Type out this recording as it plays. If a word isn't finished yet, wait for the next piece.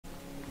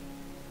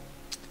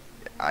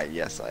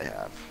Yes, I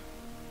have.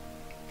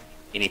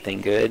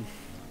 Anything good?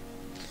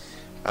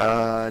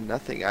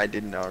 Nothing I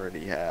didn't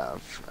already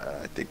have.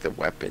 I think the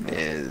weapon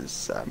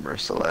is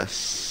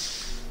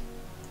merciless.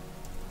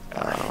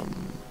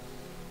 Um,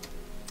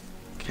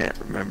 can't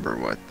remember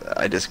what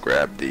I just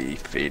grabbed the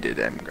faded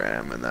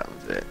engram and that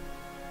was it.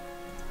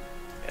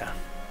 Yeah.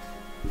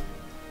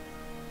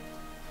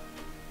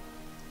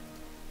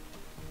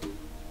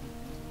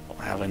 Don't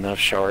have enough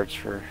shards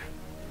for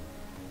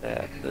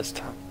that this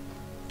time.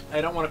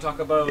 I don't want to talk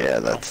about Yeah,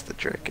 that's the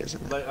trick,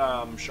 isn't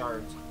it?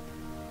 shards.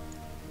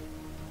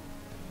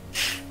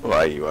 Why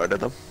are you out of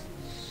them?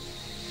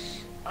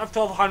 I have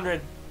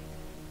 1,200.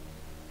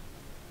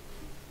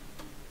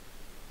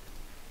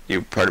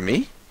 You, pardon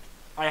me?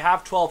 I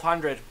have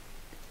 1,200.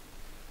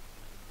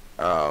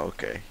 Oh,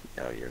 okay.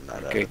 No, you're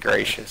not out Good of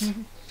gracious.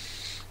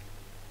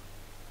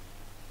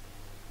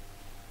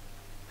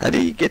 How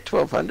do you get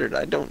 1,200?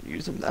 I don't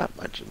use them that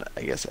much, and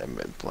I guess I haven't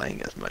been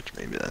playing as much.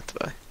 Maybe that's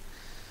why.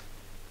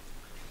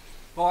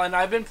 Well, and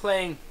I've been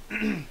playing.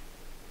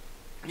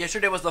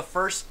 Yesterday was the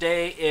first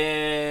day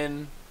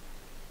in,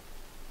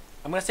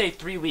 I'm gonna say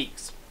 3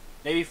 weeks,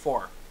 maybe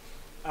 4,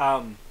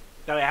 that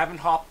I haven't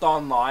hopped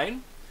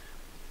online.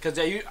 Because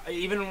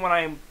even when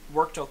I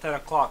work till 10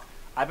 o'clock,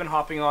 I've been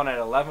hopping on at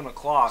 11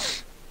 o'clock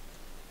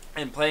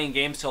and playing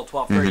games till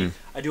 12:30.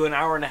 I do an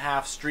hour and a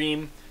half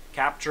stream,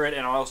 capture it,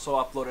 and also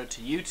upload it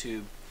to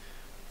YouTube.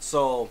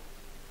 So,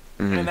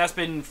 and that's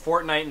been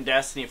Fortnite and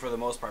Destiny for the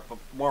most part, but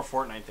more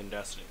Fortnite than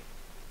Destiny.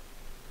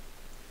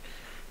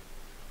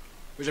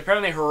 Which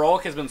apparently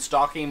Heroic has been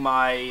stalking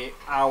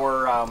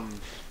our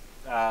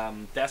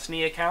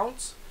Destiny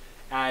accounts,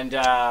 and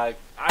I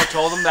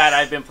told him that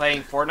I'd been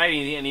playing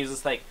Fortnite, and he was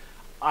just like,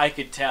 I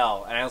could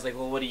tell. And I was like,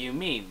 well, what do you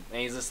mean?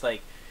 And he's just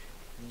like,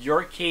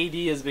 your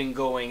KD has been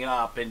going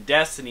up in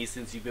Destiny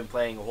since you've been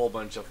playing a whole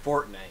bunch of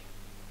Fortnite.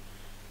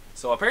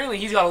 So apparently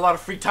he's got a lot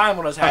of free time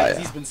on his hands. Oh, yeah.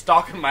 He's been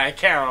stalking my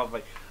account. I was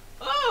like,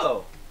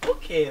 oh,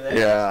 okay then.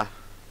 Yeah,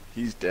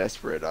 he's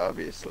desperate,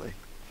 obviously.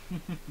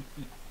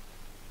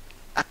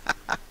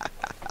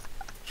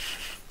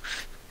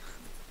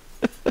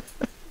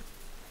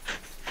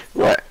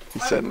 What? He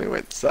suddenly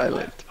went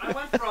silent. I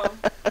went from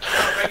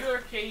a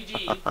regular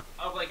KD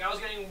of like I was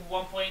getting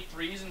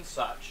 1.3s and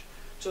such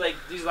to like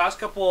these last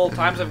couple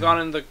times I've gone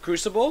in the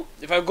Crucible.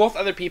 If I go with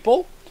other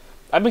people,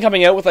 I've been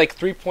coming out with like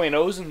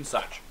 3.0s and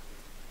such.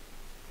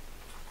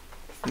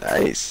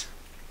 Nice.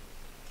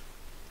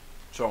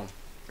 So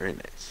Very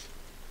nice.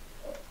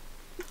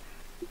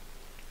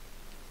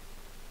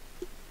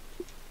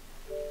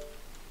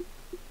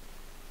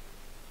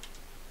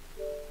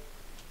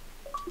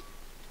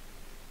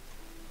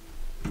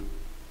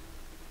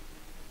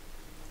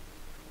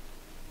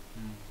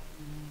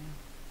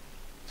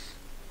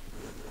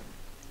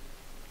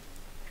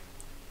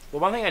 the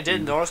one thing I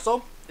did notice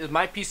though is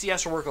my PC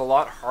has to work a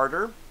lot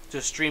harder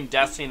to stream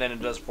Destiny than it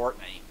does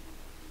Fortnite.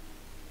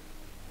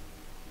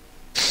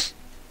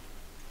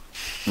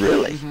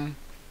 Really?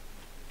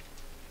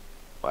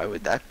 Why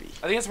would that be?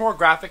 I think it's more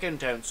graphic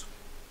intense.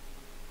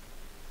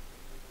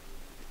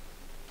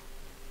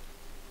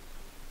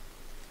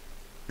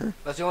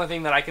 That's the only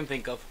thing that I can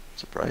think of.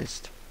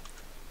 Surprised.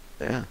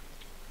 Yeah. I'm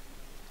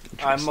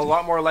a Interesting.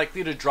 lot more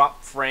likely to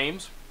drop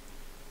frames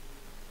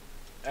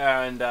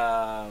and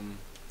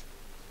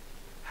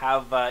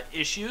have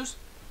issues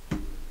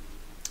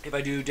if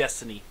I do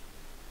Destiny.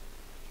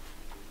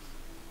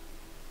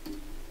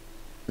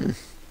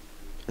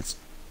 That's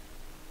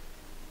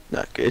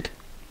not good.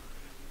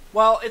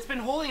 Well, it's been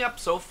holding up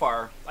so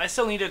far. I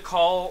still need to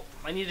call.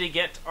 I need to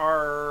get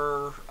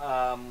our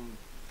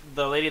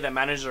the lady that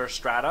manages our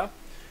strata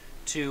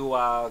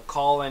to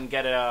call and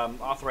get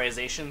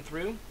authorization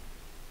through.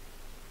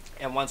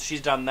 And once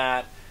she's done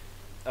that,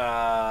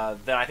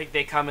 then I think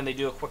they come and they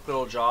do a quick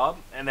little job,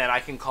 and then I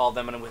can call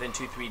them, and within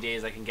 2-3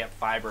 days I can get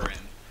fiber in.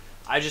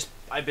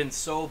 I've been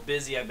so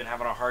busy. I've been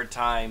having a hard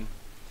time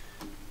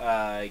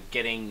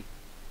getting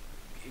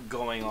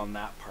going on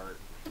that part.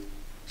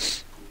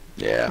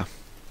 Yeah.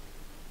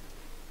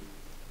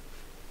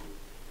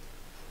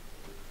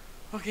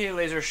 Okay,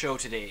 laser show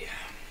today.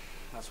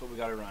 That's what we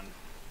gotta run.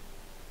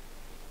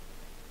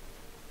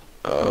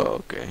 Oh,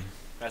 okay.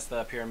 That's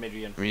the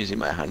Pyramidian. I'm using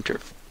my hunter.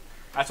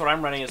 That's what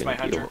I'm running as my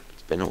hunter.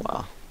 It's been a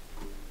while.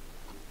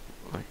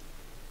 Boy.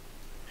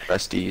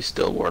 Rusty, you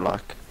still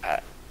warlock?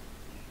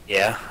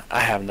 Yeah,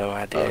 I have no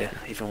idea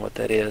even what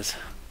that is.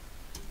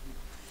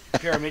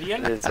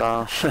 Pyramidian? It's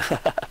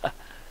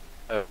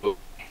oh,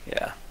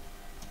 yeah.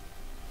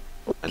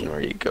 And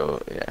where you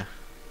go, yeah.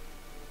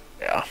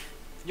 Yeah.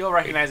 You'll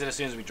recognize it as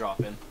soon as we drop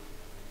in.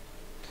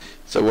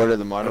 So what are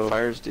the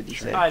modifiers, did you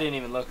say? I didn't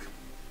even look.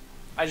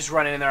 I just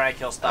run in there and I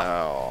kill stuff.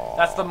 Oh.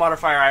 That's the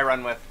modifier I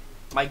run with.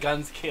 My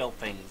guns kill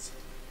things.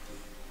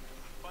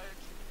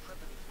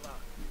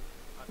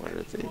 What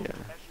are the,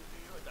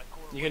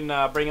 You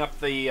can bring up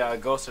the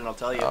ghost and I'll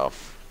tell you. Oh.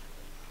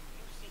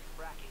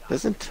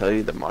 Doesn't tell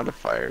you the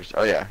modifiers.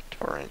 Oh yeah,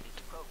 torrent.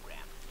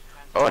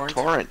 Oh, a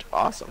torrent.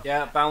 Awesome.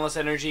 Yeah, boundless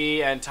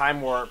energy and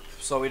time warp,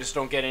 so we just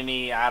don't get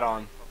any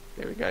add-on.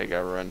 Okay, we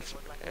gotta run.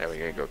 Yeah, we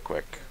gotta go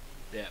quick.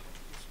 Yeah.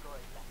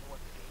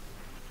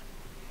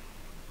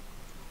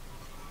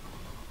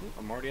 Ooh,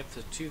 I'm already up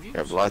to 2 views. We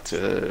have lots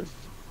of.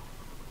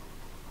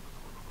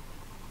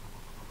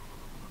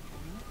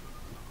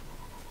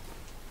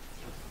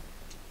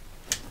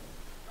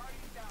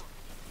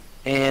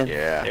 And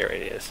Yeah. there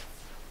it is.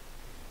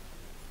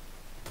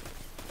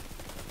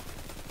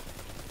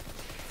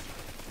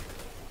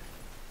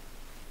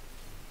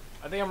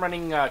 I think I'm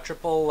running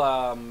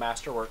triple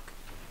masterwork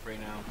right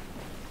now.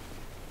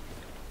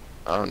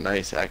 Oh,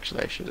 nice.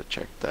 Actually, I should have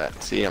checked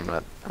that. See, I'm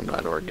not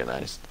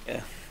organized.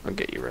 Yeah. I'll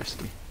get you,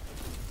 Rusty.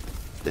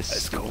 This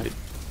is That's cool. stupid.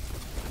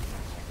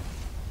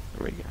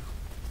 There we go.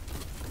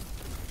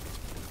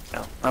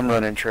 No, I'm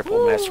running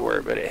triple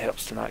masterwork, but it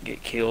helps to not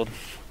get killed.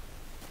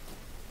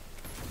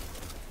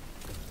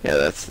 Yeah,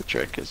 that's the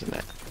trick, isn't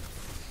it?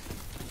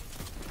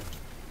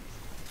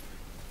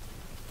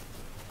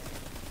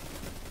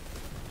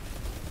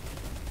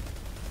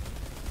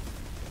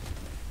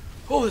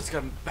 Oh, it's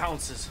got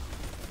bounces.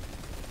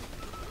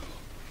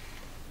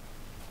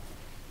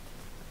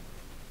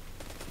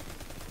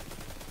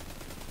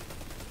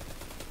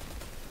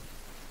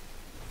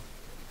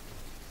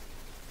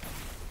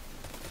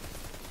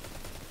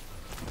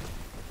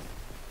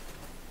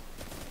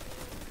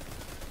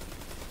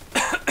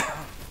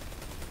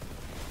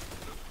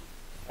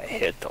 I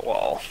hit the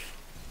wall.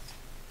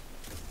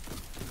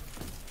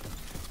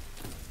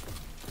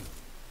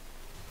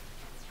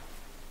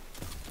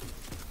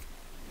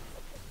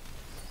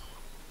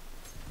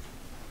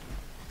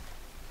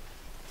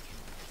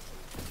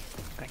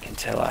 I can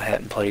tell I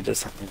hadn't played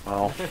this in a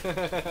while.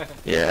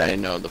 Yeah, I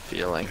know the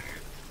feeling.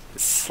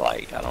 It's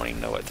like I don't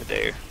even know what to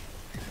do.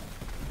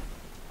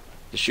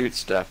 To shoot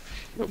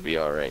stuff, you'll be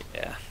alright.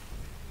 Yeah.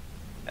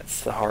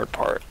 That's the hard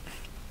part.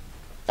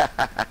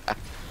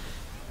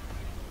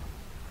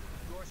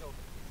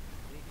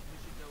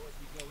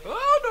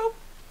 Oh no!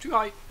 Too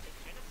high.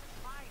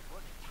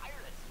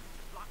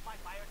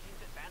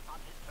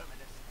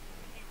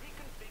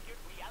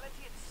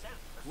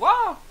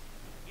 Wow!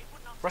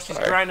 Rusty's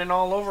Sorry. grinding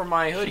all over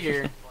my hood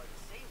here.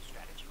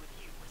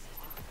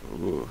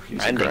 Ooh, he's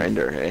Grinding. a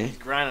grinder, hey? He's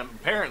grinding,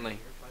 apparently.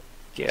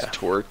 He's Yeah.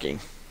 twerking.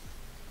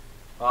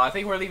 I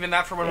think we're leaving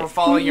that for when we're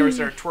following you and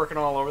start twerking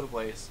all over the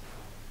place.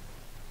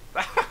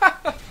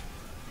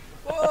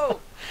 Whoa!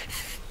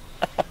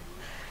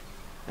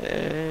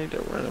 Hey,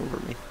 don't run over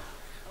me.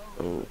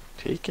 Oh,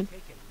 taken?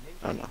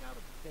 Oh no.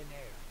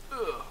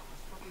 Ugh.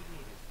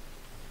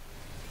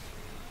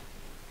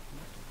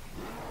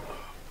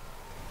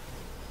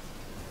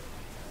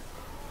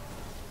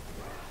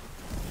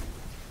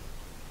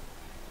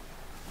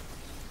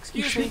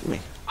 You Excuse me. shoot me.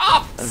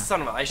 Ah!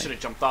 Son of a... I should have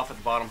jumped off at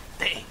the bottom.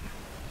 Dang.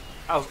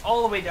 I was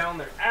all the way down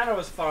there, and I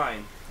was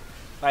fine.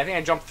 I think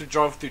I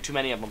drove through too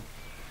many of them.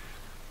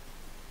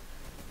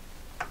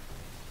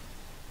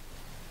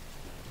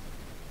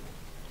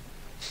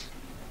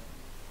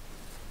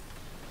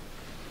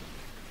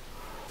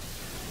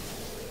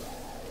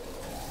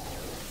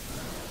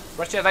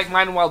 Rusty, I like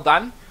mine well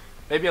done.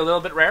 Maybe a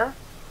little bit rare.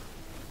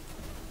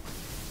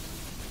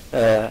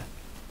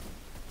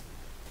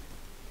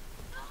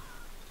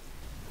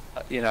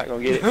 You're not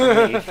gonna get it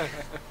from me.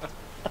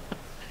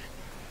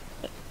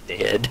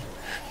 Dead.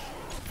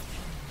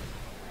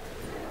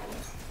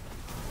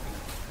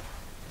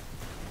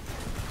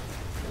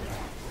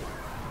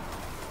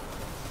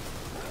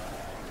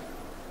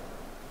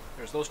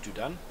 There's those two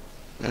done.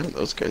 Yeah,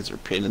 those guys are a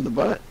pain in the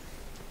butt.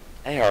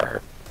 They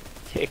are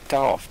kicked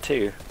off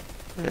too.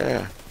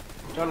 Yeah.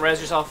 Don't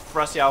res yourself,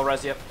 Rusty. I'll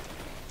res you.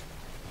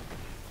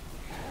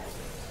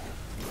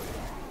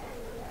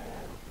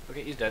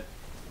 Okay, he's dead.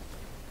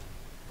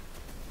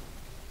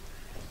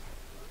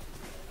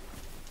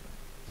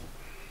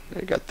 I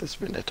got this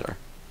Minotaur.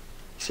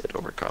 He said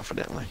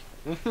overconfidently.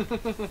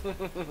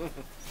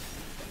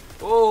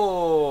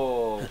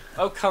 Oh,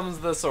 out comes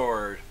the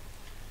sword.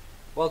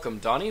 Welcome,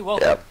 Donnie.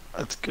 Welcome. Yep,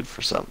 that's good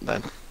for something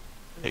then.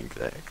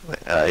 Exactly.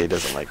 He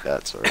doesn't like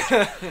that sword.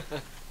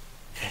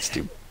 It's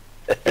too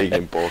big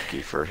and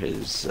bulky for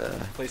his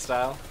Play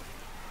style.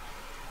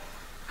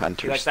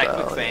 hunter He likes that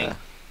style. quick thing. Yeah.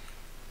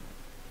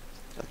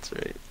 That's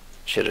right.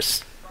 Should have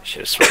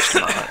switched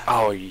them on.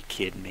 Oh, are you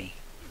kidding me?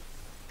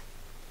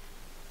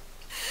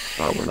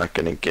 Well, we're not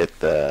gonna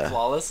get the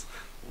Flawless.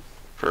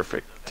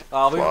 perfect. We've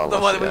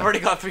flawless, yeah. already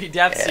got 3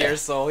 deaths Yeah. here,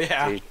 so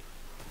yeah.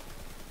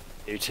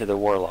 Due to the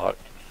warlock.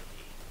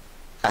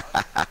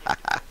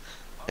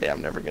 Yeah,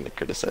 I'm never gonna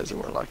criticize a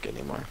warlock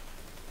anymore.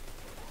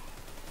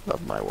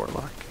 Love my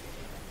warlock.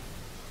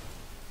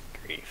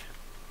 Grief.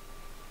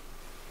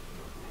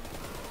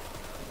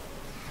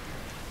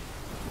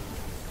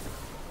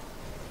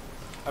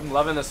 I'm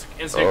loving this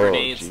instant Oh,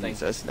 grenades jeez, thing.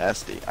 that's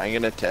nasty. I'm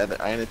gonna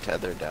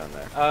tether down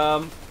there.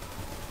 Um,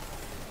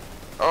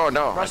 Oh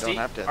no, Rusty, I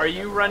don't have to. are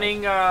you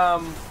running,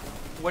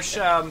 which,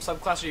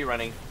 subclass are you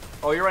running?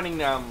 Oh, you're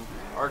running,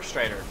 Arc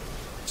Strider.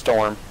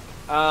 Storm.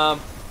 Or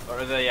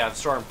the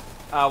Storm.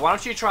 Why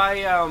don't you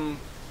try,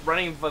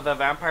 running the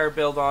Vampire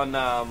build on,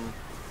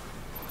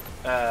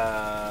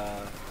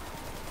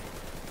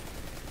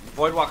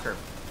 Voidwalker.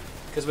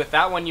 Because with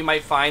that one, you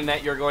might find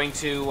that you're going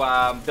to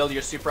build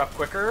your super up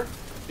quicker,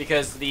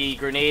 because the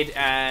grenade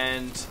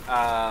and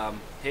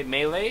hit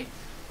melee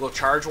will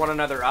charge one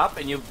another up,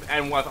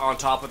 and on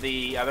top of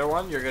the other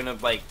one, you're gonna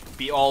like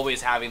be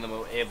always having them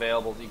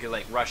available. You could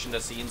like rush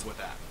into scenes with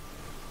that.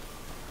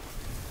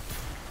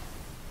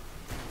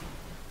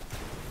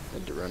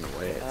 Had to run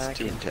away. It's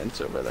too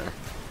intense over there.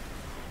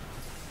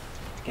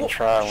 You can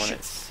try when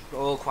it's a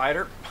little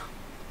quieter,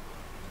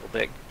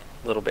 a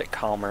little bit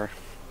calmer.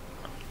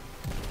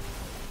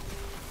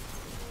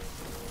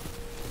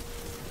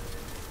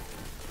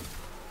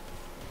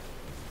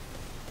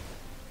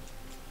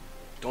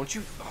 Don't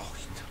you?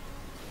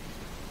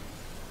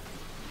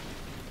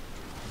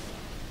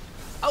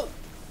 Oh,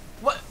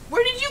 what?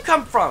 Where did you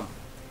come from?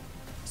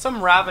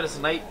 Some ravenous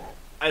knight.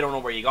 I don't know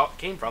where you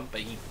came from,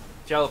 but he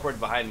teleported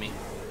behind me.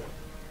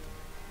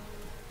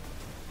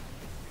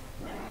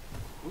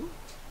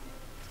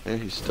 Yeah,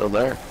 he's still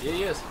there. Yeah,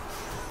 he is.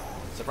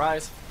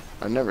 Surprise.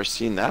 I've never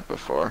seen that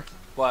before.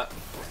 What?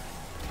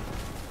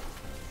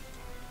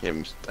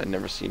 I've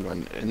never seen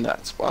one in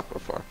that spot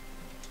before.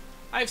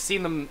 I've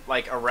seen them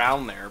like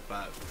around there,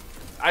 but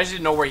I just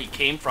didn't know where he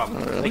came from. Oh,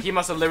 really? Like he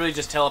must have literally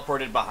just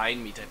teleported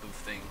behind me, type of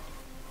thing.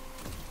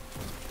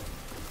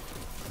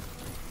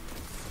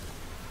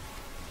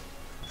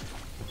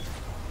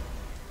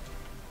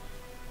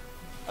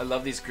 I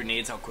love these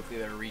grenades, how quickly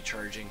they're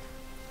recharging.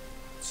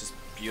 It's just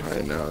beautiful.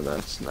 I know,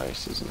 that's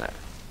nice, isn't it?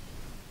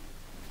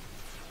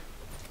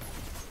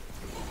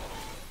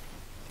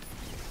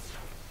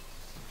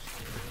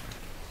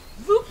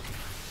 Voop.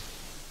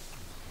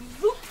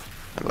 Voop.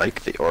 I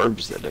like the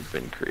orbs that have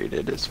been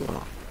created as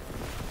well.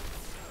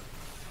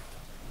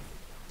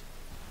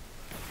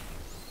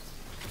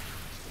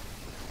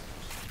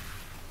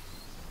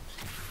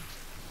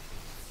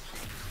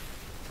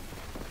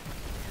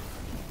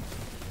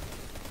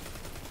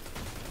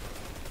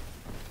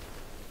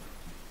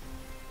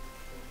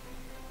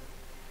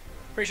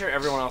 Pretty sure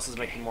everyone else is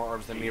making more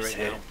orbs than me right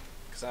Easy. now.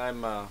 Because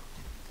I'm,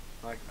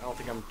 like, I don't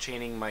think I'm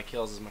chaining my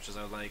kills as much as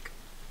I would like.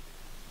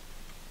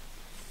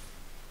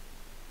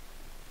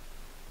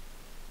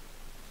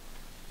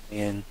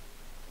 And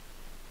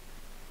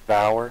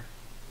Devour.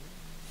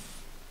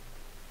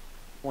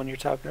 One you're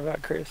talking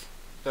about, Chris?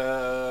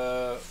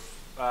 The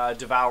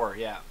Devour,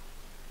 yeah.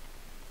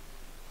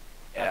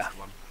 Yeah. That's the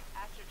one.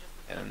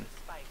 And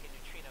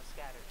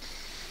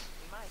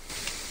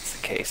it's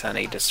the case. I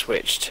need to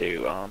switch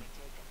to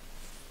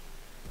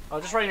Oh,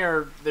 just run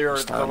the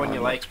Stun one you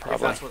like, armlets, if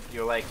probably. that's what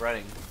you like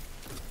running.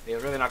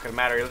 It's really not going to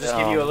matter. It'll just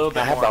give you a little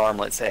bit I have more. the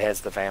armlets that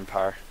has the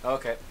vampire.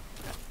 Okay.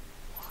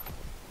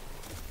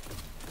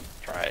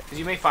 Try it. Because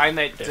you may find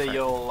that Different.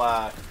 you'll,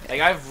 like,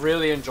 I've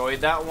really enjoyed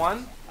that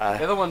one.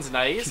 The other one's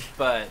nice,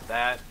 but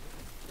that,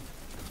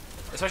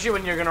 especially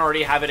when you're going to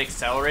already have it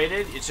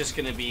accelerated, it's just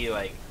going to be,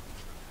 like,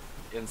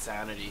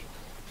 insanity.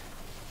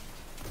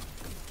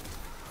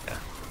 Yeah.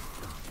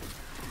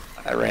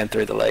 I ran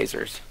through the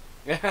lasers.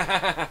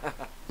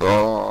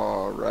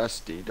 Oh,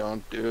 Rusty,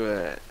 don't do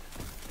it.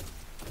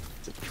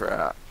 It's a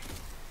trap.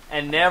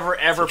 And never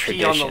ever It's a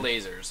pee on the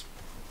tradition. lasers.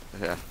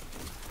 Yeah.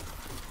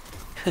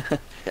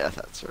 Yeah,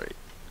 that's right.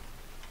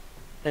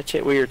 Touch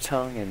it with your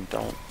tongue and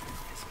don't.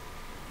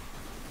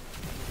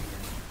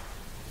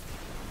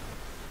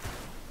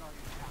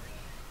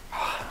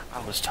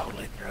 I was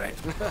totally through it.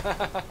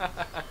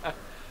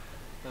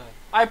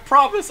 I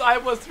promise I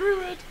was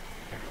through it.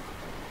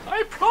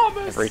 I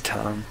promise. Every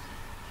time.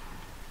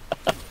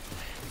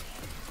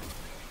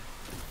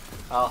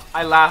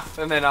 I laugh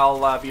and then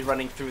I'll be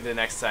running through the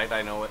next site.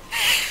 I know it.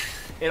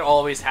 It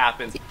always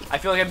happens. I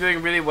feel like I'm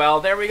doing really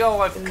well. There we go.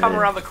 I've come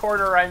around the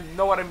corner. I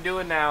know what I'm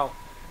doing now.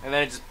 And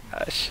then it just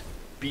Gosh.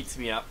 beats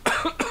me up.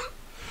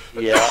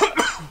 Yeah.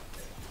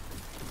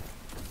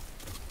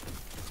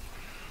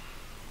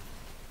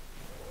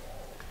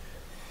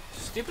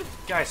 Stupid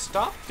guys,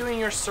 stop doing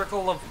your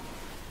circle of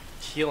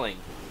healing.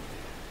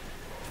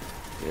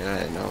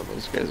 Yeah, I know.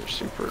 Those guys are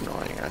super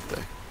annoying, aren't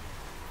they?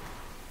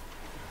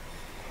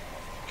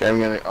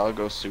 Okay, I'll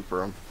go super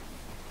them.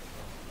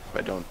 If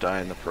I don't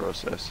die in the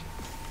process.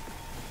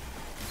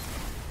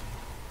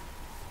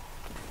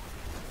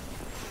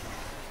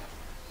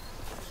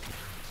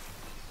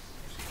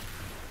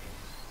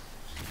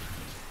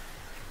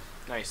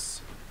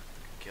 Nice.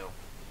 Good kill.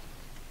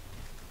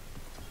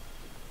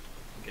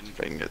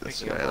 If I can get this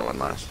picking guy, up the one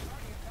last.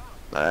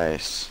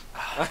 Nice.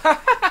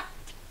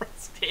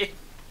 Rusty.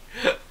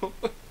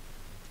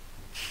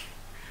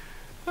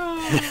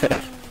 I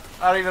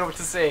don't even know what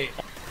to say.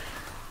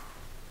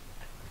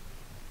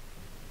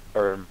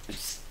 Or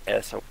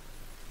yeah, so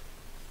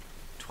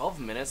 12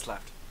 minutes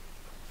left.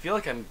 I feel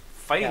like I'm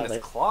fighting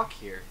this clock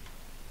here.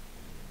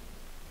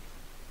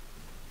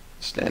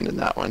 Stand in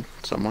that one,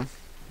 someone.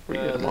 We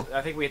get them all.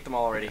 I think we hit them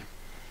all already.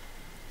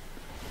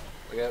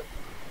 Look out.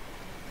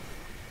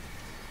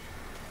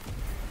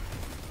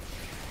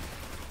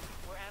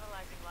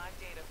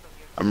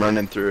 I'm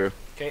running through.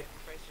 Okay.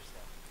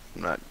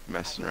 I'm not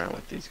messing around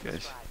with these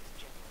guys.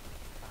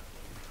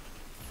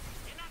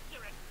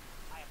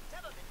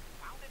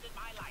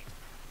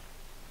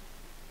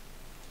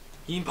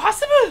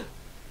 Impossible!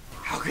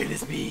 How can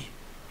this be?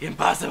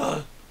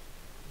 Impossible!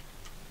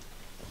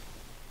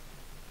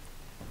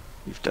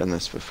 You've done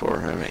this before,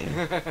 haven't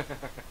you?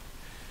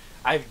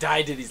 I've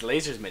died to these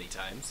lasers many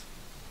times.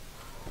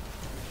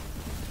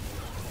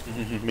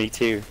 Me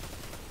too.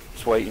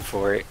 Just waiting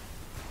for it.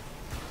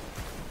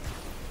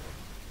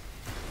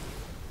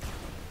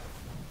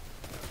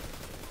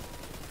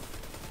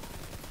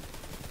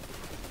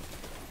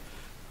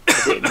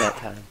 I didn't that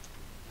time.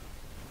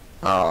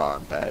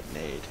 Oh, bad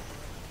nade.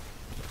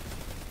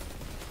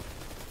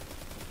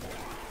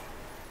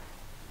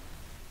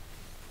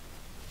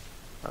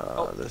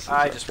 Oh, this is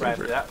I our just ran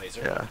through favorite. that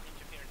laser. Yeah.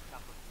 Interference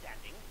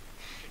notwithstanding,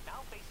 should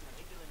now face an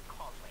Amygdalan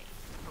causeway.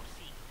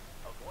 Proceed.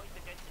 Avoid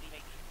the density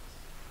matrix.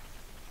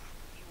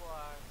 You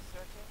are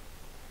certain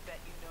that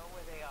you know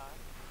where they are?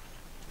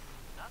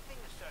 Nothing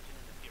is certain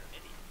in the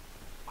Pyramidion.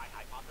 My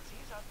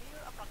hypotheses are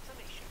mere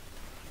approximation.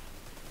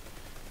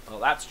 Well,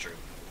 that's true.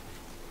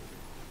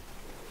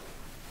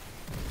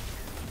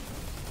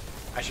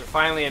 I should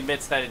finally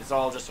admit that it's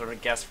all just a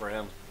guess for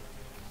him.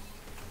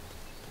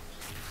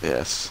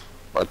 Yes.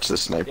 Watch the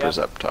snipers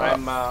Yep, up top.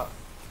 I'm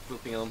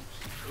looping them.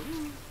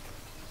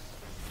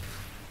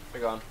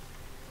 They're gone.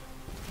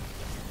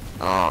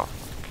 Oh.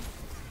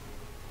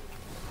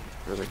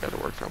 Really gotta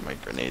work on my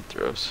grenade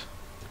throws.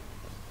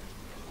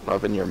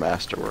 Loving your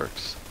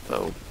masterworks,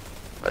 though,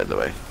 by the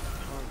way.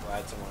 I'm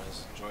glad someone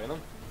is enjoying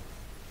them.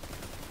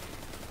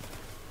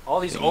 All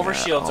these Yeah,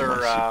 overshields all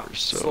my are supers,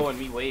 so- slowing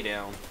me way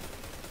down.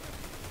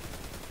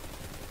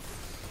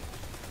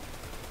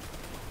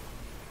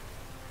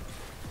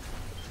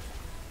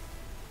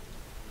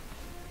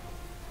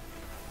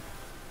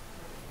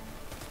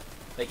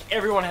 Like,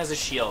 everyone has a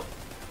shield.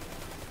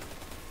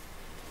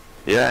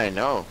 Yeah, I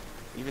know.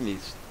 Even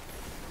these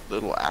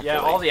little acolytes. Yeah,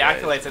 all the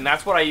acolytes, and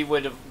that's what I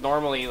would have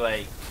normally,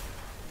 like,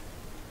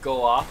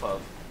 go off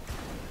of.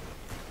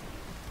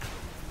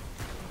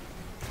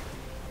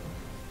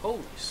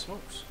 Holy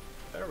smokes.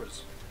 There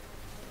was...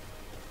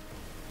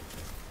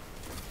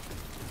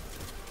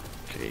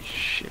 Okay,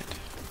 shit.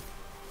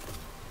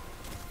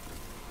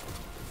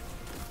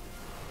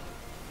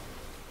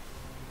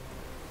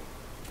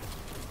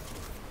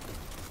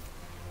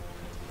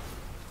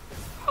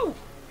 Oh!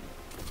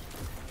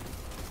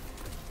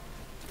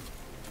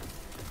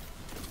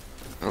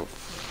 Oh,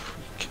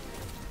 freak.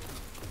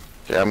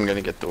 Okay, I'm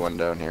gonna get the one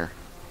down here.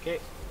 Okay.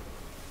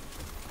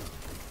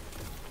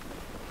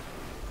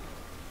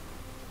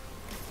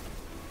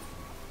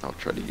 I'll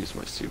try to use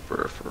my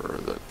super for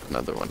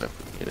another one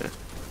if we need it.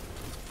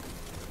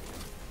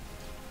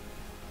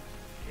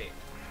 Okay.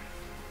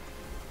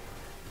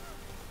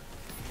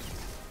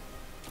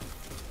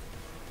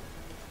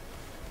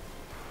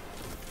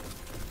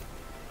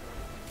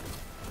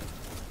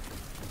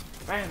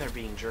 Man, they're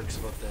being jerks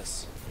about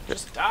this.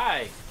 Just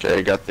die! Okay,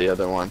 I got the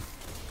other one.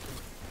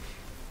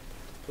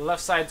 The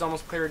left side's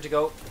almost cleared to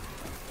go.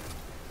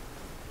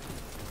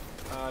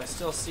 I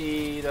still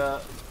see the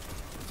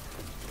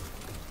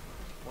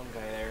one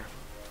guy there.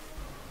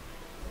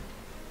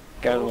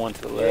 Got one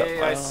to the left.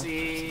 Okay, I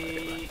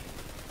see.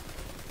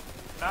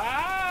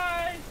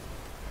 Die!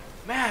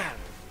 Man,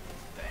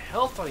 the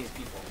health on these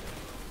people.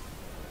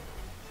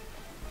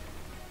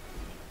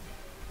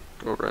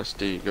 Go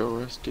Rusty, go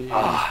Rusty.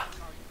 Ah.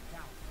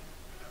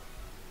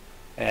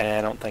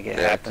 I don't think it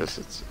The happened. Axis,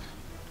 it's...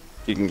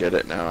 You can get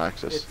it now,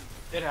 Axis.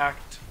 It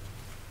hacked.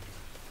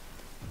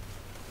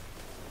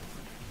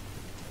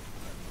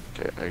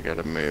 Okay, I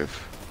gotta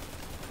move.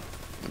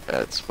 In a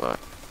bad spot.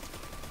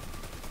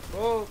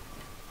 Whoa,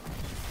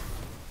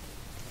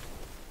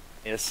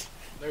 Yes.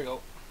 there you go.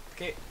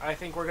 Okay, I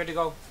think we're good to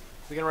go.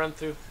 We can run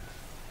through.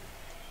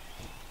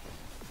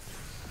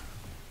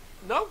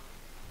 No?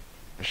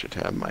 I should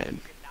have my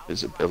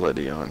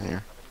visibility on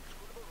here.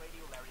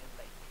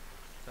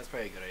 That's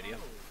probably a good idea.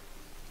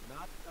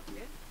 Not a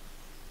pit?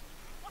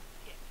 What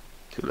pit?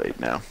 Too late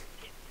now.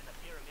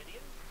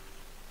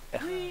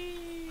 Pit in the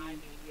Pyramidion? I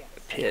mean, yes.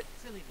 Pit.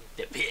 Silly me.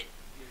 The pit.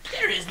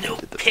 There is no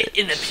To the pit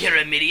in the pit.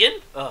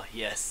 Pyramidion. Oh,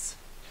 yes.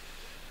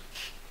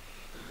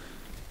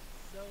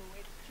 So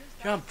it's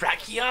just You're on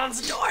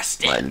Brachion's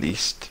doorstep. My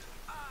least...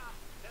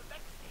 the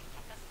next stage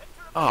at the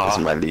center of Oh, This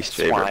is my least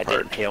that's why favorite it part.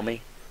 didn't heal me.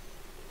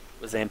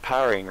 It was the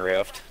empowering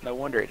rift. No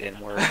wonder it didn't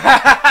work.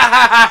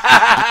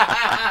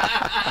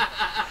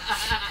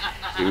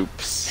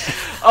 Oops.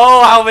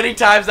 Oh, how many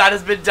times that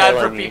has been done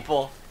for Telling you.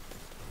 people.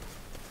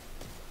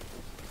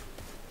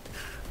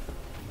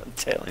 I'm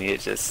telling you,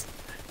 it's just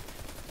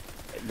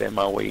been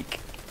my week.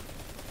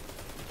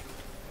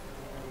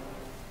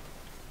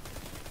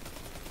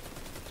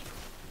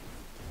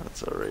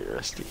 That's alright,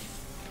 Rusty.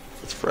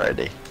 It's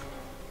Friday.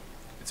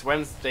 It's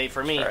Wednesday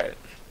for me. Alright.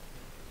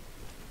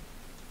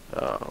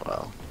 Oh,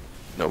 well.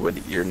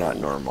 Nobody... You're not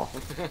normal.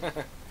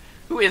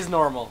 Who is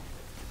normal?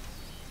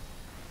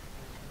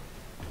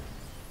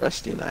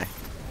 Rusty and I.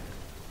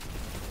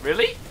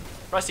 Really?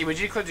 Rusty, would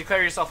you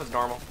declare yourself as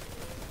normal?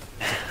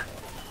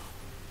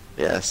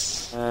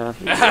 Yes.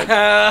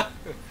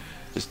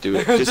 Just do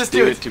it. Just Just, do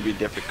do it. it to be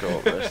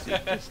difficult, Rusty.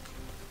 Just...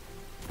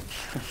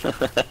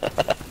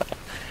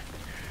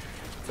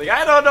 Like,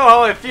 I don't know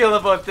how I feel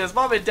about this.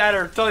 Mom and Dad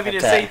are telling me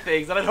to say Okay.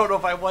 things, and I don't know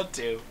if I want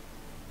to.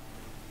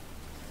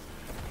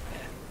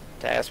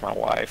 To ask my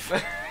wife.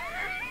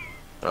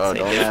 Oh,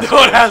 don't ask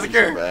Don't her. ask She's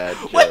her. a bad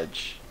What?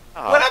 judge.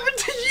 Oh, What happened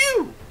to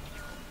you?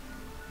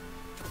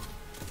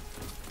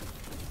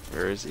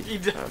 Where is he? He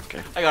d-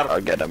 Okay. I got him.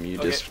 I'll get him. You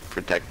Okay. just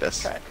protect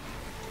us.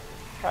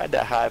 tried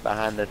to hide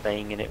behind the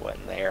thing and it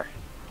wasn't there.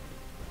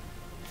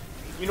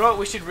 You know what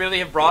we should really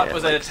have brought Yeah,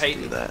 was it a likes to do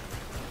Titan. that.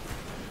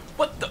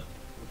 What the?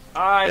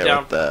 I'm Yeah, down.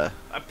 with the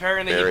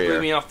Apparently he barrier.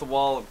 blew me off the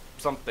wall or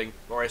something,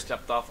 or I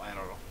stepped off. I don't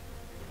know.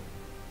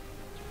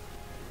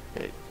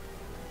 Okay,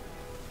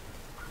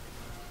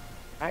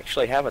 I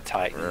actually have a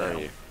Titan where are now.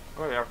 you?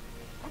 Oh yeah.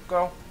 I'll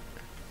go.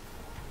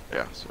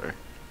 Yeah, sorry.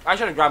 I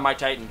should have grabbed my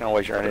Titan. You can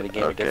always run it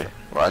again. Okay,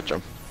 watch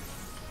him.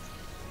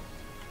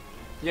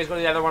 You guys go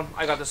to the other one.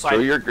 I got this Throw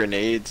side. your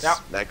grenades Yep.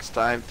 next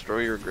time. Throw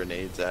your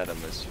grenades at him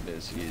as soon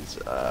as he's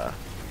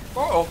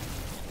Uh-oh.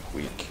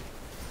 weak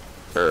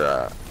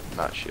or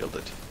not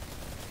shielded.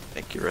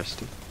 Thank you,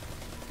 Rusty.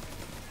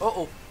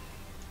 Uh-oh.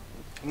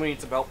 I'm gonna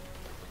need some help.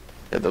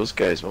 Yeah, those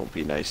guys won't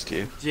be nice to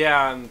you.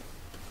 Yeah, and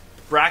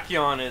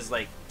Brachion is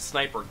like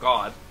sniper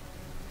god.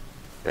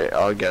 Okay,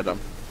 I'll get him.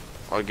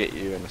 I'll get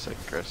you in a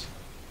second, Chris.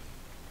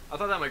 I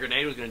thought that my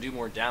grenade was gonna do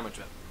more damage,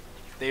 but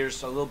they were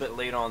just a little bit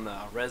late on the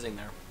rezzing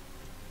there.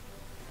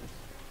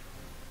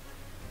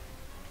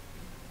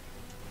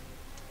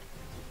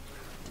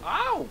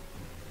 Ow!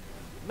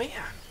 Man.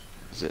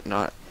 Is it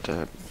not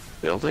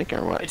building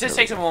or what? It just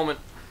There we takes a moment.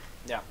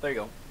 Yeah, there you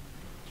go.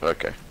 go.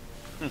 Okay.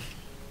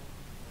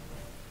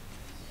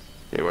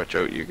 Okay, watch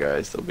out, you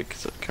guys. They'll be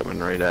coming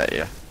right at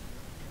you.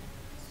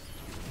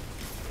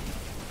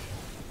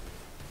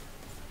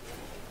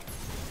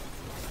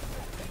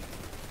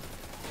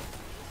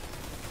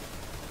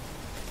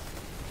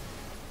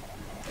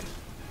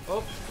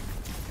 Oh.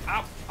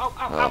 Ow, ow,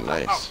 ow, Oh, ow,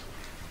 nice. ow, ow.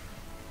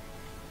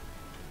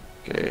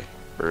 Okay,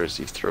 where is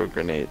he? Throw a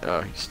grenade.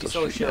 Oh, he's still He's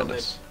so shooting at shielded.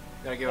 us.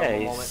 Gotta give Yeah, him a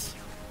he's moment.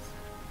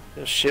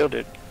 just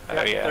shielded. Oh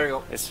Yeah, yeah, there you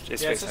go. It's Yeah,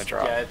 fixing to just-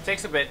 drop. Yeah, it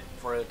takes a bit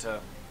for it to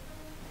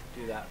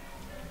do that.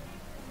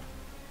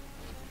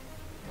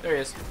 There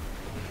he is.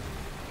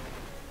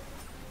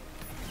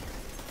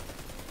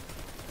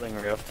 Sling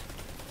rift.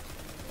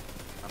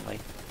 Finally.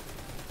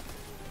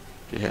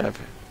 Do you have?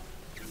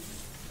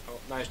 Oh,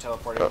 nice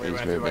teleporting. Oh, We he's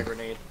ran through my moving.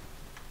 grenade.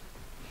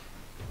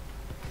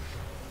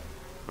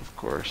 Of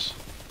course.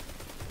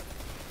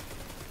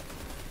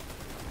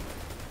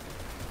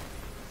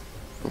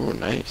 Oh,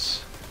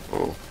 nice.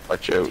 Oh,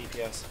 watch out.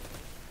 DPS.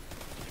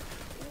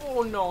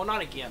 Oh no,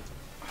 not again.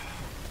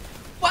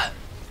 What?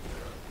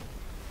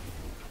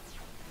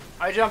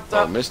 I jumped Oh,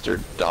 up. Mr.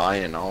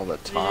 Dying all the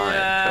time.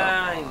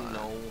 Yeah, Come I on.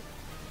 know.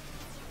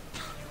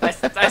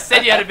 I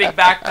said you had a big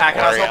backpack,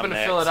 and I was Worry, hoping I'm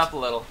to fill it next. up a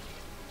little.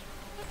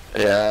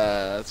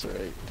 Yeah, that's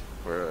right.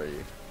 Where are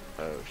you?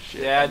 Oh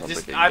shit. Yeah, I don't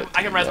just think I get to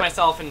can you res yet.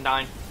 myself in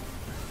 9.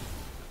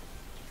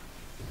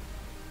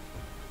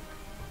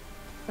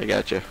 I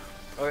got you.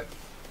 Okay.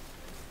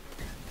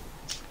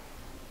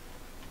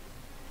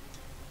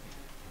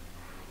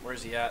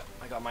 Where's he at?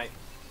 I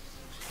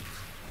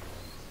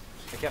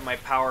get my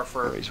power Oh,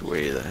 for. he's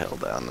way the hell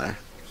down there.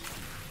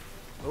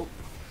 Oh,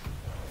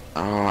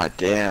 Oh,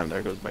 damn.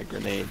 There goes my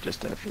grenade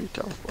just after he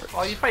teleports.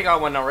 oh, you probably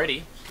got one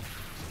already.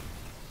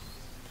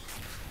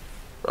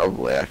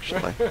 Probably,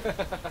 actually.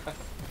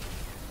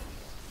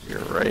 You're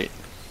right.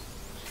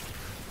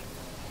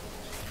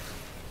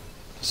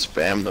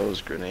 Spam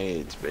those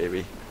grenades,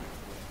 baby.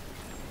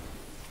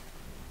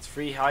 It's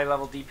free high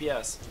level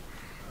DPS.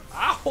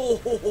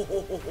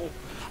 Ow!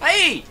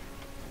 Hey!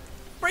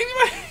 Bring me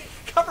my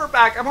cover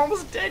back. I'm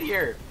almost dead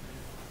here.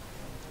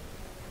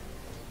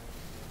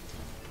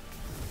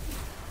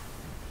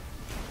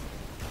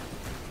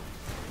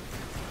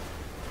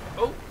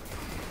 Oh.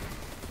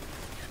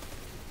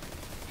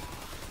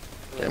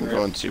 Okay, I'm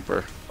going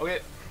super. Okay.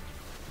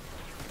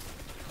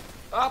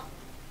 Up.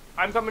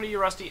 I'm coming to you,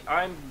 Rusty.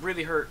 I'm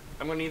really hurt.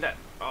 I'm gonna need that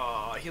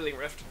healing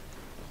rift.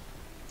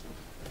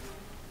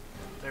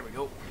 There we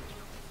go.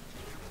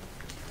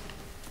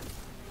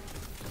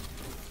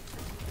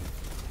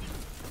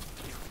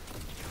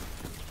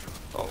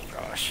 Oh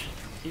gosh.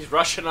 He's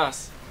rushing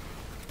us.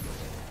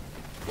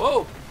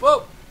 Whoa!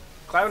 Whoa!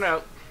 Clouding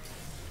out.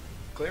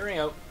 Clearing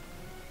out.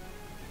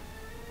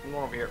 I'm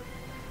going over here.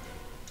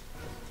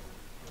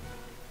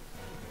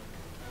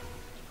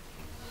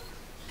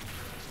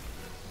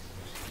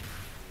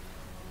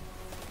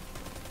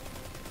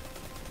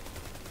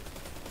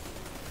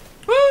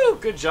 Woo!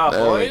 Good job,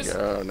 There we boys.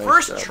 go. Nice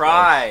First job,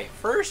 try.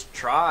 First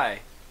try.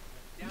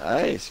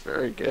 Nice,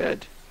 very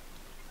good.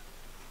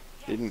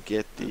 Didn't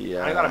get the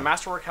I got a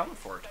masterwork helmet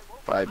for it.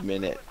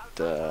 5-minute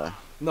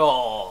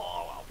No.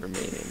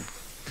 remaining.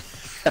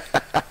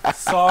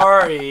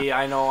 Sorry.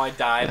 I know I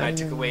died. I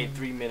took away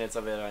 3 minutes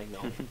of it. I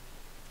know.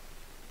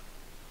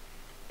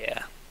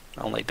 Yeah.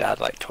 I only died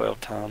like 12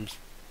 times.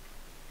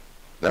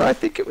 No, I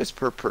think it was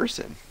per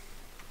person.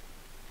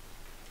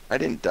 I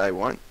didn't die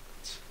once.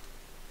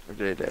 Or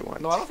did I die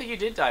once? No, I don't think you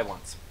did die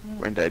once.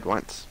 When died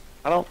once.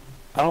 I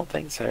don't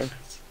think so.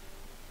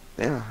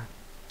 Yeah.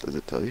 Does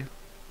it tell you?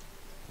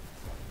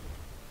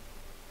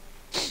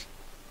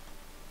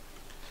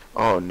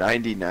 Oh,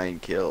 99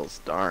 kills.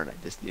 Darn, I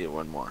just needed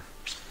one more.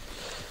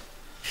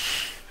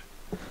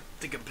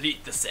 To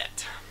complete the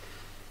set.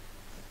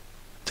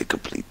 To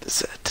complete the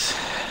set.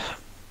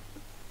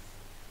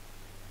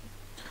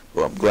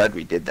 Well, I'm glad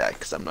we did that,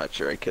 because I'm not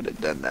sure I could have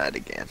done that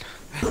again.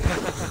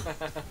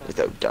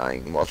 Without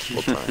dying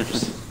multiple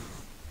times.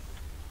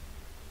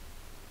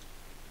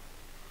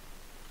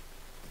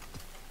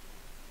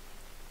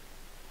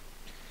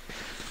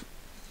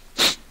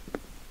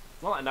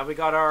 Well, and now we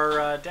got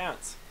our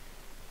dance.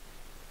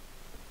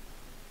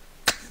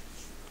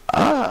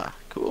 Ah,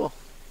 cool.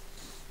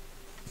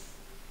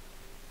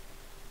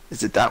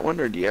 Is it that one,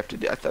 or do you have to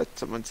do... I thought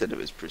someone said it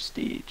was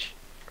Prestige.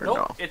 Or Nope,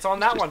 no, it's on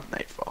that just one.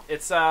 Nightfall.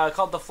 It's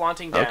called the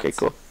Flaunting Dance. Okay,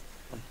 cool.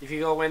 If you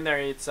go in there,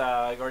 it's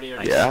already.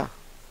 Yeah.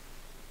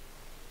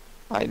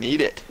 I need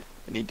it.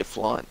 I need to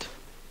flaunt.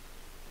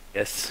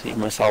 Yes, you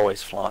must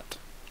always flaunt.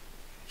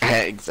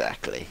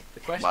 Exactly. The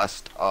question.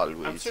 Must always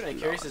I'm certainly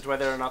flaunt. curious as to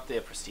whether or not the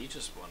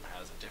prestigious one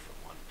has a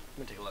different one.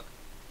 Let me take a look.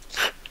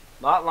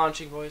 Not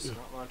launching, boys.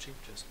 Not launching.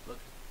 Just look.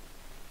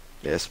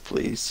 Yes,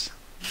 please.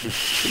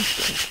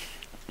 Please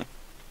don't.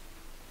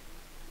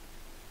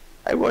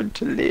 I want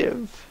to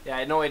live.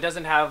 Yeah, no, it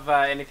doesn't have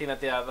anything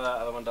that the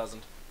other one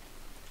doesn't.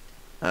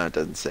 It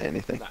doesn't say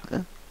anything. No.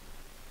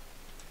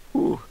 Huh?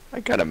 Ooh, I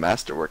got a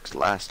Masterworks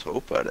Last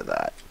Hope out of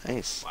that.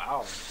 Nice.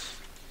 Wow.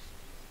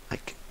 I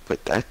can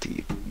put that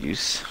to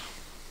use.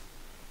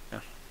 Yeah.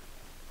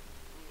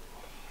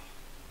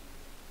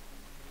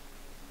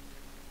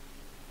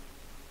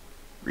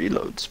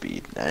 Reload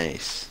speed,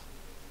 nice.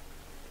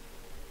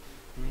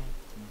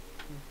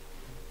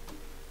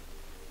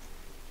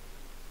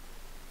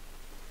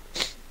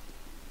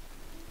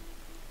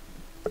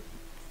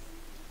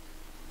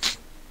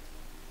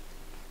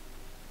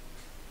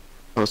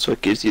 Oh, so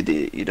it gives you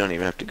the, you don't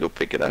even have to go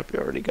pick it up, you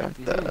already got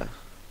the, let's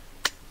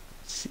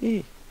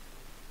see.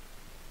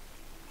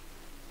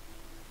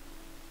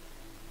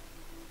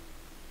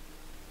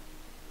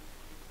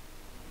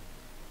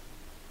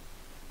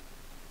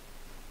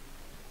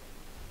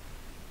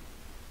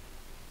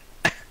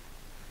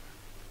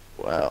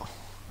 Well,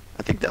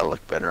 I think that'll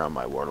look better on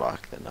my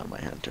Warlock than on my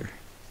Hunter.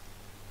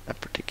 That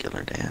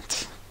particular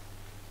dance.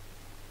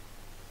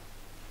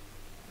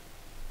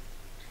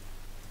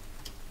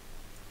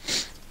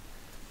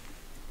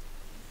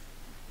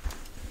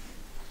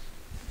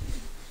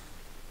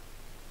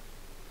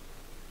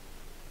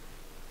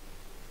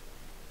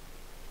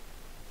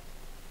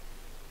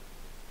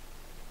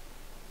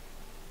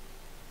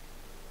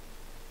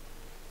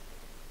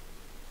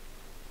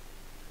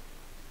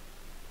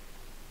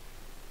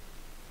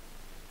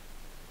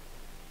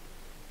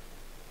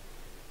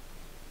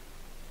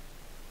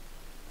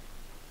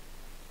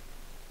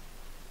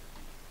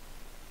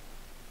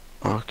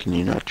 Oh, can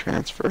you not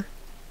transfer?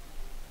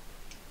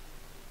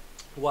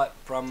 What,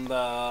 from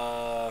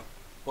the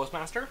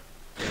Postmaster?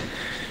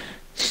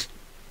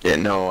 Yeah,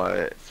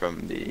 no,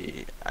 from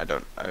the,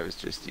 I was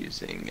just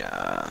using,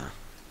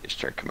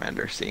 Ishtar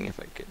Commander, seeing if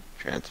I could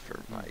transfer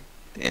my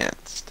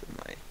dance to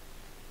my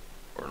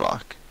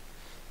Warlock.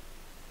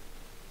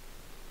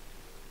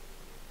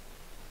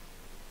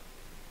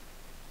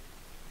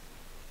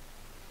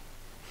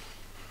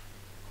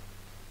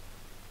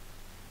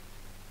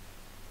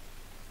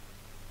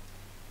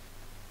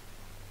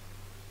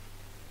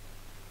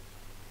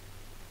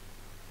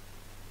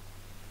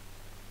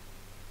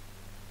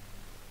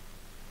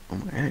 Oh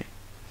my,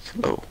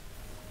 slow.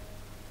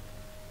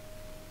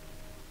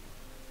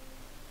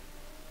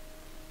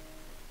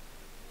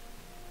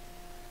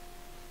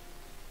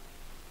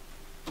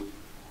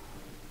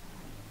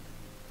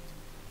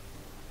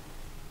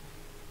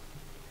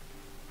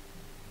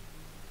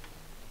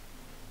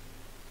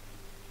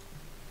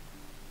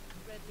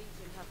 Red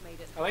Legion have made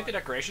it I like the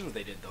hard. decorations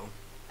they did, though.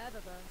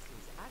 Eververse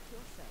is at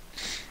your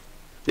service.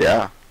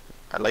 Yeah,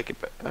 I like it,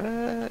 but,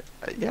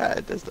 yeah,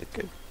 it does look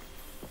good.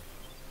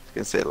 I was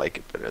gonna say I like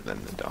it better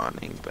than the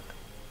Dawning, but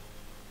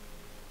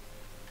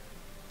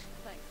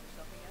Thanks for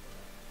shopping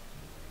Eververse.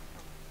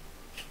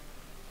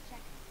 Check.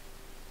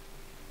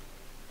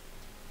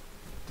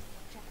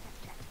 Check, check,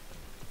 check.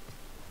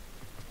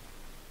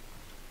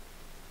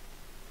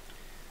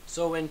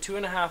 So in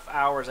 2.5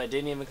 hours, I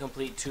didn't even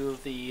complete 2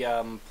 of the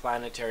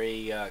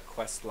planetary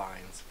quest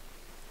lines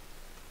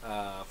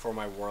for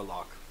my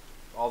Warlock.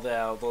 All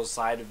those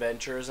side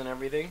adventures and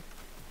everything.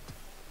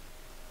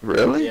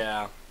 really?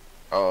 Yeah.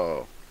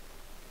 Oh,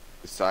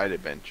 the side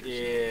adventures.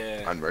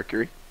 Yeah. On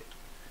Mercury.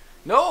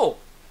 No,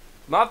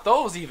 not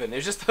those even.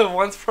 It's just the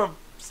ones from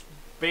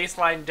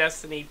baseline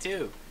Destiny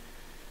 2.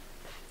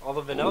 All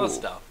the vanilla Ooh.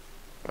 stuff.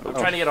 I'm Oh.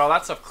 trying to get all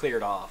that stuff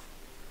cleared off.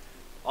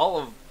 All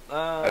of.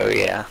 Oh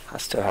yeah, I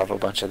still have a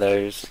bunch of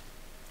those.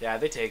 Yeah,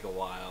 they take a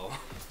while.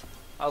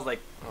 I was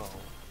like, oh.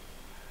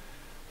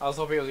 I was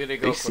hoping it was gonna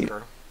go They seem-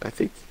 quicker.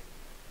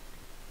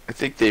 I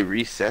think they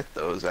reset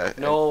those at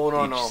No,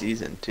 each no.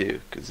 season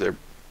too, because they're.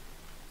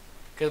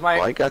 Cause my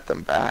Well, I got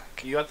them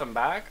back. you got them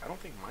back? I don't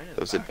think mine is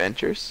Those back.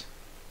 adventures.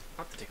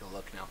 I'll have to take a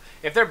look now.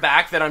 If they're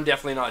back, then I'm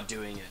definitely not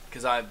doing it.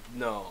 Because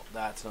no,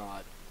 that's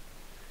not.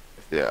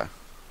 Yeah.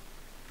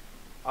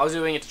 I was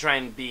doing it to try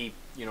and be,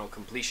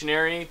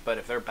 completionary, but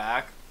if they're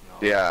back,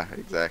 no. Yeah,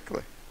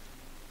 exactly.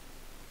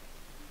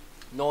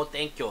 No,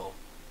 thank you.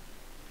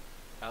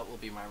 That will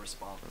be my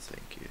response.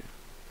 Thank you.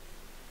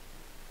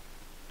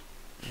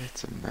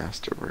 It's a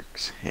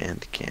Masterworks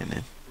hand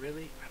cannon.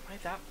 Really? Am I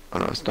that? Oh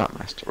no, it's not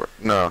Masterworks.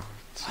 No,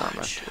 it's not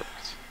Fudge.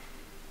 Masterworks.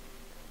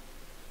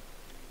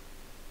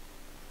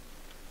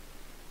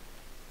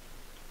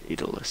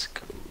 Daedalus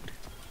code.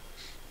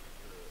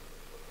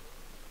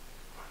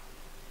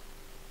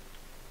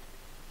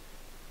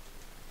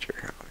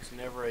 Sure. It's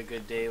never a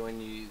good day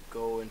when you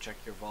go and check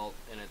your vault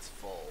and it's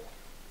full.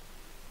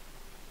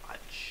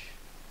 Fudge.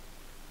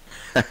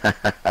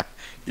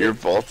 Your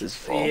vault is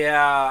full.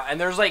 Yeah, and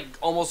there's like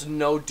almost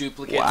no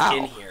duplicates Wow.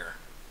 in here.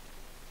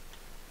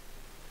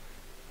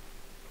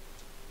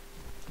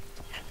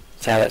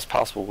 So how that's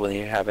possible when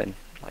you're having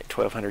like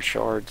 1,200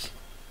 shards?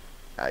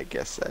 I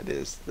guess that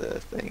is the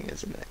thing,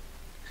 isn't it?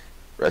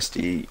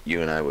 Rusty,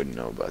 you and I wouldn't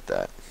know about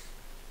that.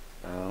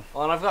 Oh.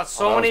 Well, and I've got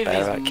so Well, I many was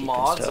bad of about these keeping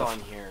mods stuff. on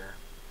here.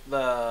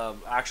 The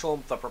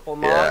purple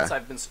Yeah. mods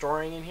I've been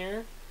storing in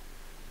here.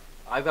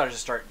 I've got to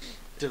just start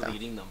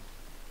deleting them.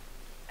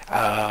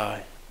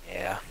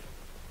 Yeah.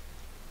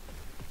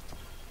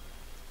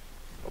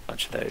 A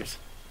bunch of those.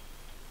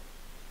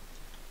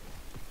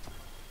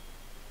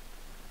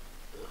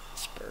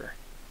 Spur.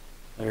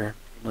 They're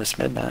List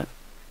Midnight.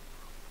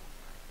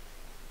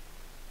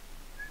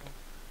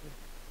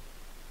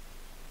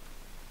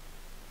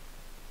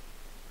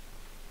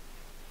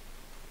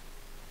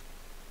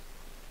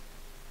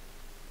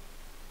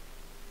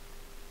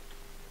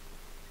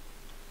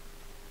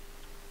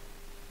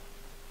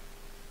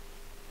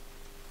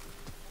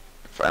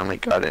 Finally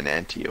got an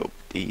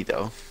anti-OD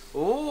though.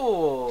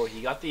 Ooh,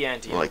 he got the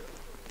anti. Like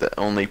the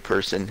only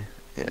person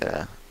in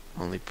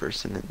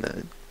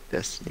the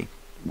Destiny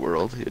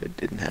world who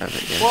didn't have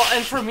it yet. Well,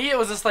 and for me, it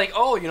was just like,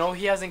 oh,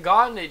 he hasn't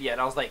gotten it yet.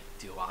 I was like,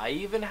 do I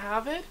even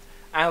have it?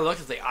 And I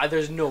looked, it's like,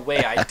 there's no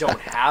way I don't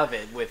have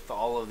it with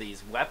all of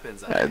these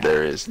weapons. I have.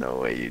 There is no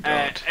way you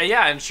don't.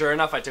 Yeah, and sure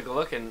enough, I took a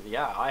look, and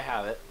yeah, I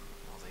have it.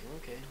 I was like,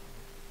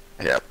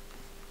 okay. Yep.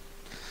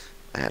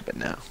 I have it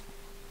now.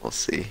 We'll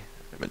see.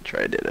 I haven't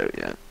tried it out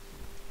yet.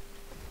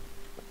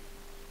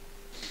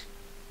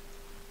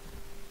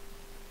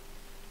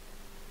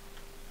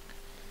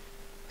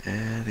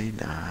 Very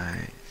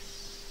nice.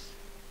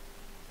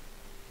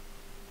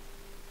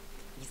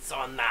 It's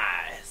so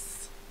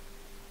nice.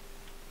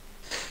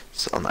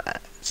 So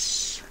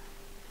nice.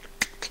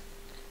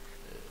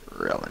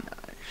 Really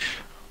nice.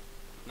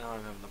 Now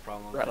I'm having the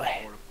problem Really?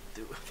 of what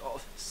to do with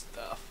all this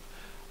stuff.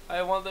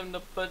 I want them to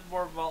put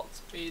more vault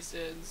space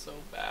in so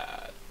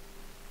bad.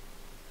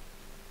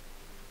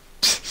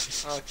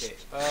 Okay,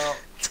 well,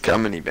 It's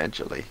coming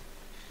eventually.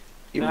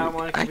 That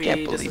one can I can't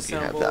be believe you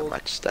have that disassembled.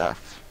 much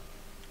stuff.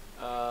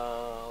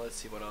 let's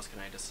see, what else can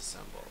I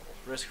disassemble?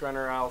 Risk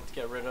Runner I'll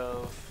get rid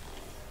of.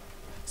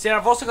 See,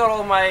 I've also got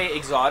all my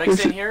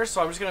exotics in here,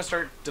 so I'm just going to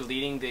start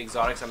deleting the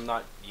exotics I'm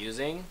not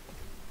using.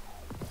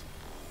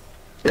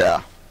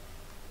 Yeah.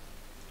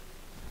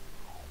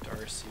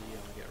 Darcy,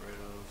 I'll get rid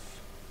of.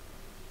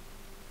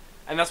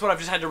 And that's what I've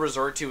just had to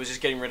resort to, is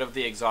just getting rid of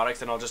the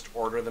exotics, and I'll just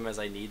order them as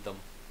I need them.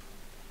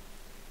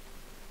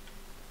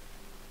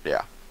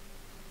 Yeah.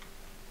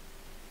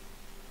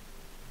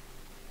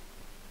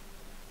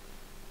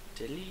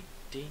 Deleting.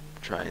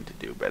 Trying to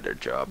do a better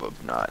job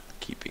of not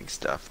keeping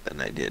stuff than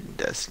I did in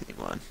Destiny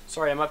 1.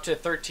 Sorry, I'm up to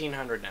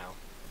 1,300 now.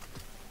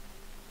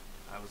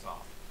 I was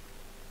off.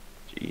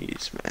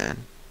 Jeez, man.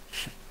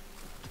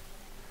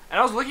 And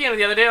I was looking at it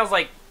the other day, I was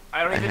like,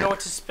 I don't even know what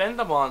to spend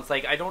them on. It's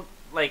like, I don't,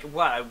 like,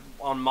 what,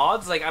 on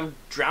mods? Like, I'm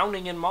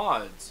drowning in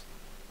mods.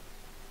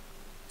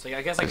 It's like,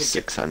 I guess I I'm could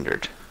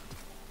 600.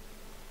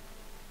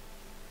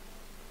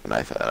 And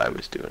I thought I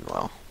was doing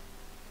well.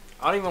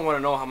 I don't even want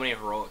to know how many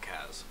heroic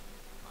has.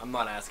 I'm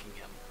not asking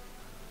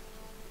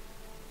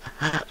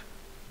him.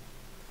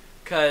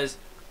 Because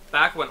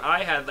back when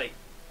I had, like,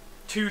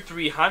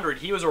 200-300,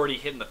 he was already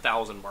hitting the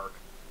 1,000 mark.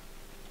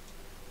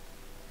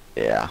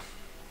 Yeah.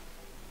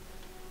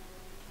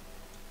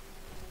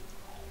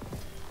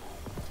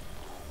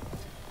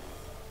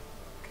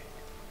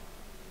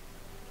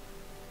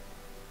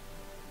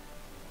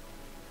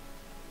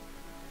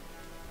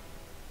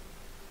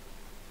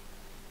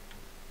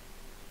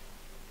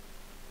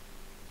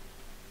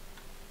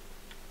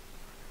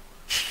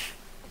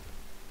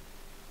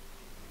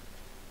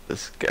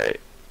 This guy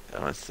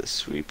wants to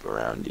sweep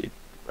around you,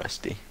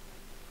 Rusty.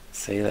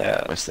 See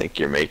that? Must think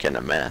you're making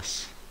a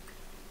mess.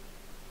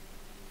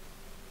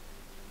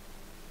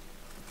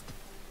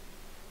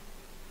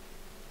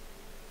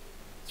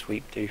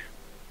 Sweep, dude.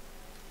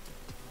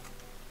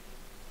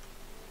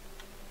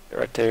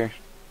 Right there.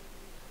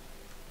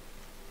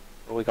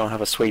 We're gonna have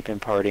a sweeping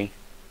party.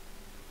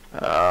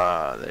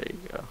 Ah, there you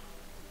go.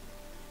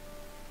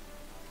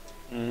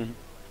 Mm.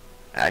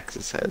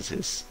 Axis has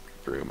his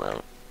broom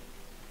out.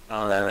 I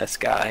don't know, this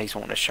guy, he's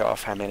wanting to show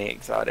off how many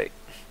exotic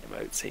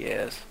emotes he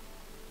has.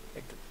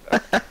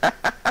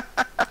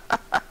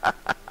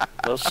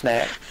 Little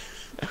snack.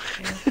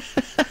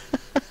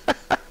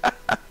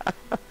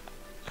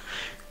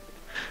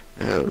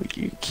 Oh,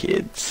 you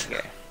kids.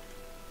 Yeah.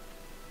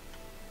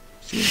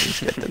 See,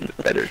 he's got the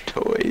better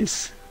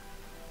toys.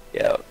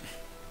 Yep.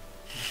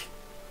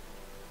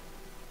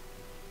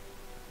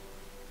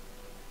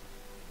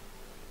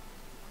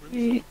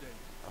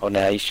 Oh,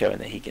 now he's showing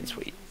that he can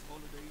sweep.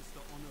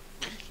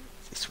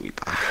 The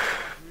sweeper.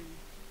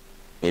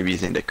 Maybe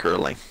he's into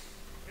curling.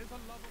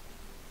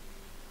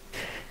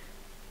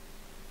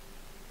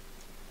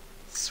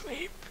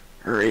 Sweep.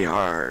 Hurry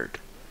hard.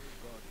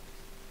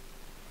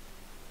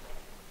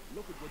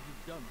 Look at what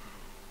you've done.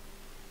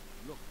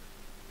 Look.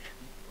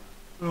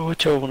 Oh,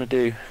 what y'all want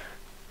to do?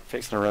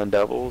 Fixing to run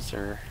doubles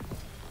or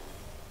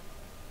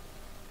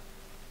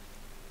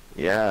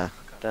Yeah.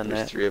 done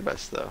There's that? 3 of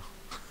us, though.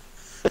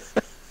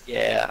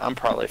 Yeah, I'm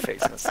probably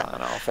fixing to sign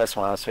off. That's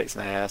why I was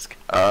fixing to ask.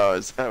 Oh,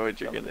 is that what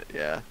you're gonna...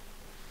 Yeah.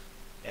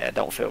 Yeah,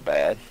 don't feel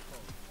bad.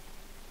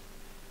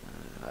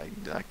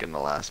 I'm not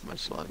gonna last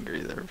much longer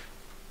either.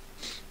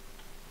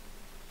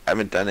 I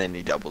haven't done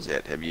any doubles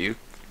yet. Have you?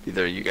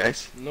 Either of you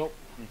guys? Nope.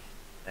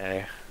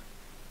 No.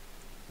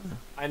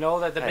 I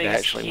know that the I biggest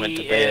actually went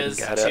key to bed and is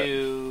got up.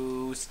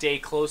 to stay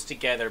close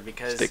together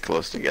because Stay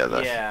close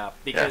together. yeah,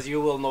 because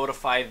you will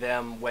notify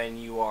them when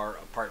you are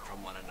apart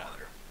from one another.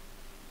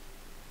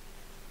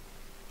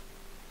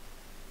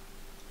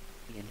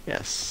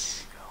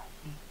 Yes.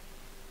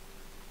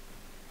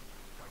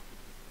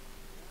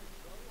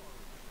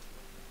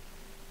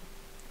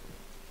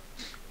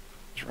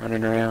 Just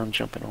running around,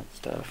 jumping on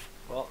stuff.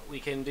 Well, we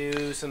can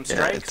do some Yeah,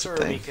 strikes, it's a or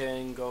we thing.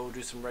 can go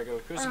do some regular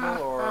Crucible,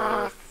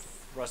 or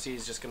if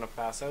Rusty's just gonna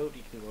pass out,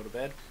 you can go to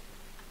bed.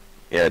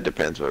 Yeah, it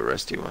depends what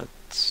Rusty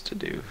wants to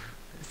do,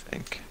 I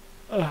think.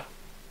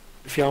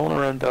 If y'all want to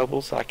run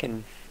doubles, I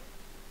can.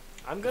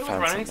 I'm good with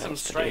Find running something some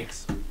else to do.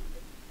 strikes.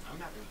 I'm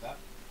happy with that.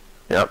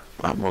 Yep,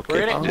 I'm okay. We're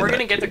with gonna doing we're that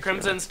gonna get too, the if you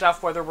Crimson want.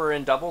 stuff whether we're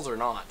in doubles or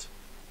not.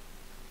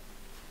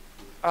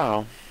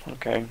 Oh,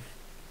 okay.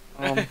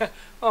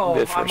 Oh,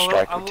 Good for a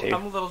strike or I'm two. a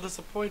little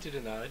disappointed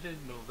in that. I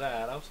didn't know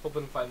that. I was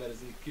hoping to find that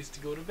as an excuse to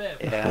go to bed.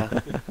 Yeah.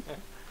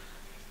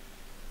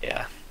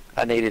 Yeah.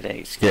 I needed an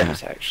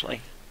excuse, actually.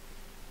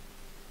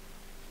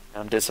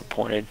 I'm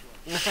disappointed.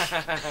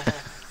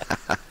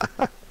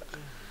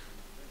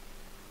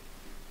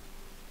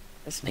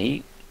 That's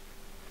neat.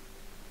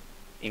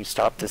 You can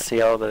stop to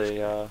see all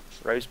the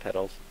rose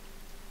petals.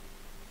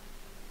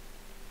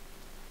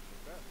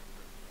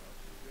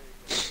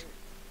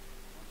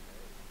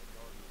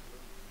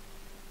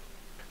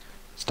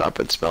 Stop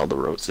and smell the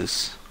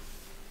roses.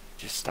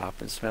 Just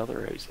stop and smell the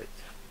roses.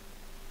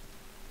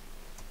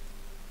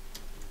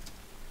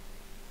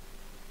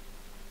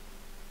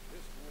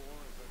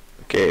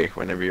 Okay,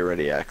 whenever you're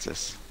ready,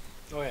 Axis.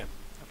 Oh yeah,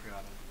 I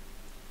forgot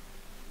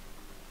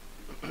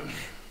it.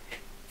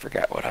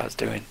 Forgot what I was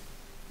doing.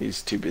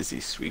 He's too busy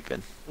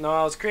sweeping. No,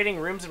 I was creating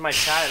rooms in my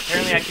chat.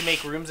 Apparently, I can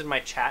make rooms in my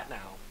chat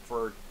now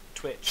for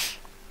Twitch.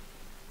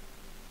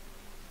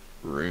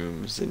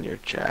 Rooms in your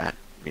chat,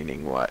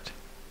 meaning what?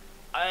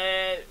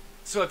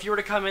 So if you were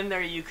to come in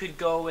there, you could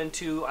go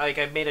into like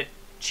I made a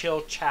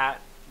chill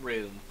chat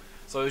room.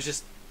 So it was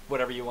just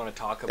whatever you want to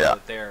talk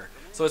about there.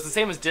 So it's the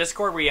same as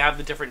Discord where you have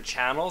the different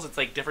channels. It's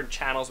like different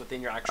channels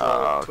within your actual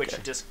okay.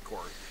 Twitch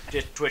Discord,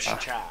 Twitch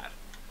chat.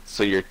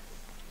 So your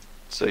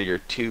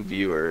 2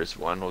 viewers,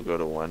 one will go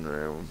to one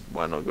room,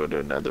 one will go to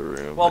another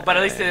room. Well, but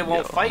at least they and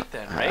won't you'll fight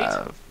then, right?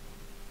 have-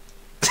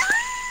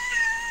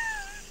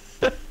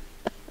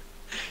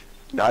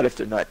 Not if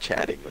they're not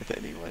chatting with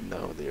anyone.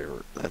 No,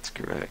 that's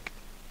correct.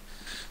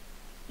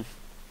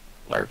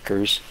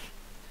 Lurkers.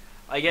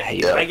 I get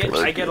Yeah, I get a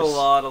lurkers.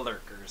 lot of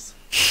lurkers.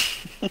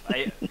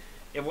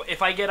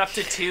 If I get up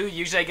to 2,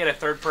 usually I get a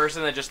third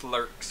person that just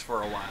lurks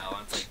for a while.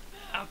 And it's like,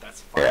 oh,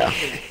 that's fine.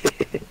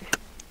 Yeah.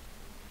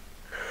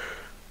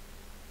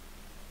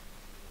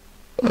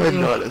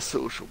 I'm not a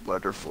social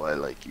butterfly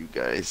like you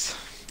guys.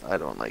 I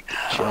don't like to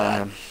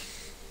chat.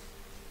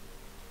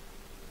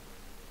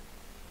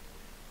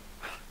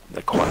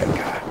 The quiet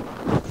guy.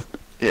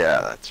 Yeah,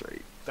 that's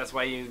right. That's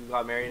why you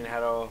got married and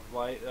had a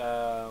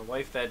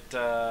wife that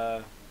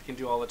can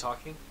do all the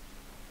talking.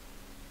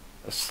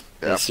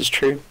 This is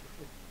true.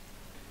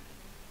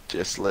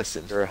 Just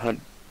listen. You're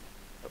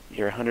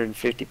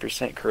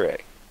 150%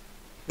 correct.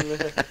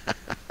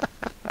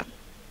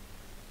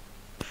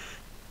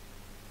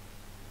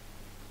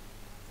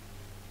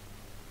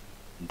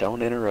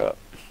 Don't interrupt.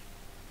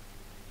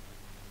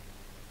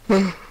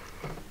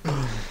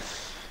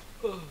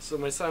 So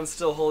my son's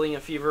still holding a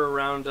fever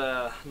around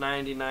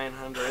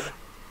 9,900.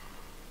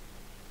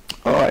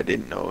 Oh, I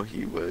didn't know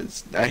he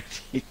was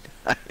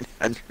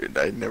 9,900.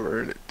 I never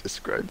heard it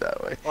described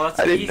that way. Well,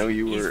 I didn't know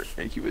he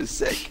was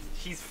sick.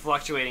 He's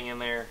fluctuating in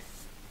there.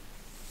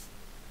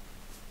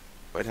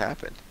 What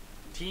happened?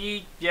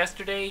 He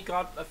yesterday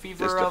got a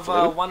fever Just a of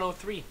flu?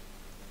 103.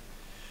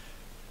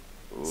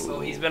 So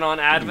he's Did been on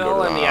you go to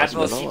Advil, the and the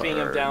Advil's hospital, keeping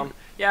him or- down.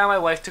 Yeah, my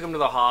wife took him to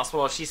the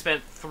hospital. She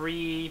spent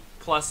 3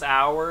 plus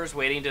hours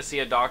waiting to see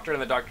a doctor,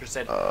 and the doctor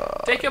said,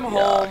 take him yuck.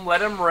 home,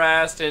 let him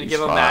rest, and He's give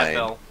him fine.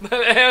 Advil. And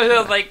I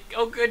was like,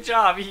 oh, good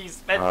job. He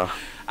spent.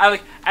 I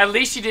like. At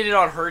least she did it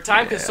on her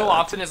time, because Yeah, so that's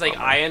often a it's like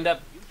bummer. I end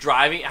up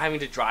having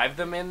to drive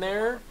them in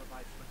there,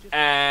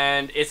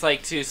 and it's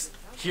like to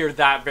hear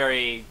that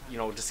very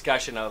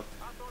discussion of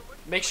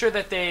make sure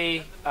that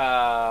they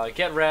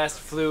get rest,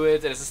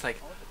 fluids, and it's just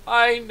like.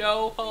 I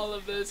know all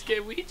of this.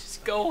 Can we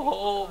just go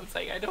home? It's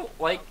like I don't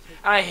like.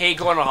 I hate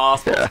going to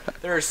hospitals. Yeah.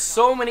 There are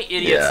so many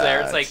idiots Yeah,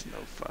 there. It's like no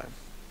fun.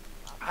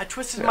 I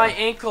twisted Yeah. my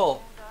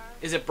ankle.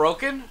 Is it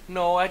broken?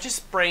 No, I just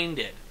sprained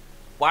it.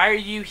 Why are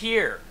you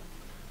here?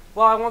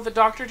 Well, I want the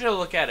doctor to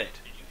look at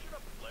it.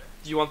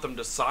 Do you want them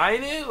to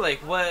sign it? Like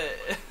what?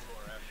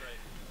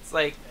 It's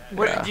like,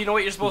 Yeah. do you know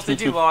what you're supposed to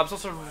do? Well, I'm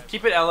supposed to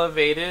keep it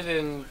elevated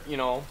and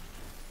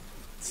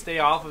stay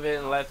off of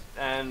it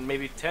and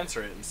maybe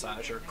tensor it and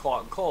such or claw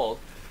it cold.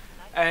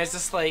 And it's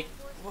just like,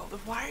 well,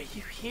 why are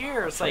you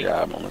here? It's like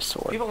Yeah, I'm on the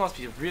sword. people must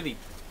be really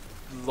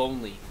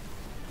lonely.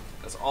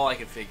 That's all I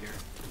could figure.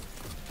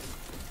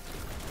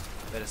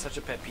 That is such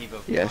a pet peeve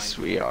of Yes,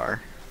 mine. we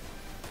are.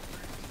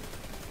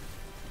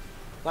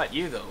 Not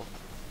you though.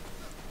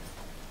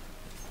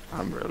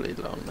 I'm really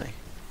lonely.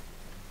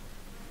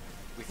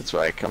 That's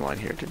why I come on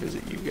here to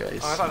visit you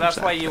guys. Oh, I thought I'm that's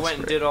that why you went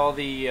and desperate. did all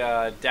the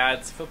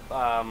dad's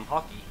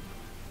hockey.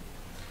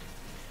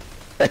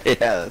 Yeah,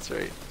 that's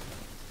right.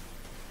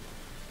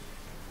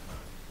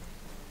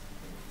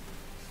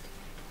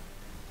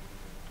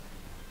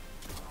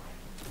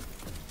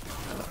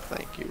 Oh,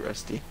 thank you,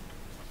 Rusty.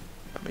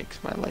 That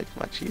makes my life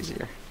much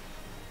easier.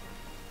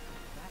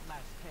 That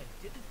last head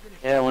didn't finish.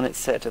 Yeah, when it's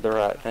set to the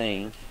right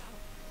thing.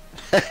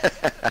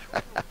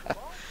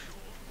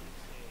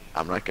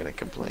 I'm not gonna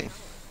complain.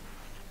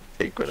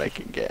 Take what I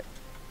can get.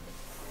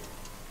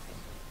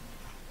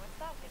 What's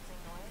that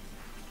hissing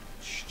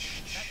noise?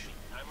 Shh.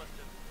 I must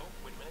have. Oh,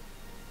 wait a minute.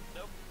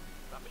 Nope.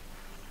 Stop it.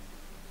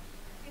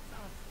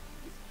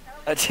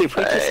 I did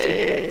what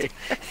Hey!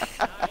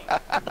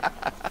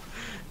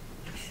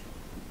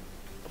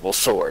 Double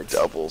swords.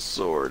 Double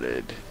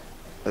sworded.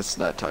 Let's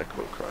not talk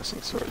about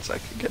crossing swords. That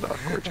could get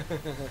awkward.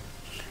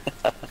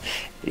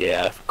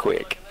 Yeah,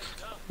 quick.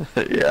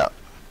 Yeah.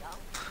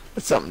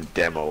 That's something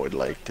Demo would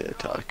like to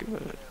talk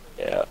about.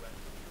 Yeah.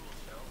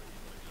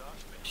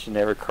 She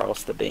never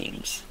crossed the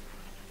beams.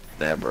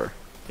 Never.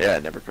 Yeah,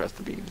 never crossed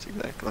the beams,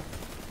 exactly.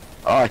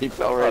 Oh, he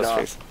fell right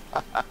I was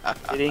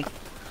off. Did he?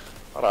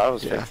 Thought I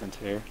was Yeah. fixing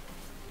to.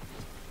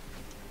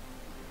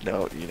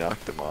 No, you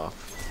knocked him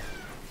off.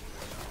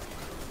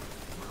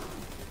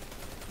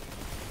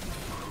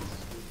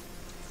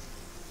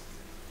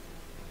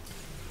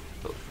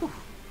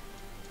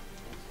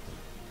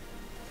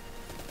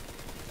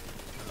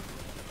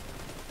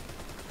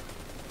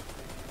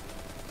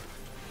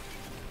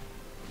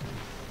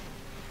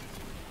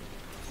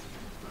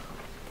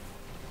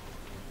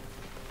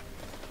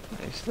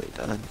 Nicely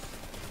done.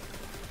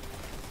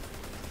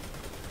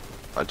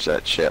 Watch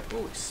that ship.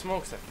 Holy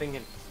smokes, that thing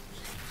can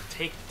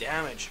take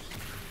damage.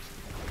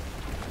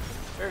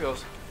 There it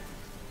goes.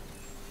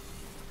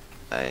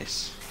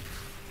 Nice.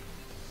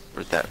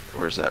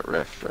 Where's that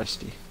rift,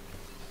 Rusty?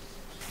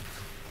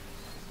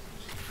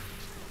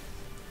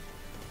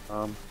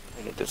 I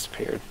think it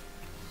disappeared.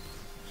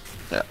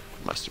 Yeah,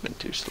 must have been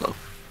too slow.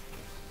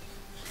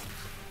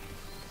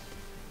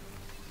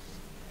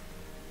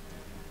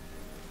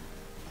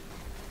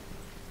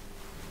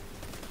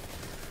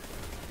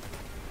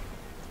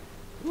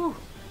 Whew.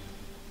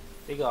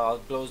 They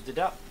blows it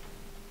up.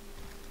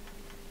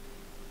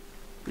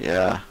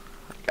 Yeah,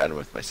 I got him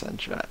with my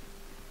sunshot.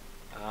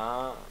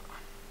 Ah.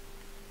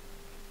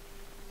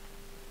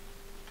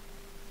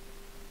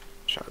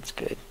 Shot's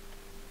good.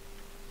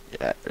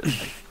 Yeah, really,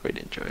 I quite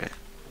enjoy it.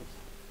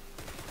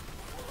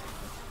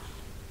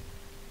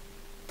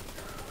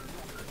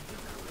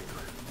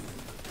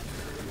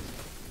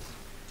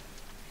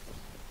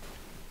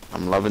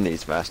 I'm loving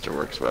these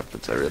Masterworks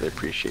weapons. I really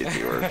appreciate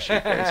the orders you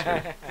guys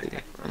are getting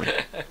for me.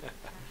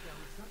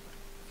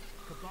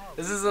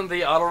 This isn't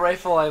the auto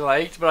rifle I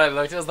liked, but I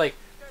looked. I was like,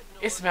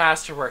 it's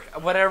masterwork.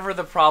 Whatever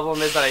the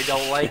problem is that I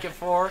don't like it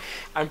for,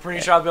 I'm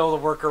pretty sure I'll be able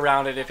to work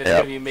around it if it's Yep.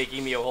 gonna be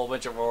making me a whole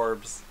bunch of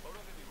orbs.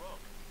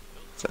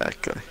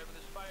 Exactly.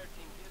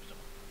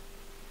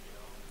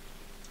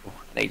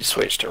 I need to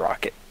switch to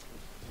rocket.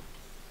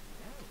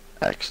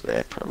 Actually,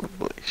 I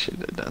probably should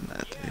have done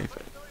that today,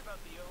 but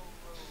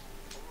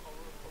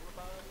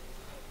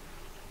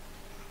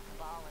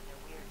Ball and their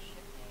weird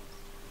ship names.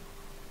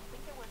 I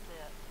think it was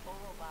the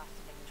Orobas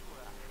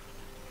Ventura.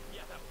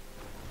 Yeah, that was.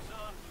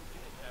 Son, you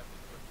didn't have to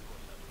put too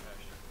much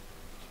passion.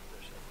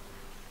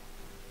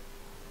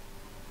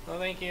 No,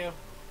 thank you.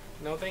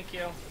 No, thank you.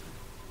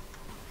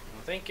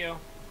 No, thank you.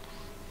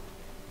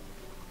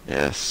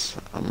 yes,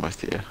 I'm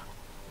with you.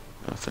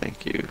 No,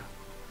 thank you. You're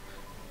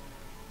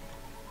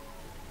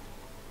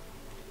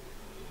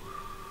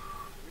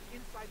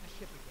inside the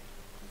ship again.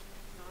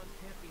 Sun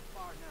can't be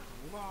far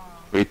now.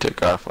 We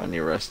took off on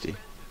you, Rusty.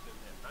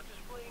 Not just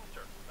flames,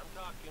 sir. I'm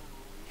talking.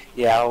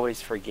 Yeah, I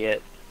always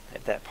forget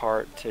at that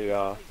part to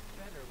Better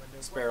when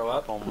Sparrow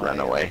up. On Run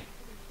my, away.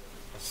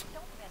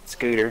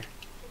 Scooter.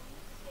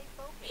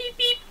 Beep,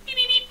 beep, beep,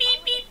 beep,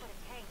 beep, beep. Put a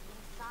tank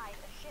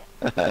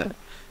inside a ship.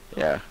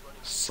 Yeah.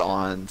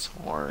 Sans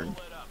horn.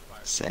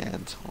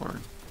 Sans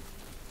horn.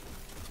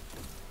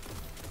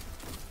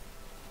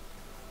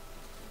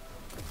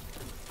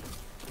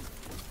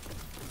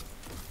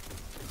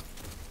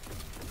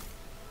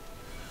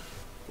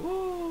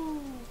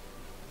 Woo!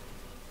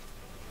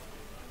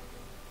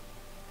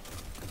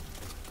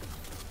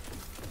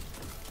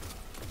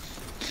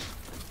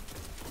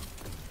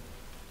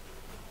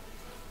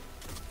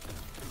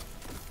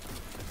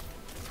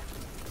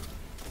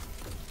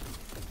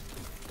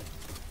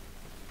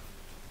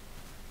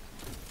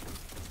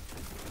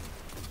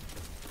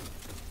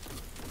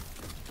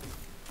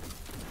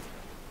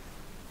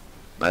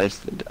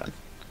 Nicely done.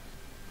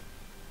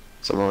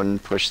 Someone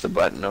push the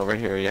button over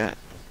here yet?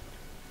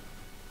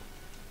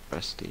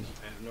 Rusty.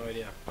 I have no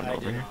idea. One I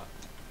over did here. not.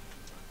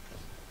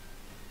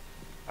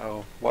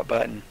 Oh, what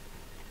button?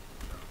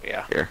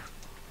 Yeah. Here.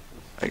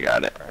 I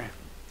got it. Sorry.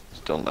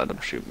 Just don't let them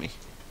shoot me.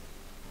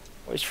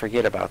 Always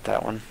forget about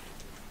that one.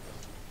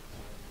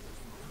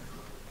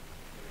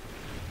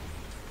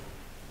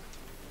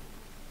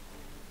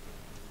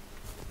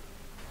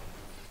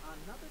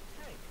 Another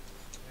tank.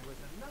 There was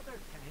another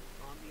tank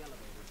on the elevator.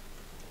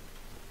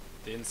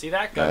 Didn't see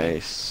that coming.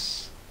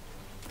 Nice.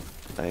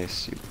 Nice,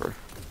 super.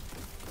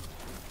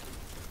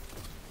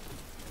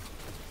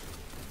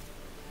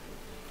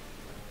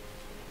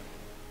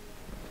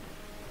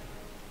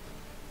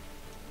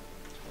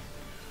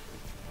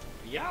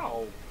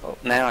 Yow. Oh,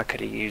 now I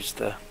could have used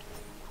the...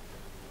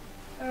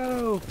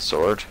 Oh.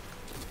 Sword.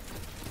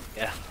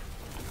 Yeah.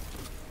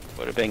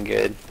 Would have been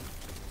good.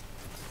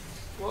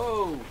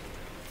 Whoa.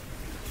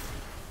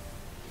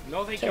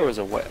 No, thank There you. was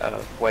a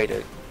way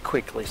to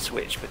quickly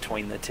switch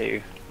between the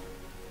two.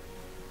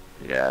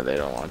 Yeah, they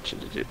don't want you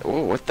to do.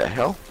 Oh, what the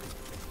hell?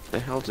 The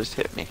hell just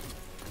hit me?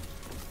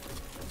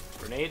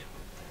 Grenade.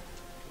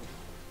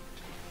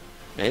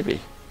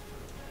 Maybe.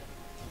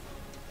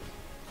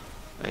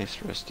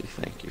 Nice, Rusty.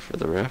 Thank you for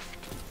the rift.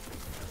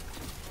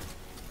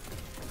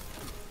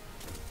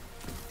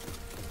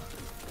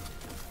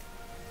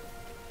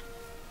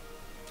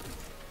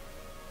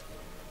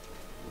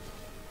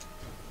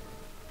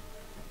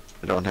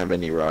 I don't have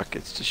any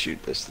rockets to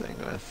shoot this thing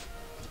with.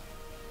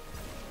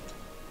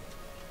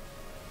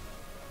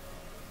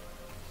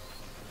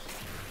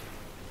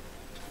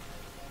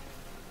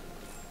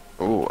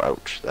 Oh,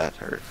 ouch, that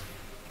hurt.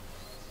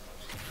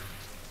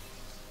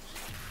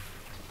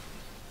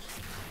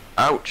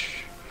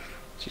 Ouch!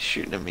 She's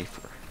shooting at me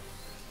for...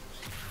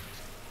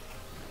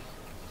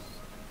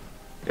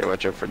 Okay,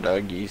 watch out for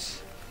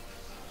doggies.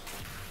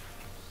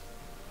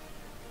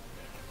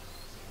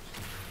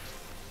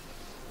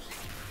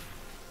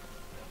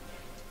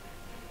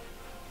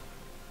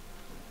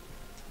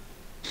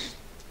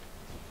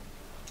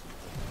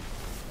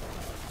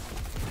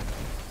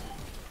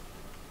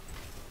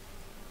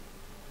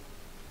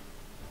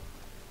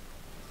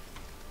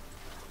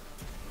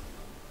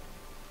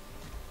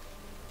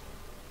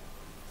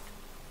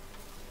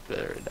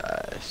 Very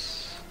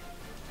nice.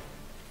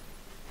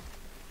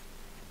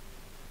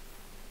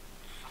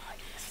 Oh,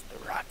 yes, the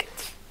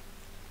rockets.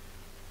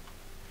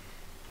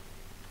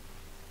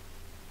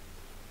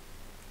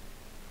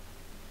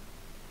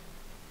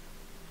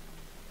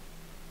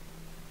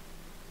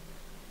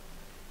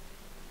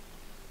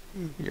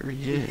 Here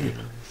he is.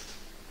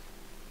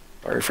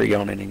 Sorry for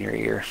yawning in your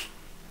ear.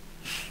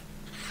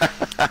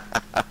 I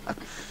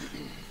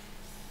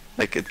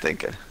could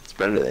think it. It's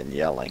better than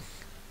yelling.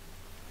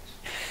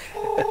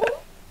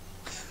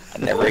 I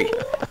never,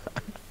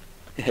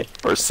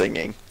 Or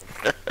singing.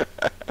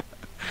 I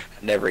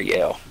never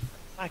yell.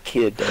 My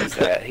kid does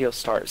that. He'll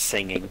start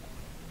singing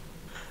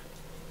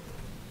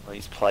while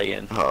he's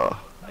playing, Oh,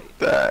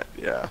 that,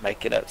 yeah.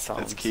 making up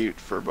songs. It's cute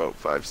for about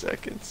 5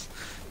 seconds.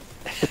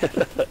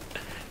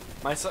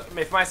 My son,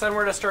 if my son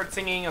were to start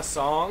singing a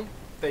song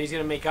that he's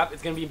gonna make up,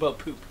 it's gonna be about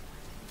poop.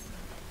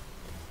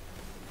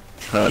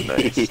 Oh,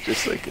 nice.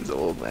 Just like his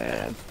old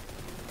man.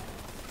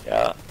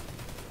 Yeah.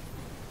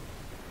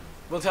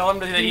 We'll tell him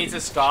that he needs to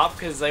stop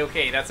because, like,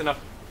 okay, that's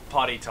enough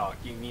potty talk.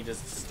 You need to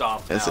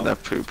stop now. That's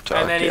enough poop talk,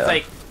 And then yeah. he's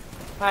like,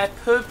 my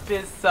poop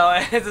is so...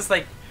 And it's just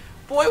like,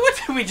 boy, what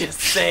did we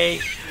just say?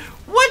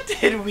 What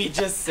did we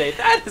just say?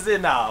 That is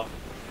enough.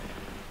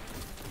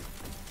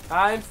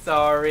 I'm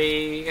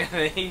sorry. And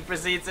then he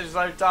proceeds to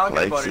start talking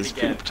Likes about it his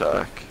again. poop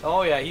talk.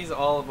 Oh yeah, he's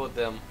all about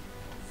them.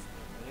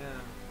 Yeah.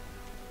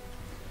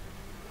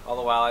 All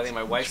the while, I think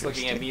my wife's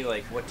looking at me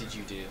like, what did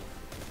you do?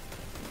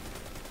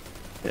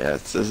 Yeah,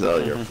 this is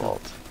all your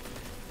fault.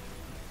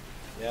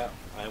 Yeah,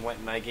 I went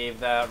and I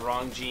gave that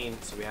wrong gene,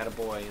 so we had a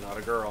boy, not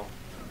a girl.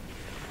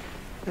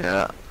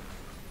 Yeah.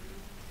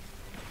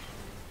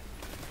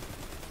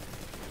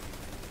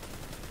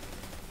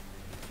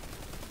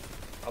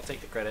 I'll take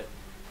the credit.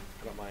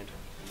 I don't mind.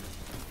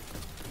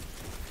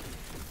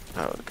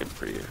 Oh, good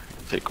for you.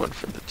 Take one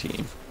for the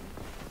team.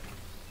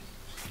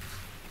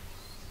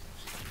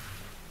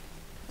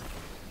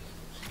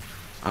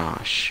 Oh,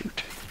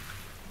 shoot.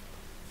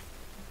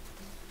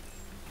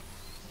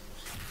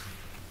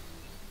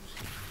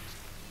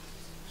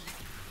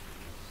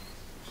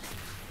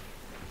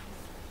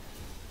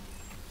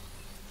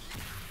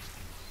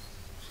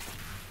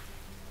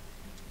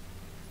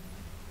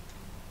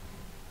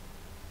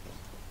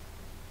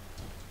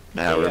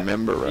 Now Yeah.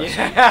 remember, Russell.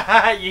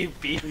 Yeah, you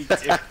beat me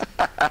too.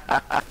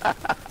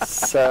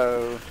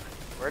 So,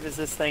 where does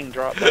this thing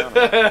drop down?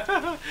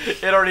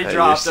 It already You're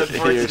dropped, sa- You're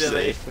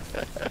unfortunately. safe.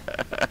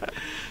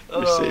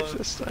 You're Oh, safe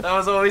this time. that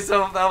was always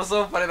so. That was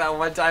so funny that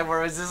one time where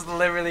it was just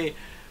literally,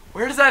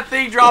 where does that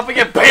thing drop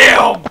again?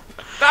 Bam!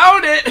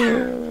 Found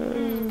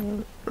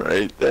it.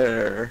 Right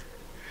there.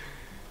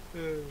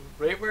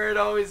 Right where it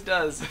always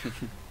does.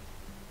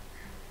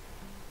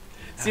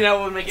 See, now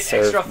what would make it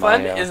Served extra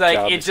fun my, is like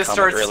job it as just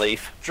comic starts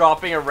relief.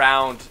 dropping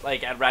around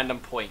like at random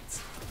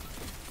points.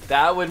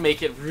 That would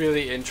make it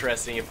really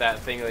interesting if that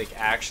thing like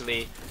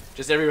actually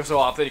just every so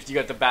often if you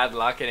got the bad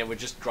luck and it would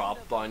just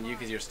drop on you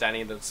because you're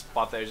standing in the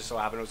spot that it just so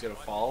happened it was gonna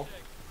fall.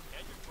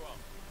 And you're 12.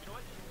 You know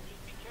what?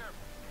 Just be careful.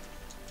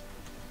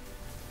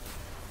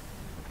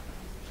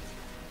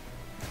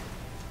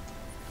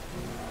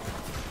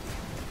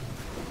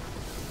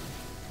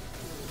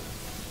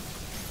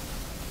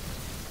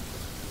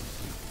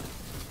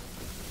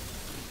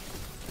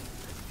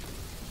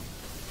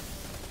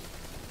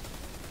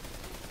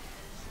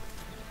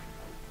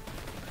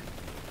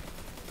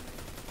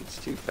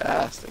 It's too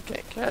fast. I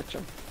can't catch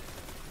him.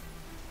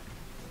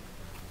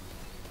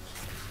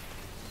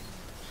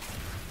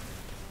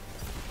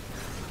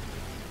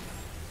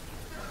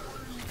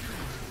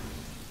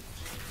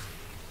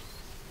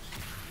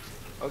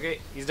 Okay,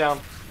 he's down.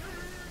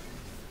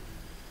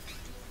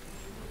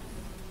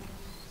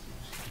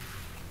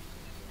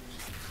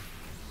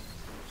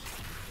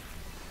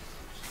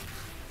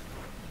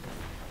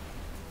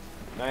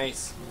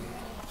 Nice.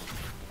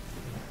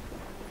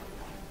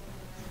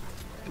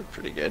 Did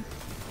pretty good.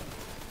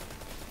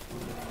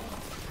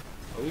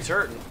 Oh, he's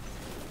hurting.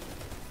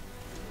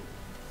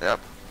 Yep.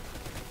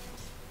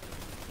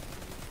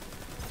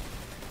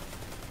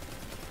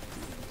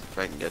 If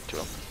I can get to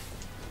him.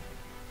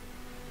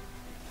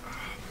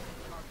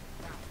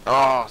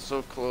 Oh,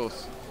 so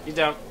close. He's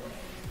down.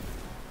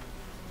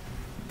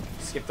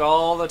 Skipped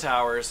all the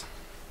towers.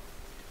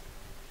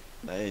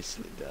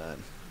 Nicely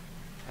done.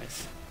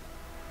 Nice.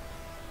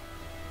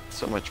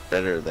 So much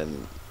better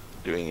than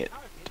doing it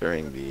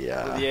during the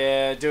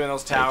Yeah, doing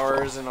those towers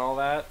Nightfall. and all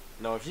that.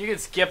 No, if you could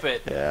skip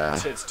it, Yeah.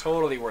 it's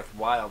totally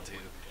worthwhile to.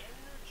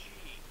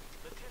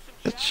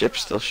 That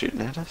ship's still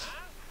shooting at us.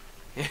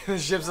 The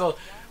ship's all,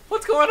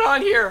 what's going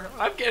on here?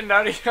 I'm getting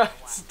out of here.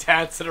 It's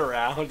dancing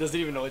around, doesn't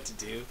even know what to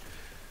do.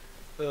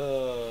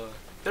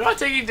 They're not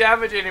taking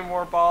damage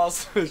anymore,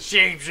 boss.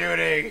 Sheep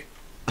shooting.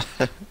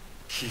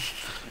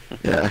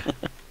 Yeah.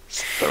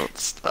 Don't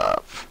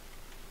stop.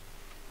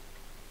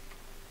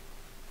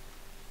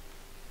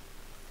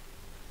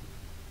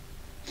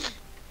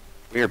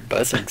 Weird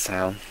buzzing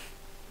sound.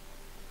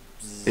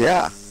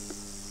 Yeah.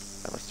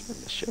 That must have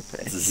been the ship,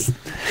 eh? Zzz.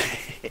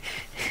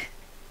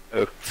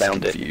 Oh,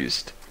 found it.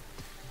 Confused.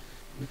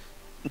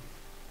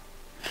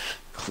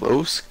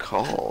 Close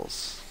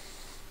calls.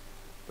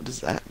 What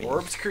does that mean?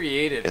 Orbs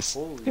created. Yes,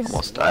 Holy he almost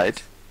smokes.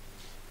 died.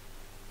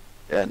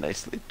 Yeah,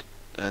 nicely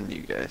done,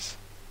 you guys.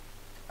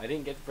 I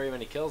didn't get very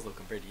many kills though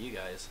compared to you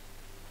guys.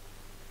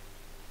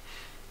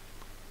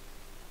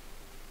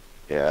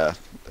 Yeah,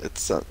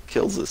 it's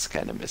kills is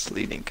kind of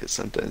misleading because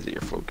sometimes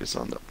you're focused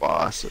on the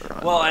boss or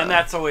on Well, and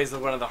that's always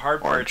one of the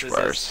hard parts. orange Is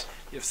bars.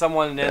 if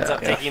someone ends Yeah.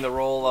 up taking the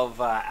role of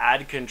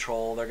ad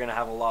control, they're gonna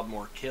have a lot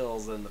more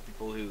kills than the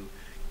people who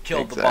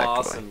killed the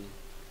boss Exactly. and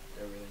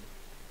everything.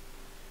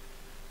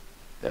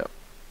 Yep.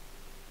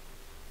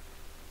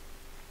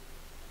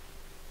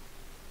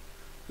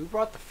 Who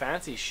brought the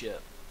fancy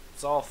ship?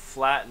 It's all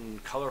flat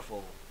and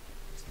colorful.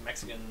 It's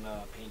Mexican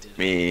painted.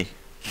 Me.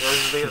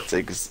 Where's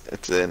the-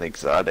 It's an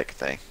exotic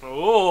thing.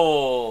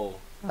 Oh,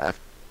 I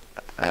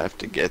have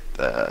to get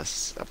a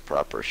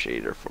proper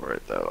shader for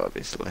it though,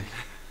 obviously.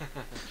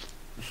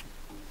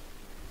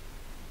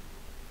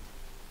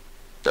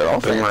 They're all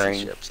fancy Boomerang.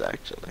 ships,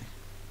 actually.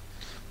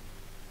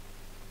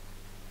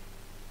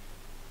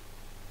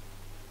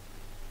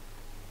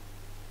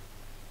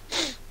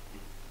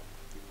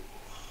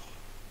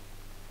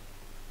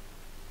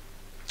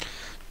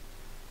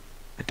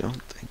 I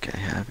don't think I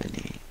have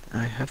any.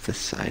 I have the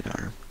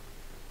sidearm.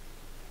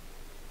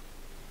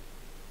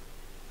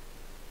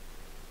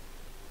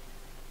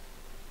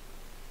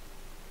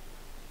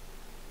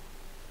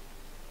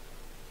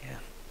 Yeah.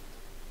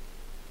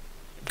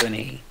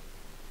 Bunny.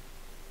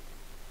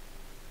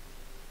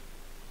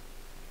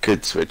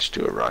 Could switch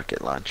to a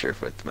rocket launcher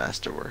with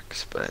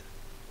Masterworks, but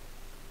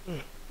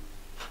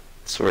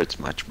sword's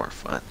much more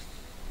fun.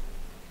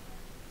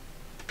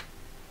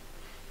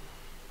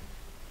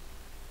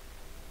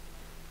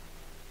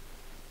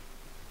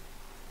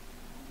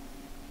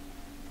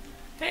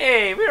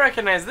 hey, we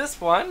recognize this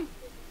one.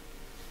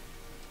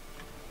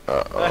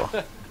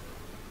 Uh-oh.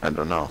 I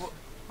don't know.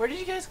 Where did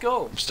you guys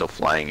go? I'm still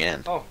flying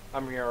in. Oh,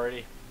 I'm here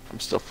already. I'm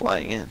still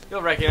flying in.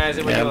 You'll recognize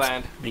it when Yeah, you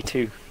land. Me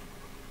too.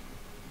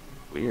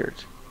 Weird.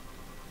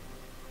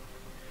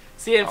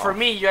 See, and for Oh.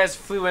 me, you guys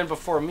flew in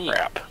before me.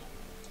 Crap.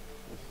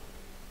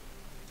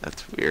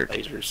 That's weird.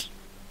 Lasers.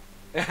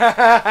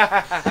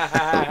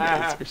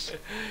 Lasers.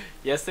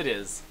 Yes, it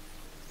is.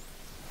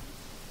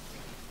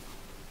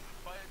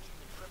 Fire team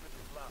equipment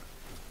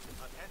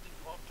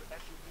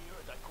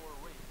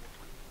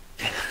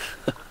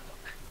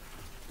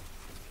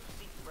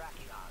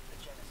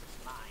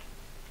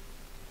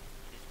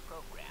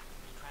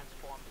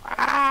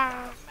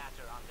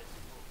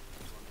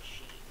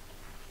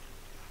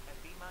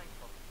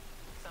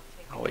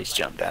always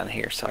jump down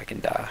here so I can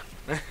die.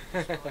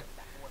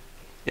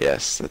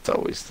 Yes, that's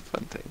always the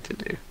fun thing to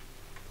do.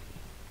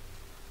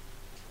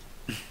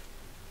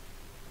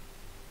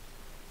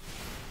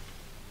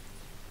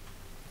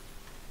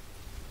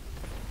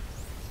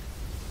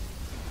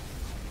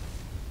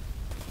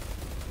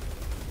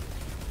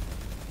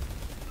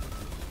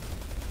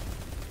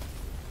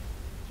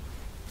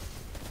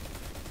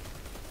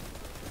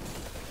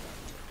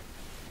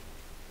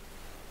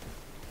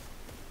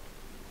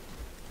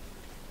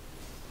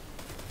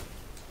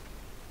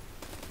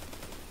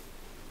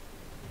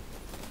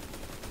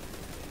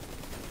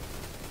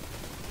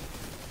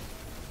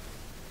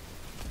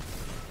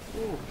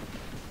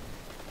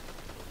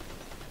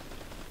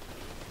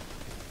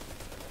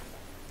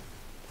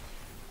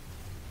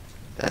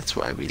 That's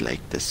why we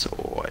like the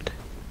sword.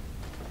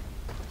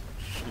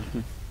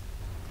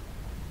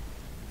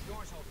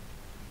 Doors open.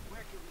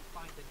 Where can we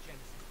find the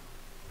Genesis?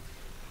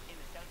 In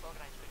the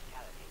self-organized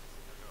criticalities,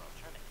 the neural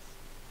terminus.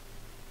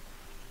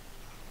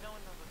 No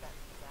one knows what that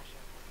means,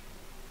 Asher.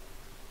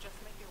 Just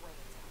make your way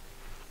inside.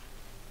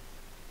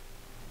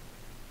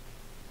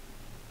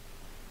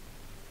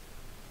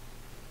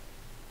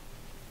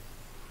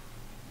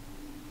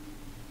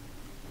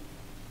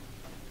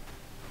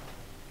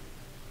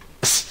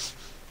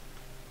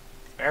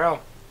 Arrow.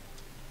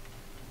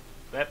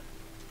 Whip.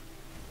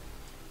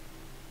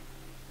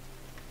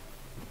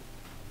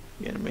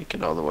 You gonna make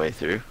it all the way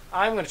through?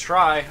 I'm gonna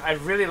try.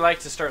 I'd really like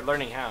to start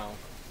learning how.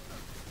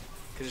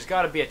 Because there's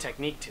got to be a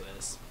technique to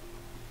this.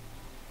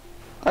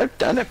 I've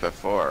done it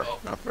before,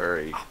 not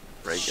very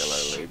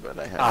regularly, but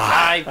I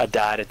have. I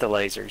died at the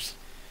lasers.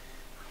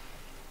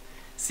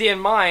 See, in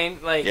mine,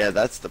 like... Yeah,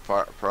 that's the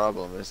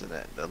problem, isn't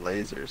it? The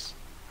lasers.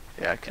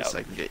 Yeah, because Yep.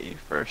 I can get you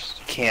first.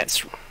 You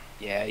can't.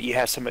 Yeah, you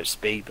have so much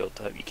speed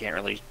built up. You can't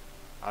really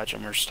dodge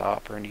them or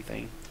stop or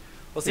anything.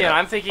 Well, see, Yeah.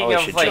 I'm thinking Always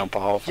of, should like... jump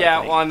off, I yeah,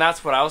 think. well, and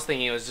that's what I was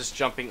thinking, was just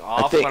jumping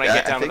off think- when I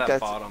get I down to think that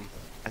that's- bottom.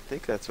 I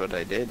think that's what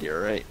I did.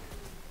 You're right.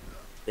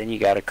 Then you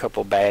got a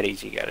couple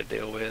baddies you got to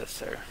deal with.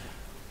 So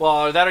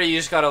Well, that or you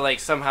just gotta, like,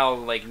 somehow,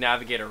 like,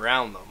 navigate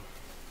around them.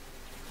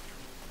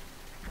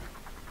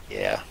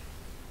 yeah.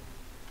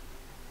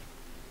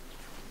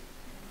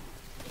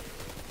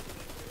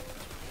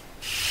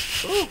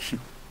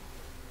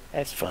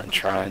 That's fun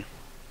trying.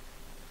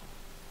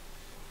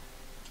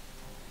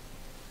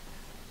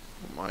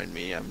 Don't mind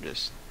me. I'm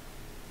just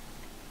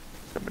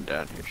coming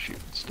down here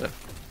shooting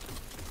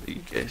stuff. You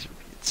guys are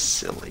being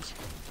silly.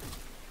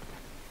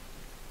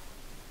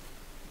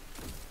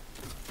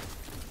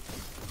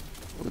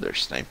 Oh, they're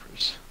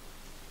snipers.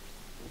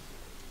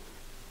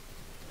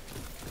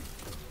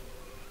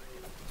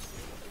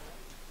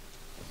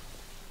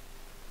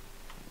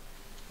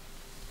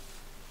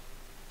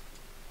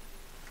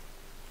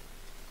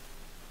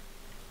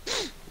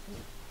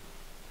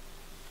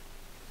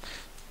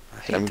 I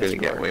hate I'm this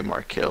gonna get part. way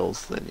more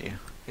kills than you.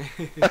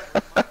 Resonant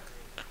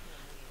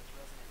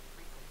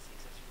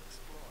frequencies as you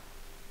explore.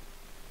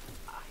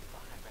 I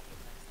thought I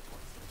recognized the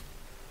voice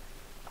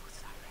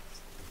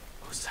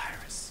of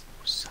Osiris.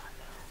 Osiris.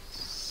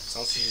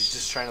 Sounds like she's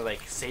just trying to,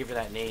 like, savor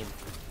that name.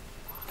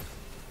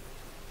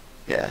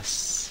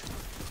 Yes.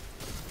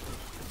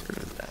 Heard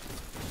of that.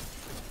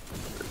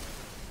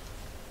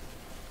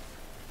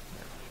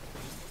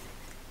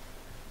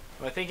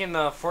 Well, I think in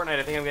Fortnite,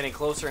 I think I'm getting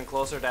closer and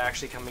closer to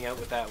actually coming out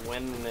with that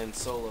win and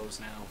solos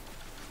now.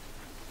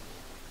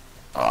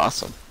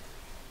 Awesome.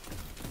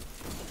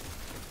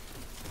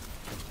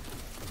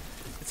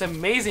 It's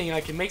amazing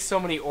I can make so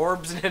many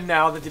orbs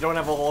now that they don't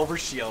have all over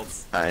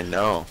shields. I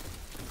know.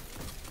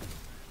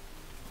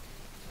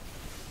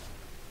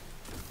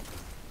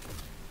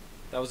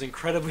 That was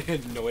incredibly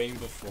annoying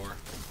before.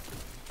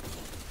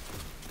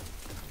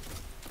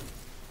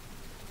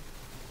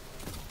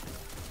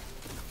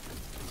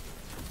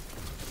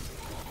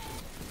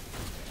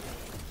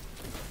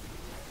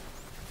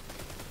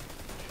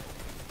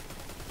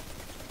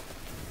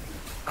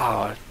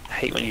 Oh, I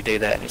hate when you do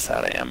that and it's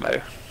out of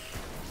ammo.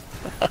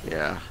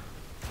 Yeah.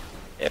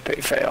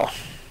 Epic fail.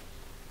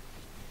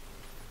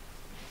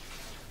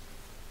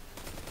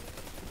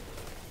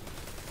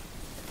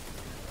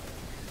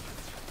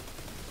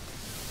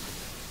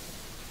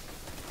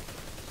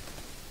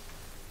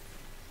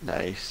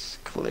 Nice.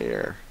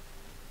 Clear.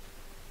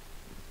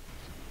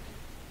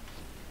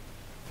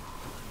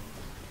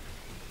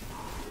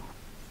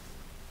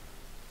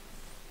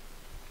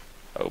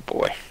 Oh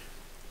boy.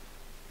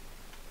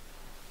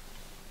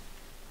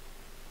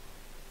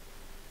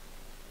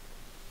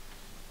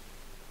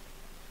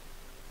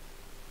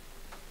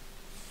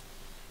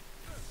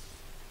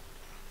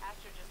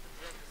 Asher just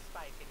observed a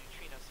spike in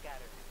neutrino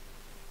scatter.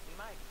 In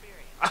my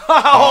experience,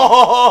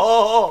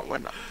 Oh! It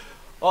went,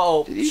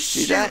 Uh-oh. did you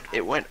see Shoot. that?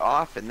 It went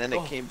off and then it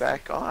Oh. came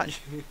back on.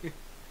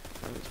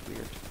 That was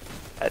weird.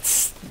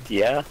 That's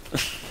yeah.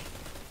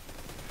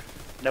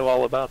 Know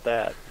all about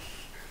that.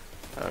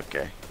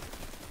 Okay.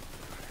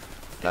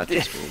 Not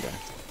just me then.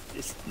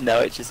 No,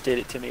 it just did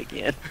it to me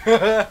again.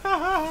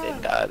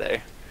 Didn't die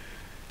there.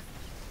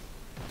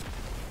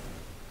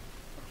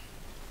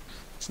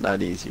 It's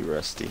not easy,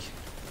 Rusty.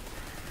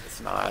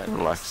 not.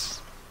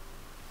 Warlocks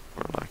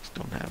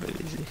don't have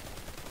it easy.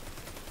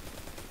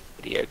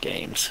 Video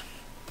games.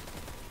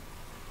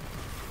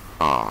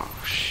 Oh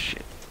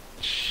shit.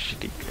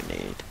 Shitty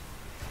grenade.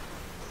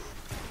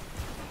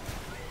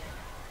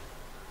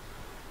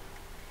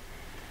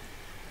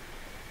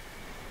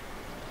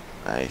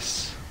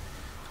 Nice.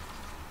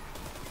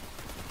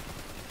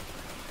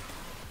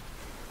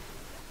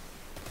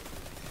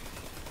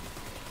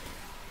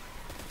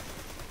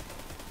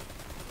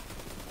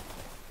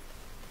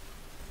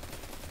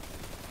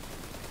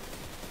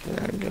 Okay,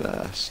 I'm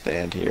gonna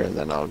stand here and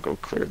then I'll go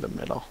clear the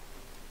middle.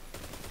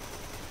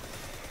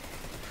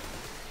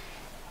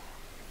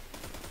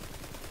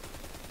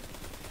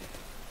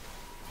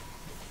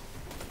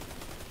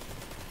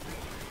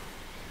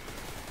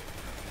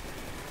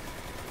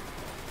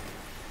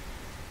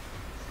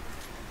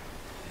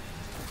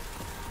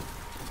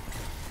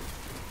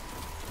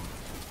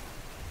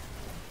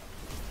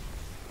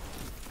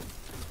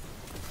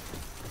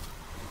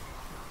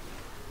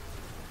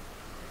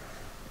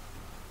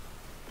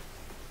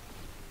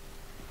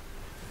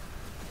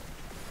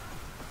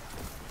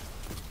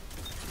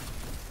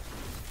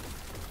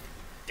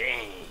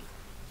 Dang.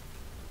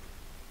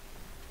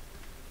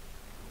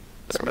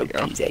 There we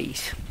go. These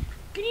ace.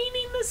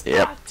 Cleaning the spot.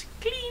 Yep.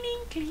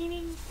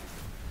 Cleaning.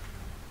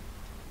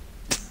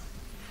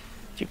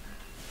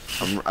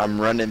 I'm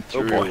running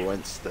through boy.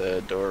 once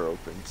the door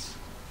opens.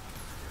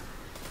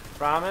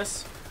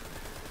 Promise?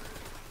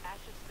 Ash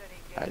is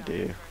studying I data on do.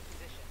 your current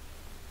position.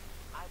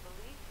 I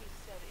believe he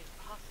said it's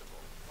possible.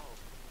 Oh,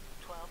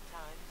 12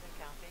 times and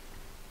counting.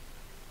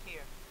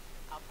 Here,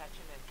 I'll patch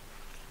him in.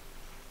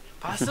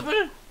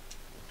 Impossible?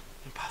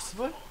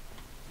 Impossible?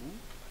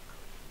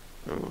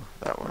 Ooh,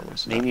 that one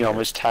was. Name not you good.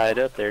 almost tied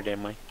up there,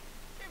 didn't we?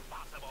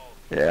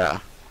 Yeah.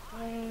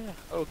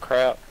 Oh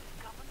crap.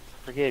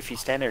 Forget if you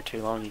stand there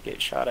too long, you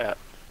get shot at.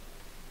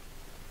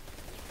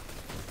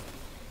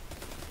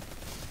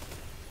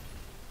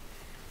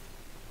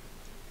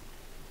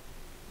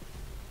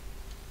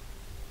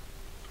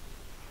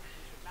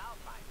 You should now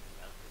find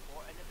yourself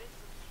before an abyss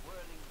of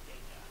swirling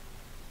data.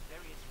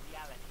 Various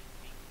realities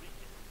being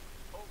written,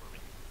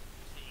 overwritten,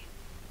 you see.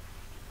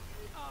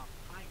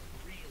 I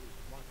really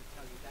want to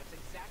tell you that's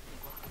exactly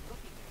what I'm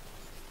looking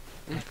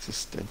at.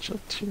 Existential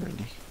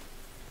tyranny.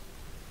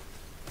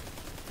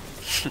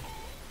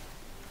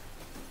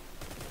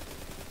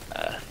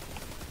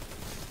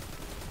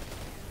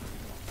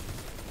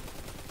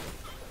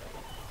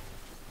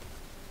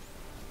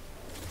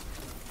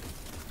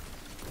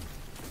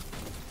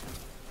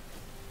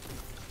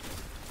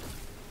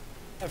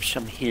 Have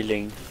some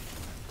healing.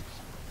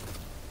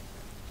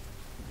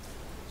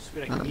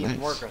 Sweet, I can Oh, be even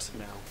more nice. aggressive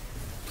now.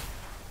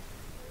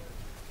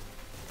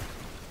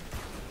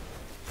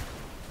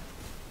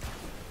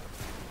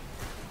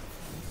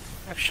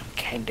 Have some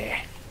candy.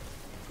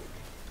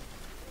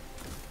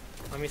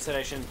 Mommy said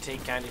I shouldn't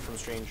take candy from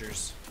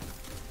strangers.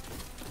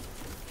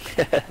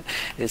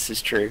 This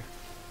is true.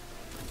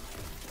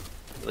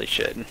 Really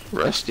shouldn't.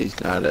 Rusty's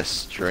not a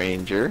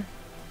stranger.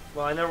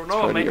 Well, I never It's know.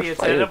 part of Maybe your it's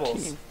fire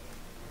edibles. team.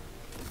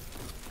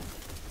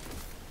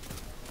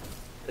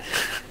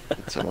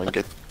 Did someone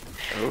get?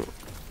 Oh,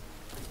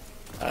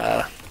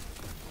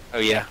 Oh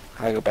yeah,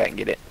 I'll go back and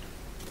get it.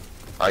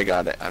 I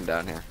got it. I'm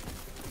down here.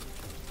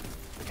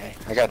 Okay,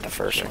 I got the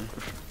first one.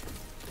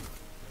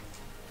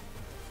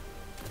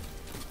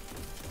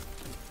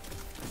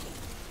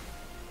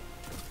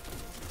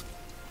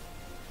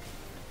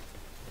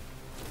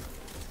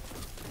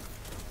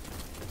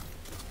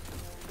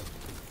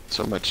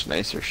 So much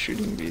nicer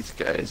shooting these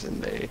guys,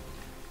 and they.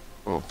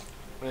 Oh, When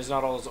there's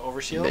not all those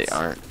overshields. they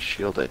aren't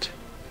shielded.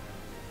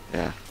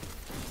 Yeah.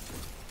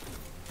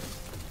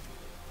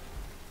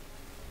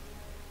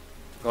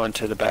 Going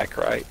to the back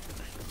right.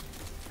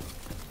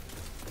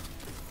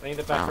 I think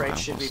the back Oh, right I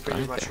should be almost pretty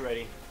died much there.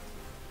 ready.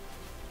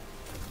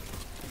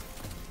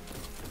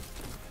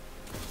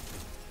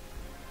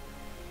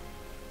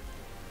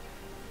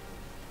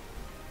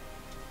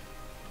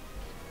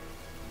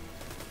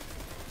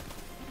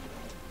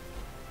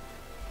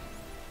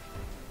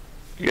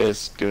 You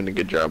guys doing a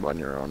good job on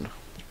your own.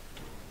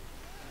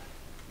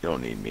 You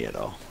don't need me at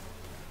all.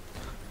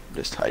 I'm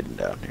just hiding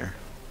down here.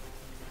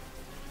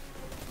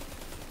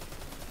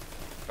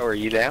 Oh, are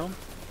you down?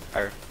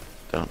 Or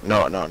Don't.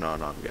 No, I'm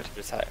good.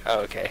 just oh,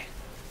 okay.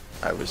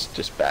 I was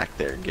just back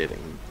there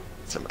getting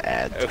some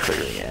ads, Okay.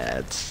 clearing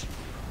ads.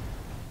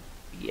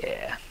 Yeah.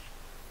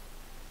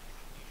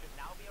 You should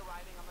now be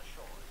arriving on the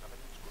shores of an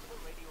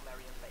inscrutable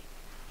radiolarian lake.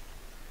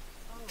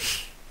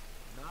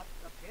 Oh, not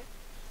a pit?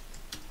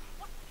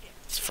 What pit?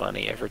 It's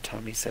funny every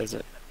time he says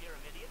it. The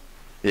Pyramidion?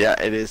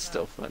 Yeah, it is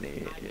still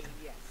funny. I mean,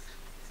 yes.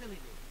 Silly me.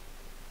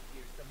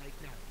 Here's the lake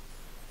now.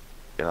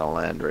 Gonna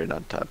land right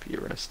on top of you,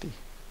 Rusty.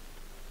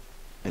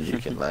 And you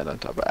can land on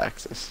top of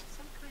Axis.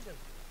 Some kind of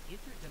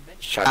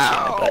interdimensional. Shot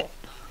you in the butt.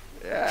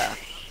 Yeah.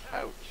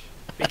 Ouch.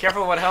 Be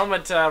careful what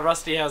helmet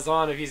Rusty has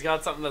on. If he's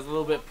got something that's a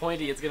little bit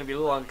pointy, it's going to be a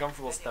little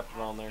uncomfortable stepping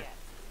on there.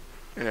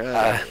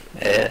 Yeah.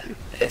 Yeah,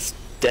 it's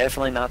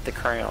definitely not the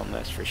crown,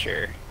 that's for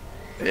sure.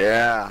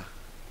 Yeah.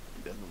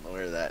 He doesn't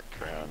wear that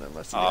down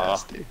unless he Oh,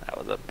 has to. that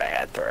was a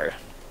bad throw.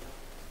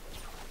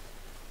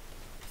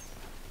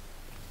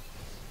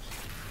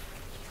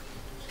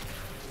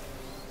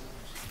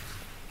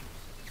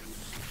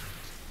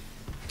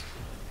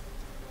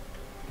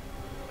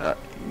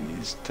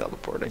 He's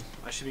teleporting.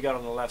 I should be got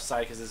on the left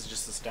side because this is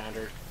just the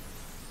standard.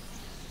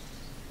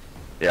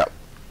 Yep.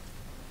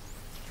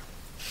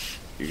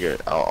 You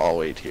good? I'll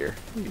wait here.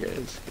 You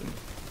guys can.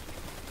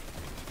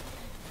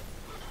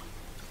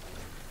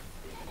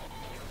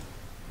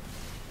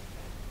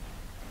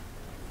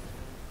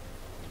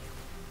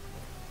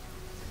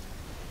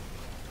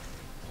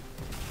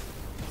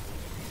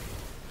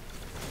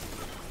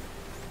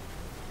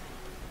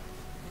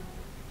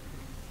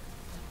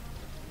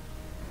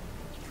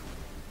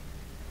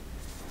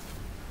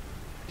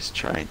 He's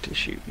trying to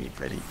shoot me,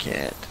 but he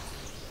can't.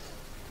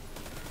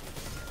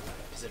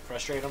 Does it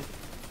frustrate him?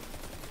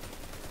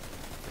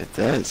 It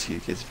does. He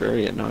gets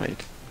very annoyed.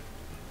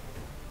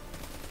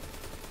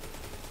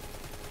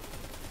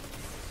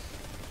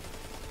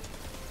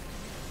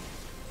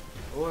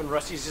 Oh, and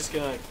Rusty's just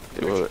gonna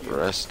Do it,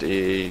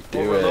 Rusty. Do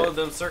overload it.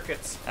 them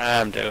circuits.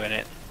 I'm doing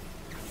it.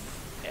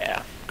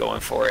 Yeah, going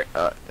for it.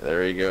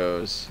 There he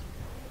goes.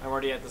 I'm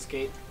already at this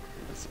gate.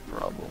 That's the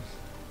problem.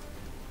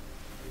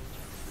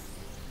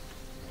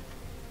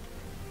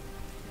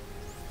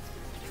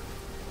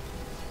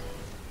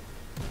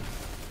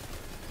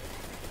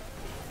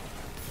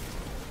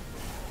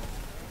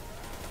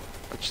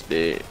 Watch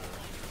the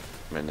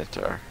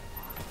Minotaur.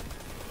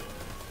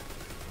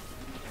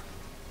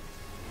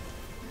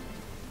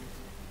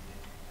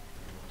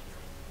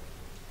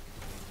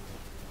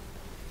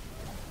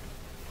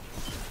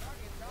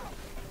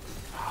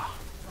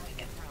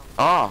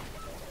 Oh!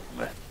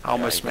 But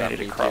almost Yeah, he made got it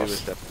me too across.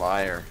 with the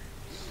fire.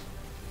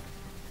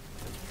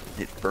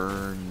 It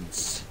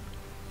burns.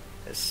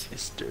 It's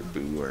Mr.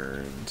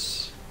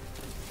 Burns.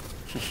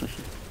 That's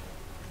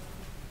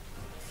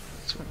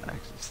what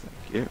Axis,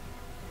 thank you.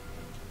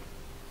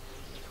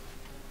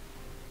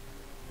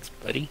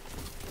 buddy.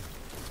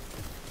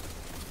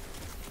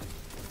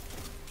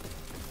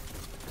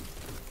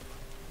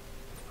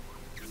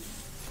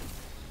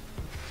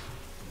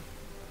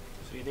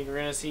 So you think we're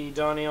gonna see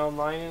Donnie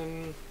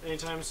online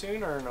anytime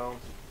soon, or no?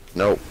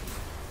 Nope.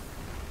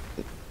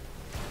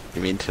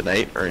 You mean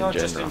tonight or No, in general?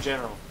 just in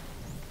general.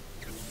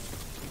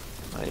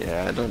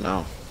 Yeah, I don't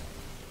know.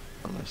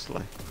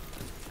 Honestly.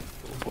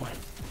 Oh boy.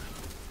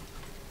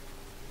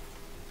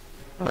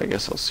 Oh, I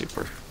guess I'll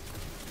super.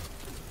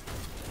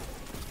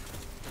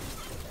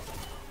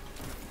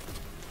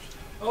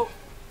 Oh,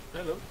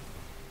 hello.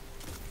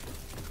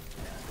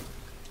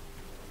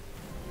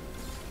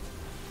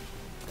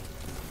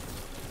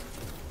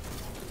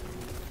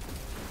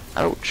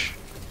 Ouch.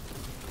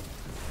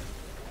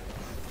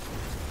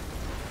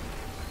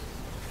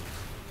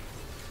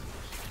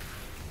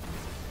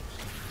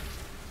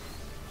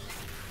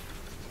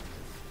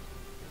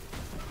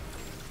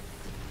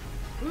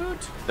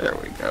 Woot. There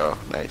we go.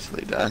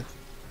 Nicely done.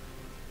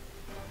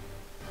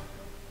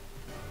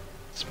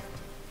 It's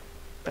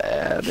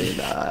very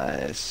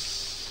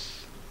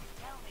nice.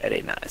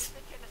 Very nice.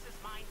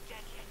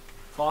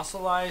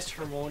 Fossilized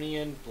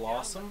Harmonian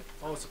Blossom.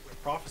 Oh, it's a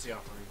prophecy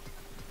offering.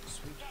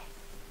 Sweet.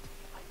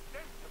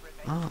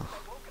 Oh.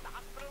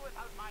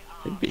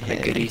 It'd be The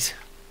handy. goodies.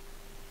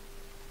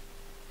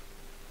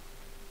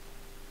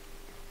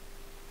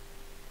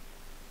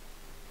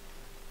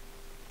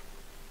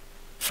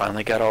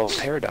 Finally got all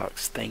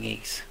paradox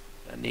thingies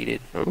I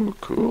needed. Oh,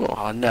 cool.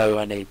 Oh no,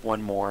 I need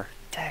one more.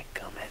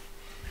 Dadgummit.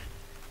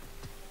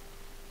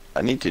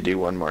 I need to do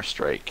one more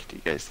strike. Do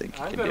you guys think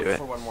you I'm can do good it?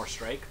 for one more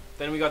strike.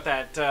 Then we got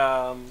that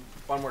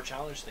one more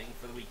challenge thing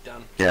for the week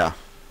done. Yeah.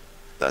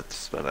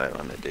 That's what I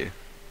want to do.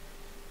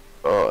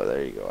 Oh,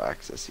 there you go,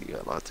 Axis. You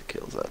got lots of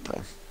kills that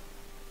time.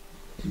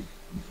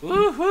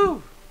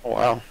 Woohoo! Oh,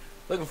 wow.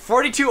 Look,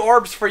 42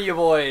 orbs for you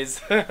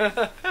boys.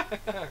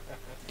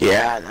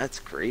 Yeah, that's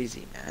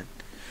crazy, man.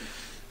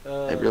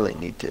 Uh, I really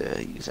need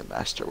to use a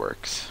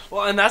Masterworks.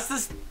 Well, and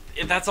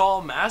that's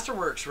all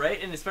Masterworks,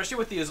 right? And especially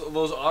with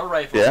those auto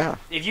rifles. Yeah.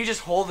 If you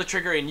just hold the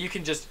trigger and you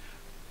can just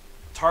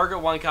target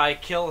one guy,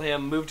 kill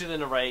him, move to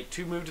the right,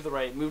 move to the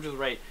right, move to the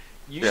right.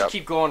 You just Yep.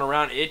 keep going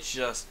around. It's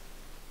just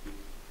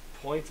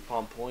points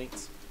upon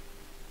points.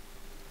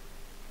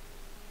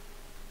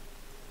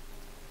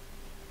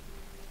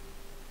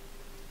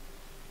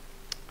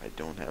 I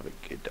don't have a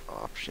good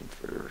option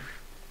for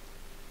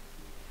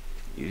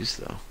use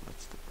though.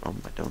 That's the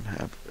problem. I don't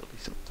have really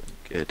something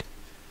good.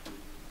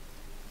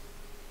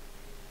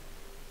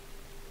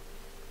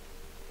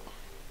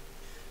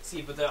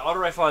 See, but the auto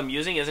rifle I'm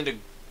using isn't a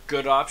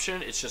good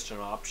option. It's just an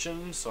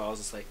option. So I was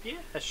just like,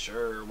 yeah,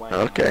 sure, why not?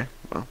 Okay,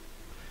 well,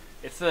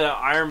 It's the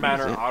Iron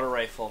Banner it? auto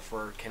rifle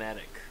for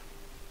kinetic.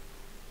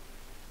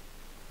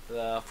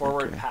 The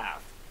forward Okay.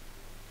 path,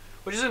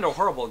 which isn't a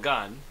horrible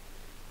gun.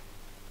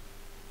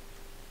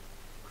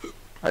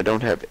 I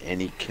don't have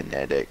any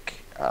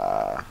kinetic.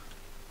 I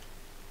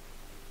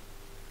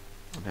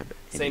don't have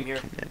any Same here.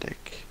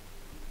 kinetic.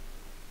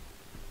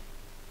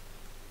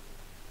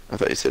 I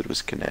thought you said it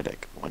was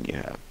kinetic. The one you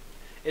have.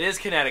 It is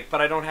kinetic,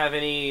 but I don't have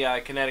any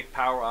kinetic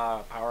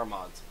power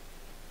mods.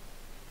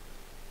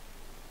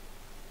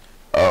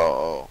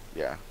 Oh,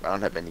 yeah. I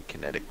don't have any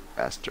kinetic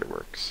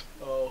masterworks.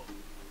 Oh.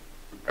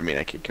 I mean,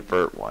 I could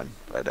convert one,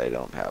 but I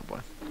don't have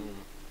one.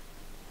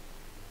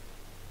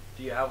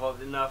 Do you have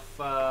enough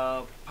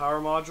power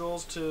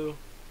modules to,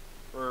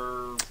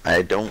 or?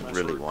 I don't Masterwork?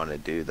 really want to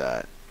do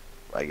that.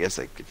 I guess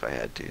like if I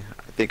had to,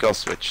 I think I'll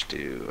switch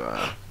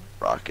to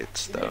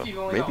rockets Even if though. you've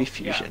only Maybe got-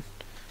 fusion.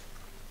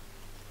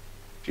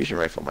 Fusion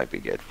rifle might be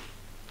good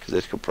because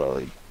it could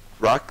probably.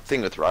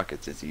 Thing with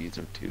rockets is you use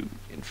them too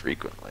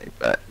infrequently,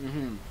 but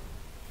Mm-hmm.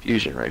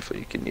 fusion rifle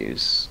you can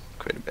use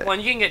quite a bit. Well,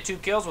 and you can get 2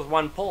 kills with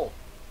 1 pull.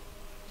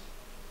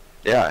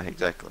 Yeah,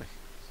 exactly.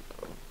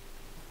 So,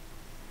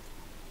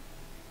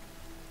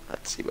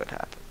 let's see what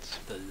happens.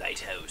 The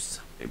lighthouse.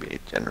 Maybe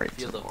it generates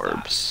Field some of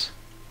orbs.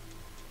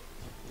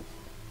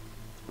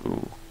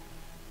 Ooh.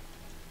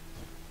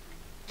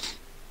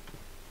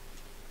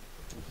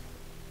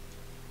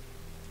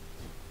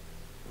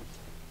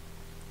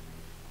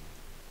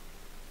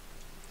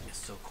 It's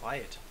so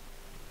quiet.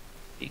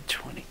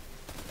 D20.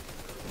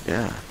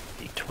 Yeah.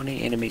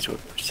 D20 enemies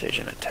with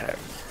precision attack.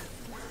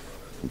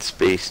 In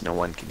space, no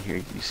one can hear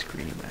you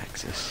scream,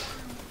 Axis.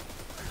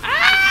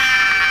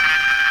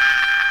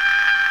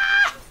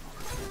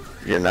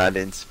 You're not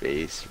in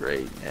space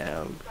right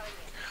now.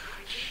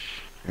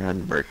 You're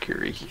on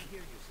Mercury. We've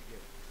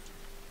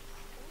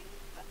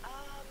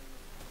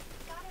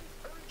got an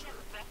urgent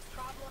Vex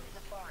problem in the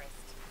forest.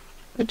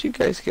 How'd you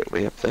guys get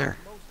way up there?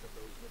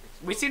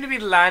 We seem to be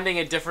landing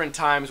at different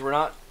times. We're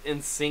not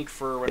in sync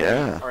for when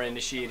Yeah. we are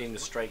initiating the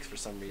strikes for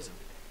some reason.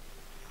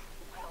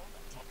 Well,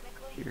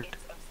 technically, Weird.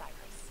 it's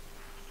Osiris.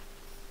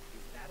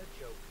 Is that a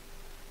joke?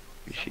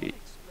 Appreciate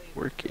Someone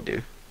explain work you do.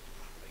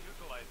 They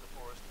utilize the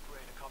forest to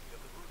create a copy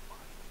of the root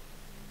mind.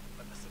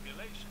 But the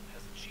simulation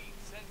has achieved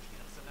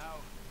sentience, and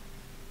now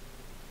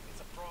it's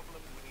a problem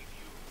we need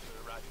you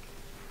to eradicate.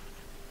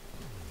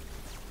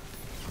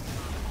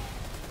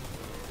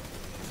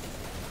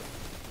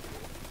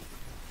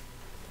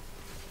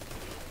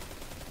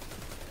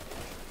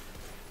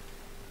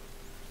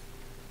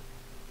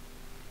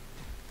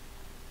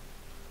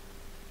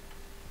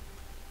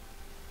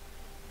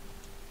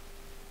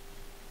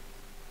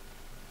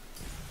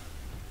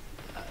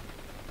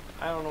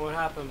 I don't know what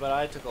happened, but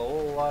I took a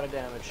whole lot of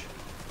damage.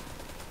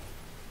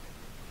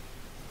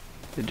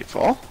 Did you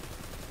fall?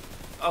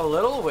 A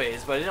little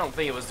ways, but I don't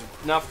think it was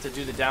enough to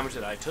do the damage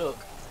that I took.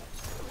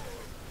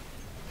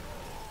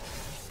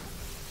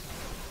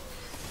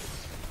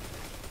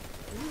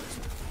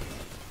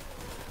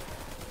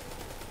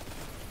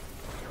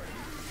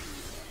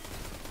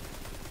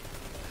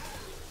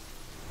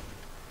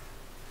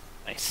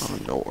 Nice. Oh,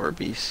 no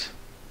Orbeez.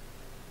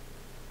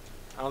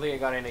 I don't think I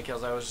got any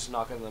kills. I was just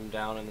knocking them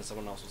down, and then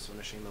someone else was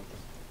finishing them.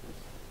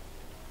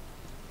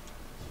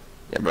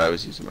 Yeah, but I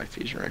was using my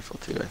fusion rifle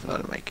too. I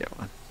thought I might get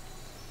one.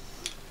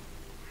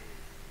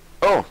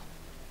 Oh!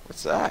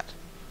 What's that?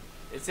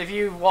 It's if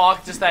you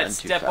walk just that Run too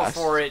step fast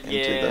before it, into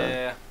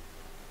yeah.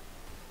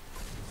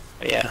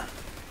 Yeah.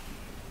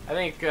 I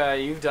think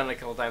you've done it a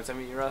couple times,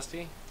 haven't you,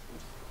 Rusty?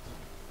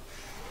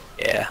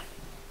 Yeah.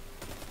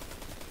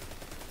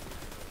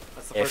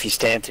 That's the Yeah, if first. you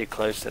stand too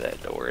close to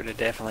that door, it'll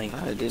definitely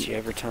I get didn't- you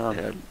every time.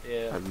 Yeah,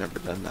 Yeah. I've never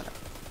done that.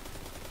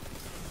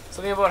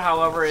 Something about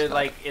however it Stop.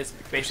 like it's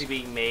basically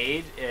being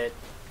made, it'll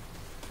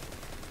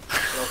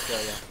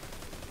kill you.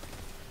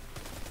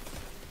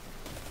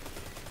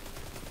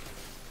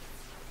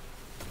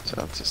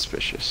 Sounds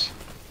suspicious.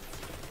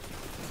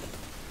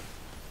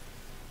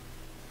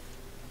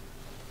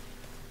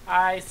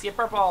 I see a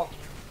purple.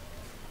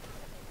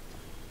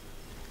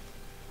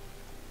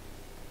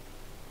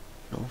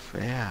 No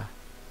fair.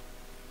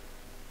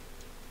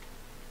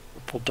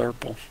 Purple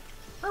Durple.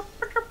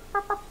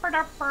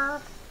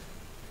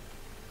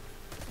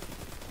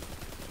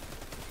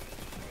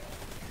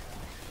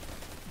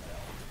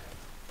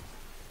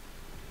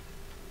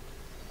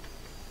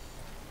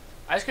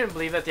 I just couldn't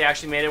believe that they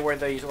actually made it where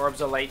these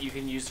orbs of light you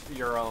can use for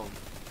your own.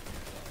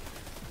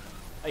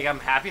 Like, I'm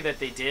happy that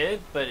they did,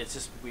 but it's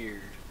just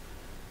weird.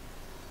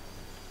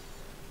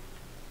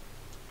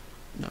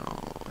 No,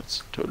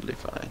 it's totally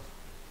fine.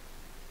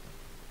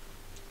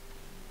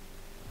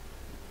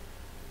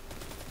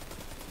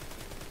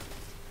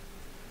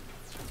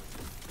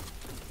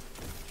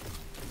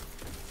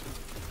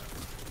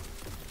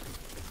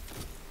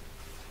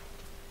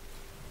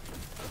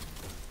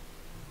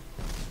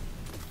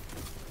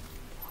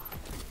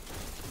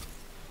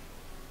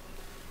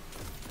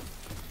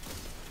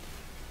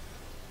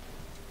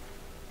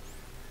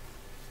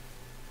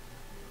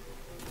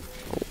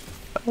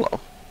 Oh, hello.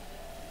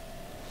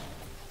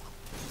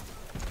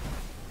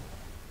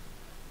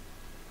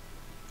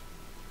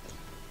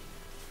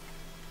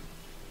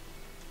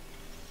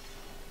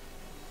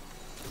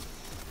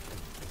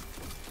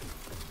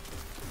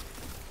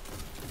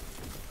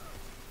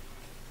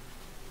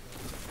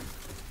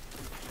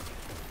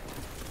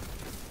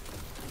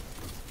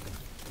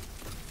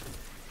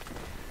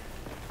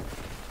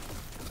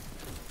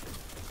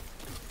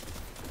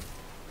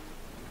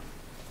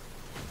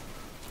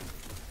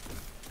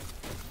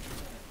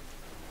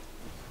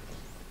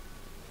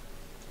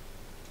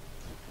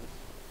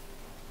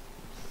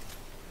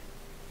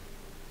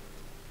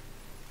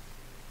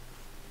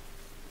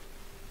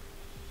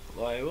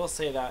 Well, I will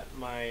say that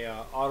my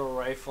auto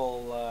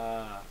rifle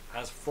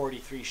has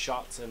 43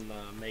 shots in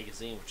the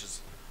magazine, which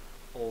is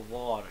a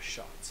lot of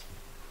shots.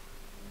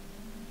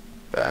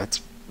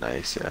 That's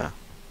nice, yeah.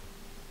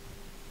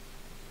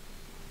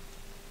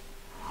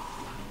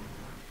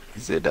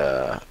 Is it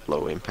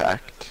low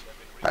impact,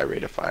 high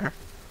rate of fire?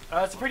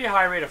 It's a pretty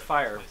high rate of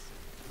fire.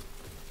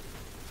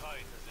 Tight as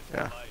if Yeah.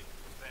 your life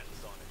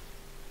depends on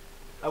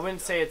it. I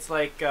wouldn't say it's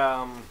like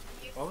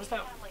what was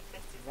that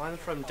one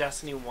from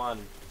Destiny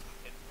 1?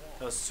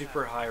 That was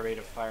super high rate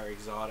of fire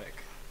exotic.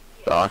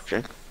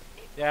 Doctrine?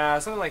 Yeah,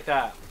 something like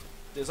that.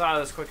 It's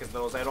not as quick as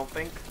those, I don't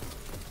think.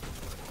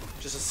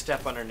 Just a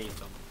step underneath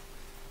them.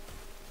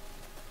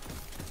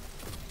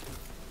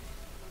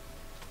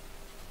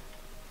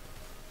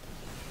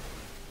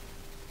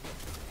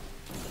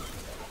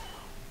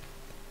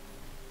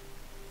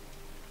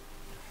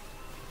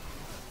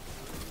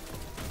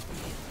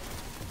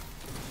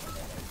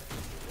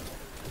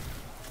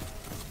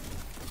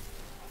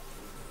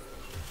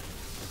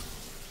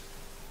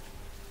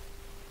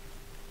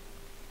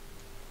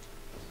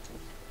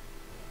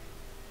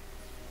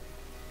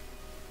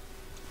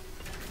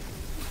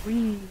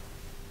 These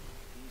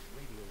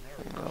radio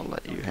narratives. I'll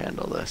let you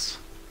handle this.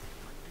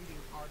 I'm reading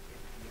arc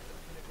energy at the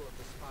pinnacle of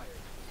the spire.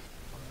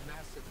 A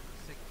massive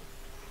signal.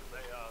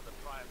 They are the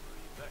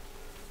primary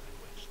vectors in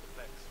which the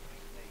Vex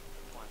remake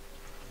the planet.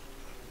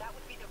 That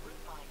would be the root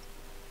mind.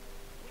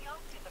 We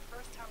opened it the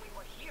first time we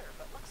were here,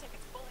 but looks like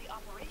it's fully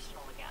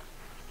operational again.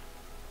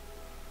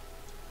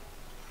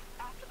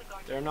 After the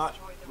Guardians They're not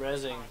destroyed the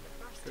rezzing. root mind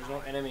the first There's no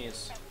time,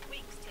 enemies. we spent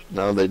weeks taking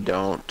No, they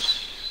don't.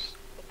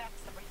 the Vex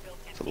have rebuilt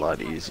it It's a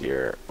lot entirely.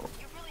 easier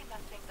You really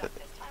messed things up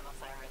this time,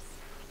 Osiris.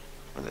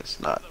 when it's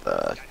not the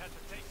I had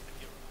to taste it,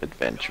 Hero.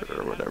 adventure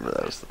or whatever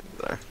those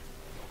things are.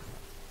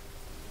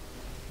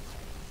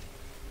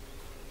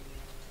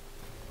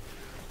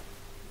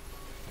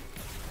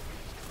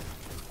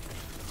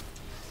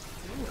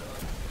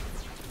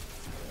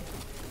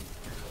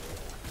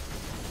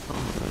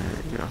 Oh,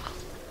 there you go.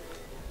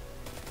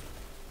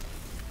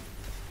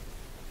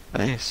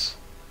 Nice.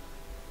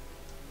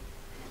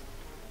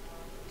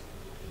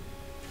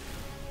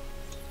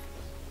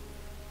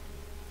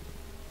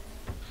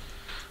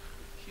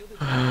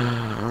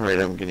 Alright,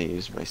 I'm gonna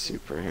use my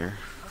super here.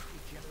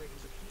 Heartbeat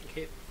generators appear.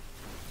 Okay.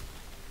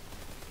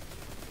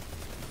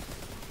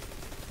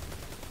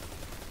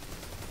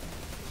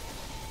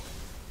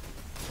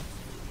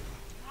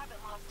 You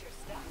haven't lost your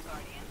step,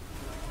 Guardian.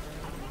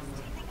 I miss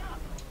teaming up.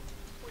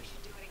 We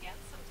should do it again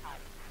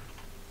sometime.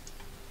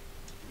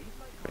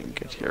 I can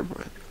get here,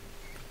 but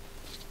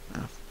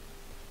no.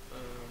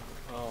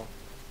 Oh.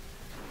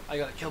 I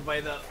got killed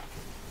by the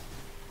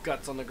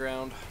guts on the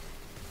ground.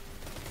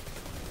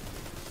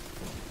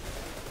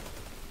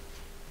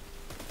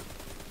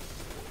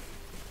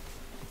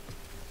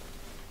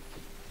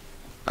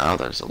 Now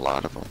there's a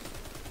lot of them.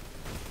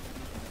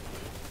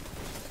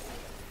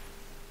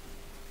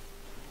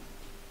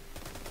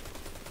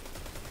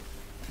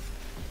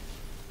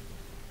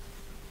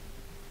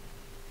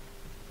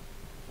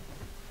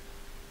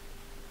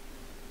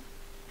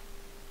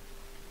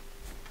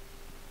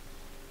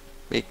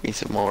 Make me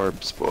some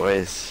orbs,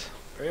 boys.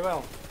 Very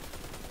well.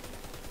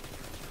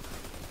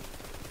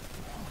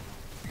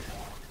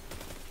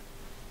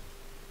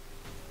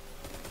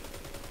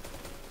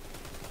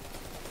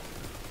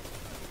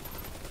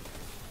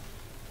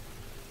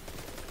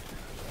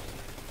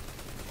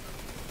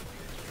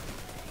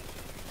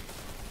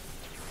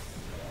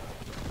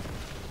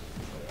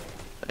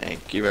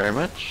 Thank you very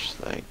much.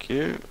 Thank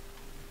you.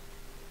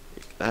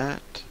 Take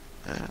that.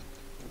 That.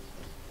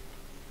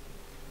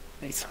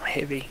 Need some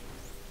heavy.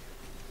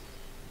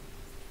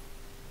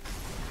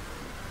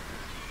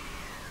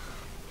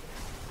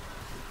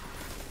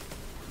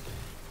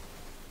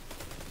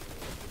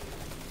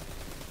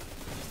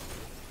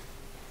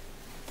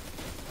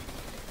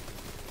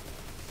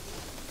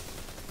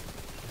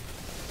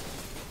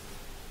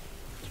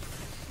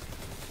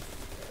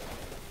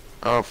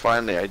 Oh,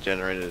 finally I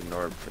generated an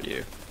orb for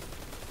you.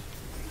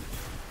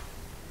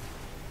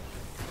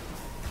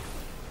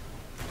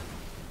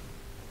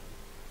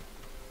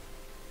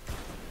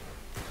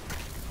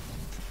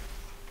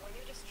 When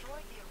you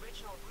destroyed the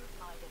original root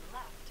mind and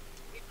left,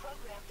 we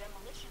programmed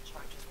demolition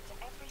charges into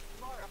every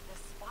floor of this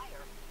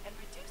spire and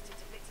reduced it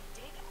to bits of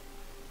data.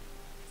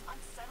 It's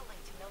unsettling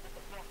to know that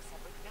the Vex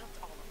have rebuilt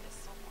all of this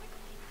so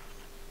quickly.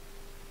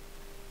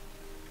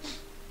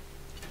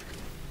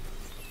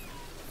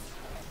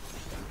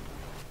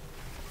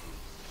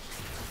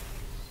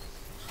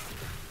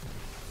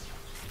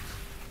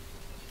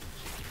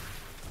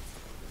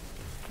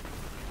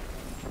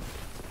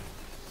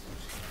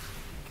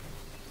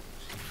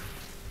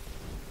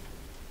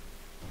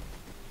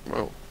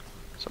 Whoa.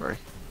 Sorry.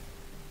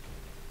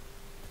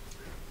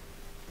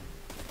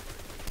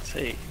 Let's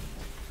see.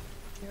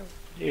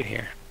 You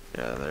here?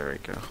 Yeah, there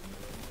we go.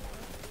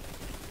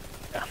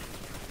 Yeah.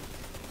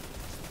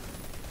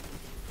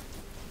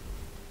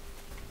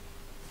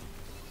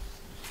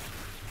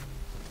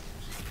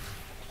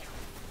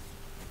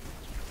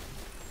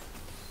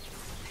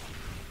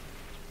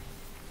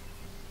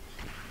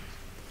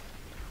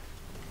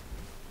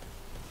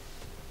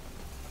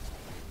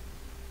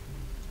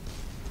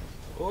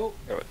 Oh,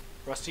 Go it.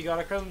 Rusty got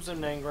a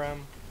crimson engram.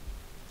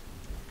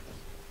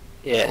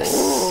 Yes.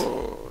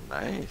 Oh,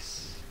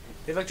 nice.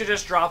 They look to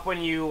just drop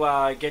when you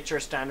get your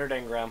standard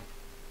engram.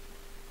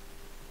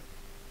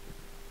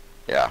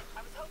 Yeah.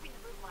 I was hoping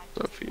the root line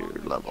So would if take you longer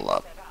to level get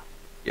up, set up.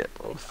 get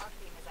The both. arc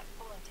beam is at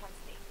full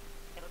intensity.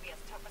 It'll be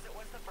as tough as it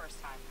was the first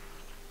time.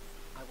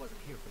 I wasn't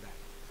here for that.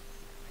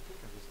 I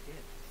think I was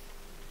dead.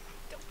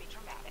 Don't be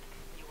dramatic.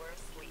 You were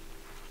asleep.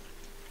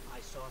 I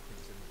saw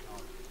things in the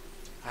dark.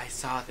 I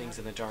saw things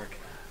in the dark.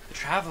 The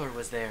Traveler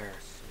was there.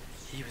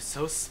 He was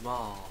so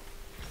small.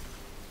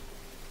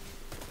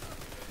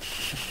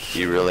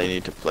 You really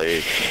need to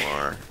play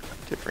more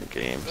different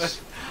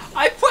games.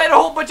 I played a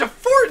whole bunch of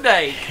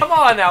Fortnite! Come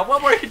on now,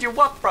 what more could you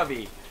want from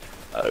me?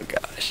 Oh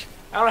gosh.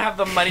 I don't have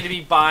the money to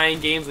be buying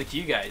games like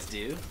you guys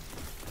do.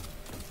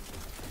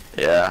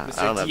 Yeah, Mr.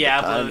 I don't have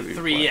Diablo the time to be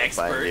 3 buying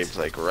expert. games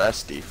like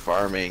Rusty,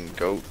 farming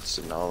goats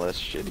and all this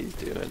shit he's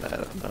doing. I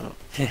don't know.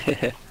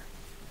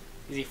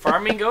 Is he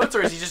farming goats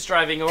or is he just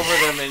driving over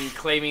them and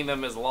claiming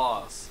them as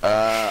lost?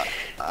 I'm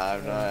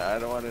not. I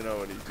don't want to know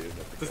what he's doing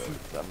with the goats.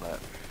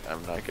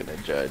 I'm not gonna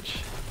judge.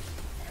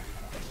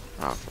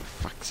 Oh, for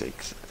fuck's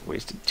sakes! I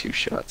wasted 2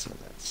 shots on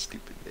that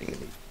stupid thing. And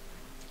he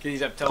Because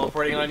he's up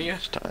teleporting on you?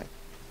 each time.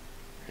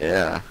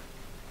 Yeah.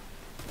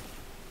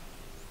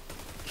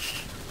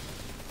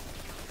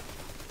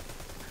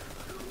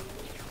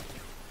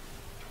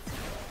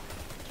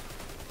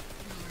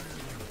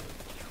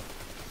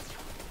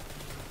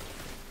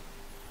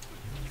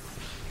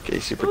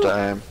 Okay, super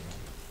time.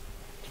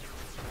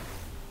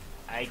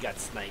 I got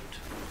sniped.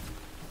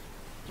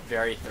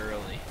 Very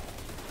thoroughly.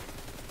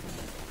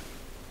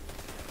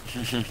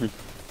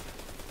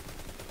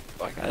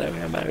 Fuck out of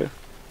ammo.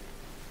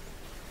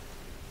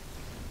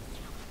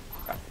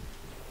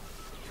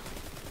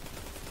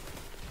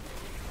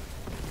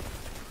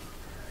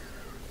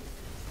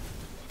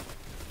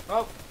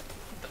 Oh!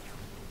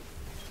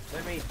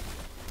 Let me.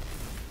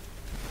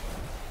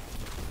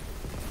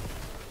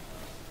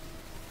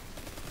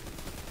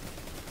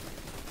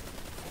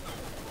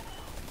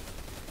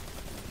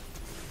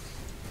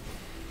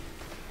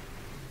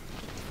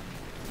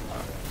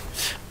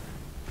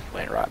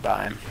 Went right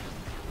by him.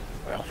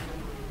 Well.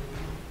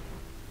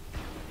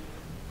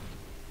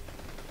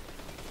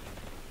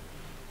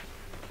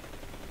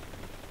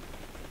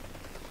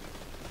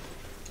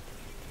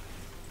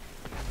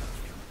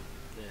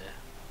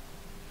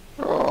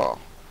 Oh,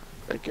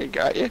 think I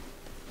got you.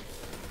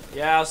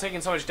 Yeah, I was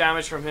taking so much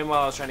damage from him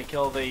while I was trying to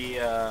kill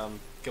the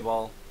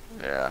Cabal.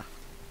 Yeah.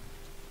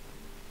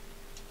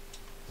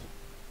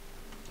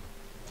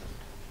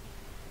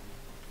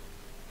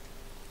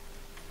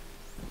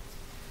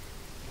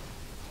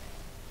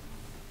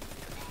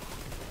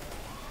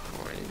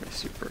 Oh, I need my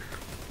super.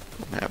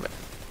 Don't have it.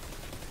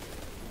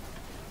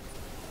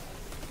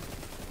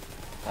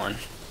 One.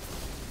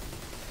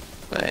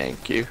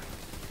 Thank you.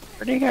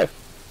 Where'd he go?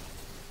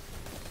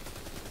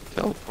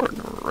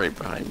 Teleporting right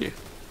behind you.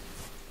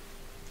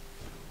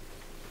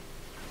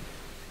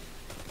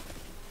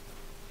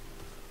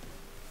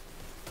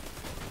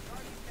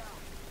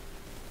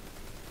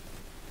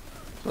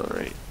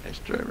 Alright, nice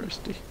try,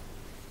 Rusty.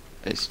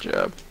 Nice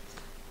job.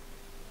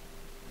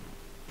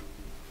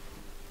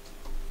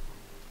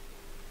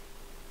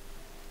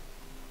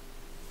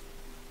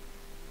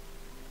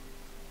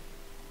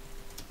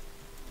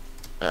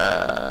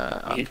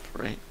 Up,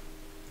 right.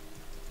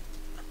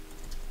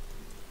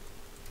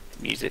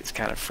 Music's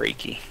kind of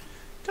freaky.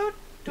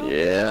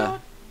 Yeah.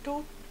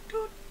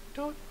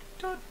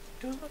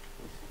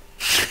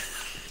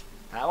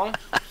 That one?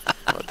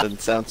 Well, it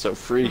doesn't sound so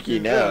freaky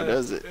now,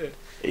 does it?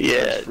 Yeah.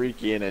 It's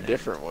freaky in a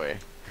different way.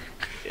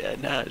 Yeah,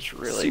 no, it's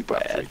really Super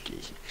bad.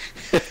 freaky.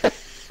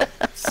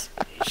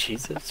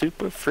 She's a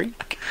super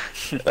freak.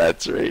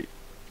 That's right.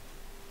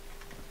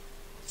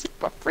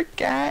 Super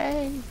freaky.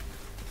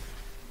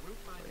 Root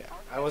line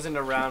I wasn't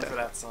around for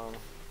that song.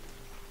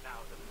 Now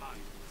the mine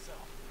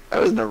itself. I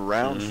wasn't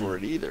around for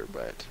it either,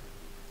 but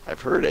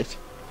I've heard it.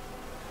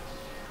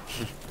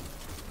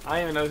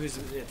 I don't even know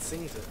it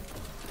sings it.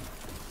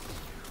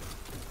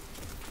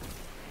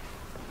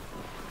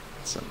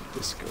 Some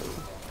disco.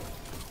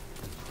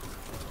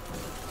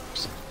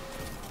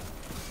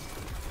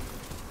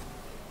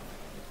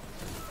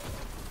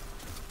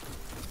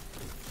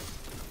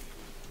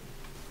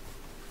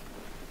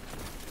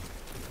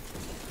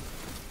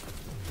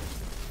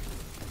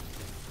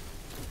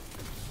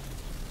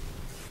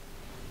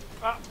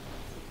 Ah.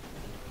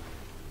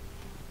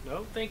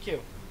 No, thank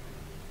you.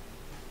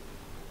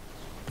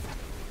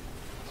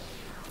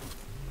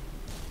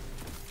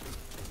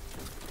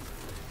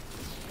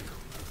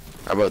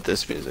 How about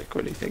this music?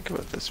 What do you think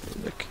about this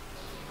music?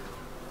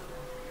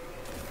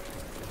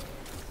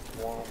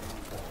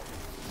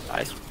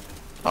 Nice.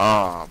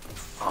 Oh,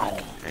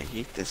 fuck. I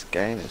hate this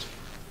guy that's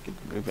fucking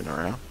moving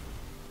around.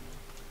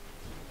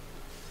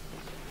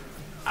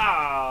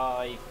 Ah,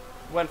 I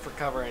went for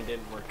cover and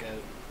didn't work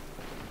out.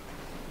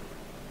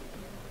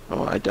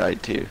 Oh, I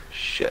died too.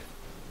 Shit.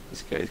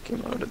 These guys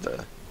came out of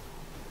the...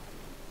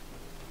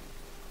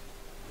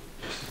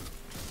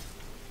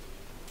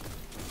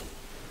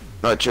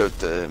 Not joke,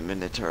 the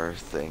Minotaur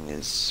thing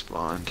is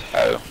spawned.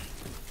 Oh.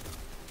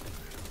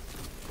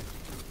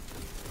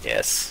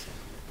 Yes.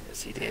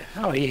 Yes, he did.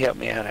 Oh, he helped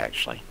me out,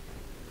 actually.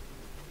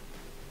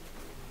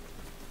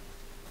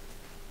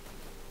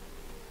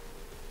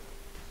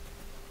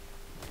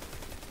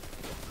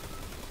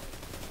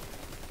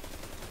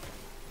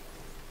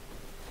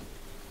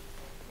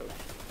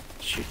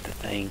 Shoot the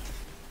thing.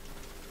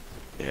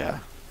 Yeah.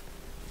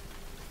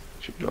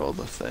 Shoot all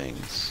the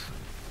things.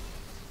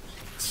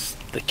 It's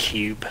the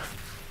cube.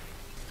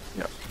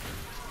 Yep.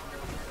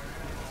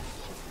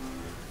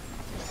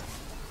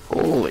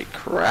 Holy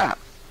crap.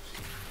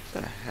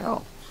 What the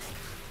hell?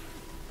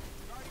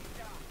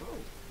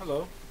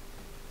 Hello.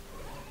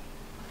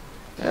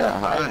 Yeah,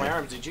 Hi. My hi.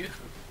 arms, did you?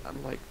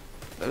 I'm like,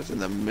 I was in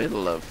the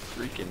middle of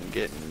freaking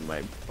getting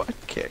my butt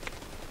kicked.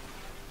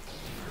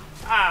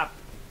 Ah!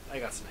 I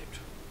got sniped.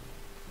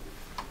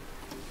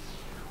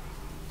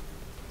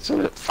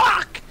 So,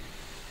 fuck!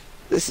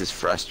 This is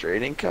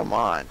frustrating, come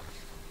on.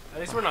 At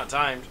least we're not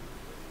timed.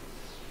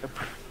 No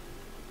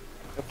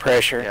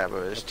pressure. Yeah,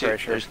 but No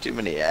pressure. there's too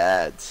many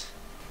ads.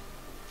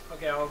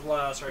 Okay, I'll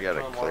start We gotta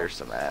killing clear more.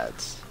 some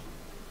ads.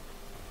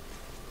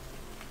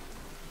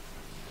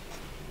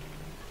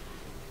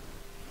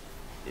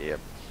 Yep.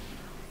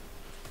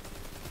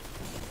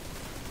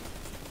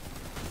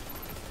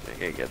 I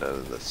gotta get out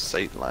of the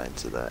sight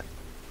lines of that.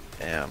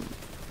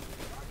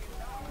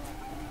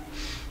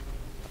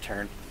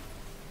 Turn.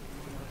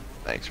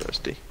 Thanks,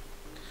 Rusty.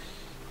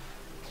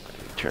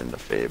 Return the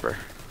favor.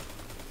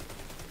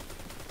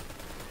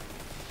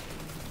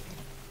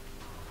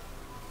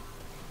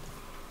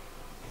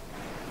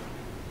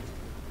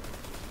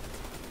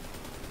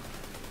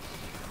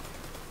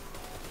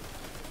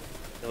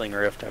 Healing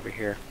rift over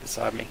here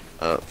beside me.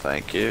 Oh,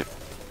 thank you.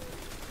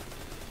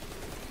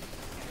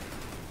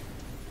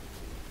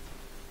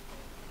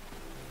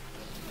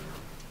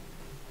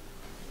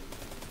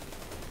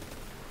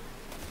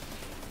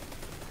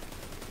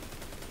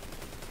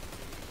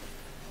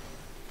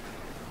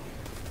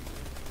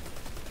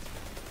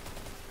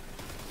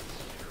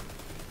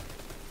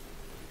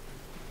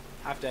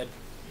 Half dead.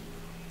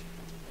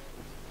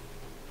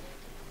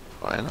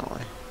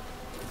 Finally.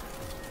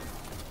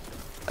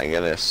 I'm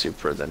gonna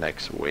super the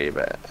next wave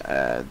of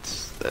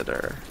ads that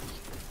are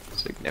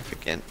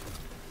significant.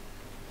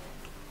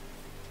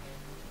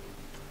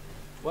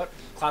 What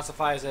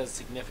classifies as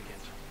significant?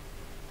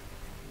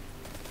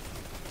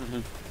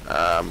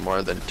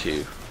 More than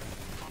 2.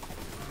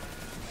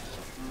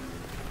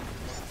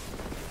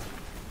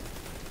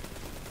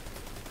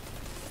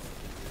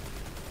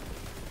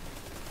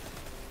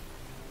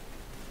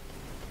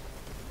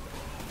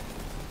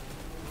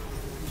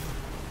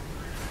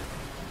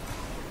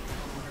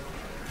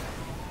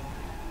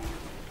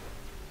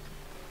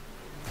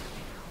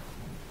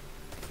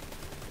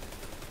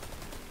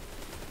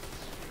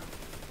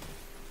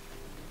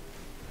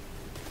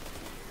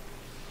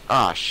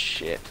 Ah,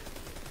 shit.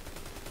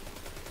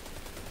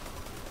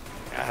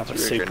 I have a Threw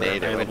super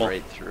grenade, I went available.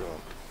 right through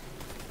him.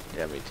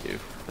 Yeah, me too.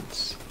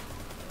 It's...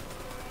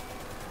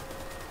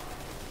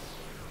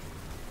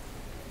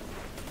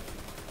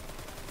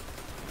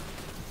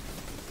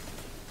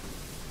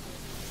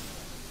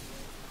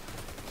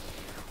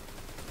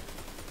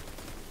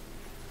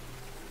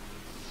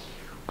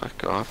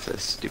 Fuck off,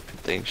 this stupid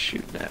thing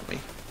shooting at me.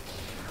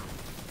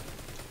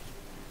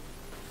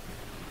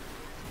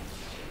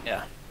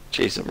 Yeah.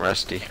 Chase him,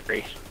 Rusty.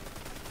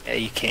 Yeah,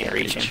 you can't Can't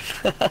reach reach.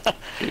 him.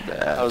 Too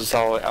bad.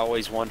 I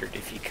always wondered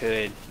if you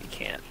could. You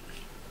can't.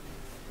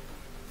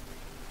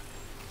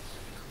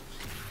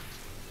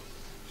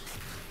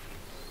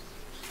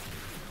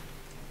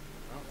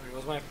 Well, there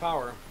goes my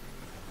power.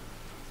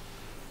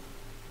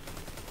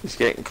 He's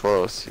getting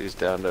close. He's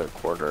down to a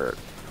quarter or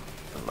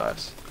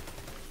less.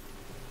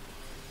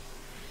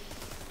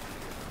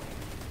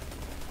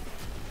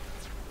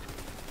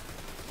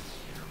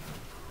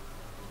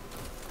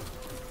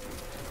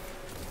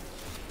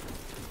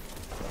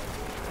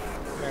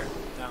 There,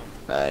 down.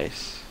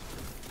 Nice.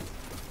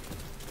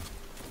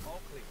 All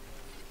clear.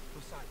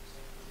 Osiris,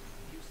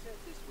 you said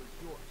this was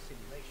your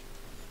simulation.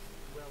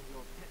 Well,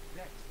 your pet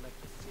Vex left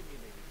a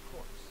simulated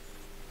corpse.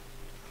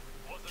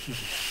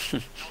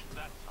 Wasn't not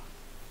that time.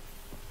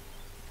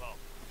 Well,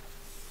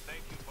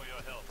 thank you for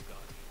your help,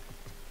 Guardian.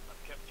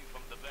 I've kept you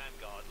from the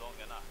Vanguard long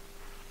enough.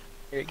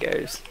 Here it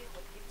goes. Do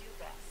what you do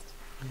best.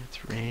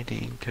 It's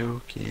raining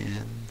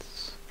tokens.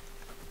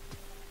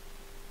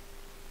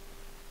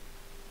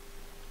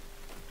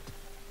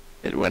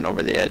 It went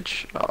over the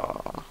edge.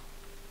 Aw.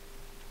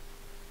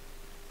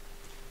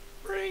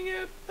 Bring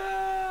it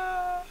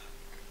back!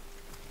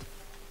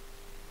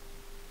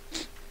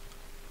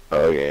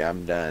 Okay,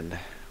 I'm done.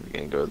 We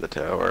can go to the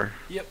tower.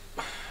 Yep.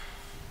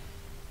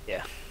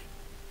 Yeah.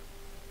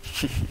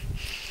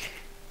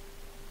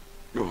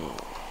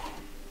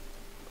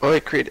 Oh, I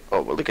created.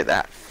 Oh, well, look at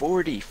that.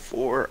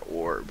 44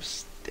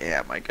 orbs.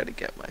 Damn, I gotta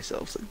get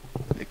myself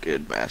a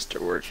good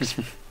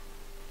Masterworks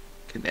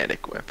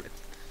kinetic weapon.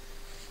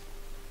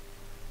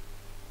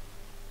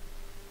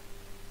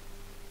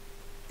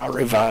 I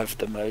revived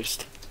the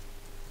most.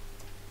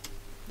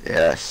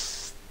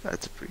 Yes,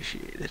 that's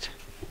appreciated.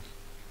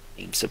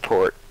 Team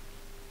support.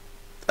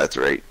 That's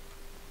right.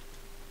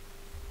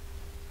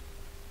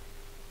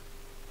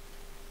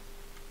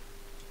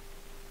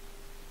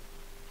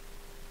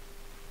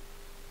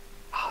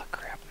 Oh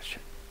crap! I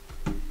should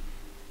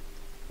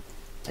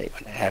hate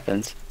when that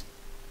happens.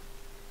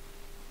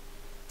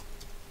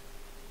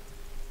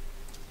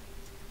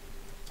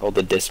 Hold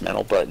the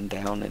dismantle button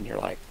down, and you're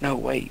like, no,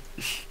 wait.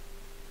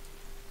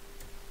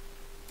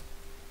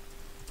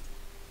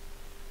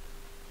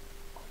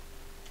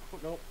 Oh,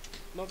 no.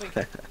 No, thank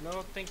you.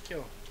 No, thank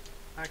you.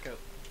 Back out.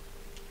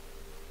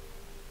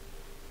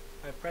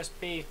 I pressed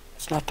B.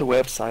 It's not the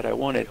website I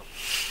wanted.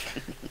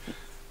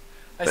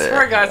 I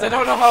swear, guys, I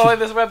don't know how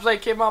this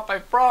website came up. I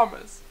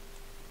promise.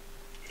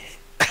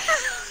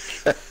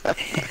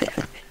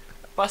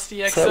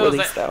 Busty What's up with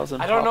these XOs.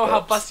 1,000 I don't know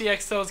how pop-ups? Busty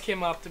XOs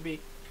came up to be.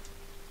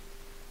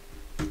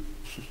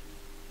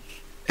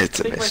 It's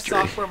I a think my mystery.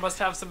 software must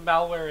have some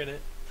malware in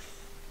it.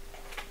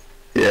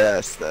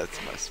 Yes, that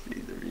must be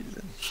the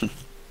reason.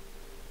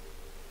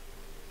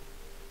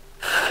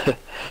 I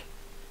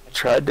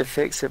tried to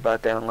fix it by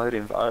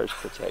downloading virus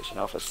protection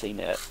off of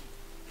CNET.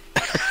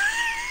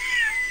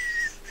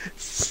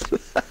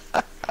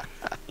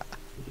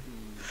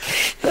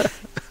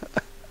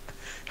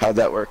 How'd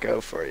that work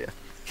out for you?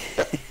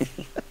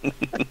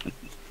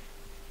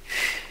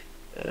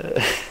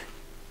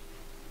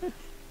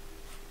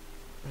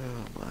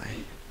 Oh my.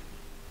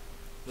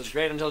 It was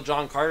great until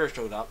John Carter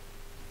showed up.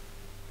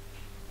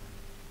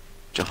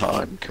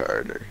 John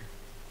Carter.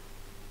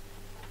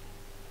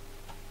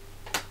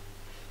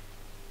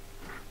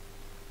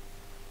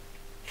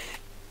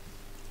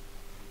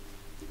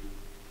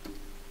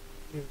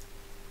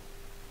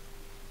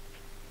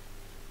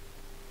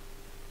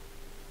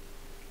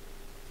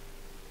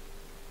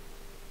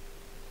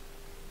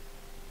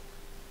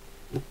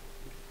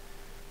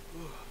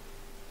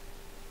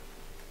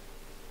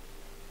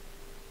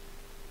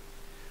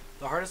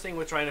 The hardest thing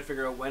with trying to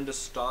figure out when to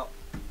stop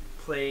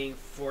playing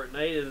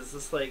Fortnite is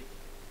just like,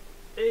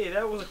 hey,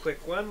 that was a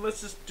quick one.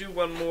 Let's just do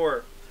one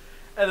more.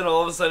 And then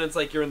all of a sudden it's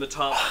like you're in the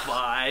top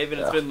 5 and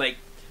it's Yeah. been like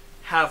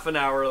half an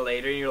hour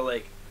later and you're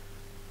like,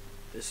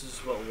 this is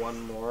what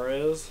one more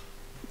is?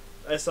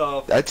 I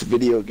saw... That's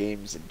video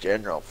games in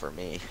general for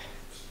me.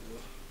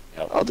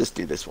 Yep. I'll just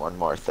do this one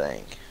more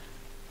thing.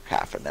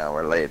 Half an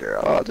hour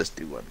later, I'll just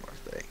do one more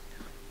thing.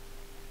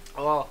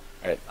 Well,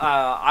 Right.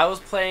 I was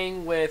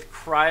playing with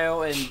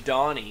Cryo and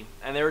Donnie,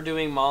 and they were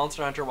doing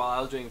Monster Hunter while I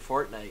was doing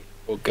Fortnite.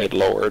 Well, good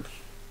lord.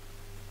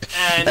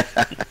 And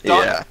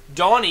Yeah.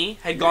 Donnie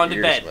had Your gone to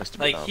ears bed. must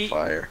have been on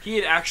fire. He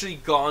had actually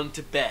gone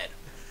to bed.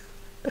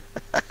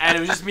 And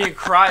it was just me and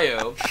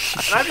Cryo.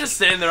 And I'm just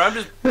sitting there, I'm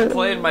just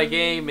playing my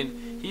game,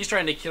 and he's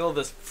trying to kill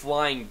this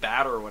flying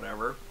bat or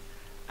whatever.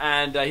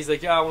 And he's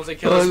like, yeah, once I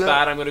kill this no.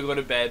 bat, I'm going to go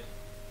to bed.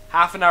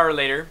 Half an hour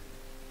later,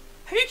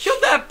 have you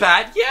killed that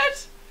bat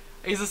yet?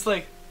 And he's just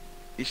like,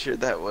 You sure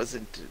that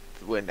wasn't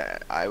when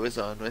I was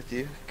on with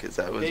you? Because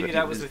that was Maybe what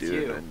that he was was with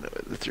doing you. when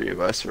the three of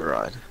us were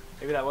on.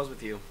 maybe that was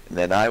with you. And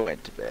then I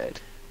went to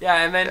bed.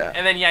 Yeah, and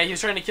then Yeah. he was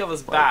trying to kill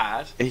this Well,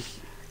 bat.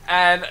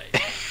 And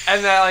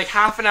then like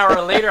half an hour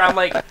later, I'm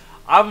like,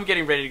 I'm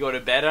getting ready to go to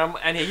bed,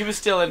 and he was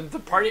still in the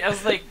party. I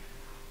was like,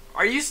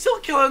 "Are you still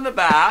killing the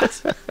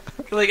bat?"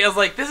 Like I was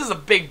like, "This is a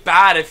big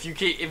bat. If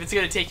it's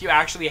gonna take you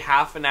actually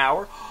half an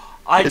hour."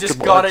 I It's just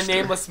a got a monster.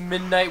 nameless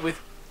midnight with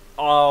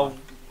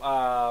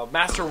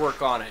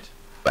masterwork on it.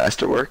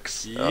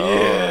 Masterworks? Yeah.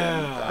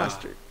 Oh,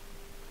 bastard.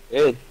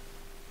 Good.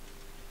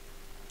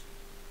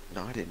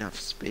 Not enough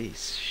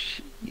space.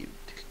 Shoot.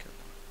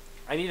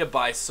 I need to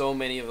buy so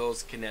many of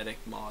those kinetic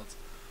mods.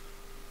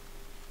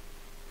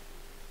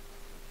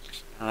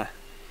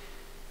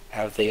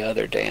 Have the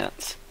other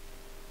dance.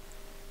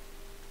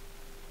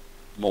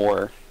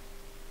 More.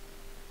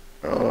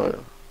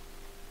 Oh.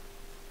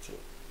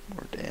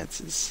 More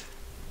dances.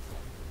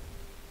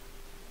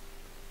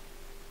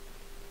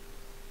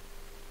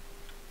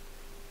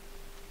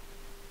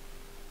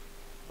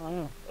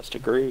 Oh, just a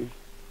groove.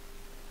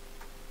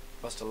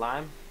 Bust a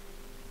lime.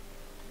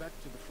 Back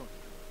to the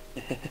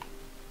front.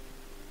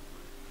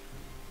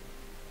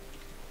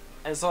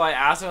 And so I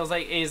asked him, I was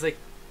like, and he's like,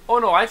 "Oh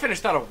no, I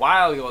finished that a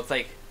while ago." It's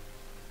like,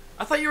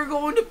 I thought you were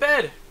going to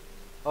bed.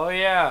 Oh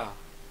yeah,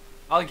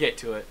 I'll get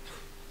to it.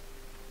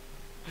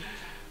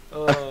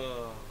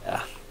 Oh.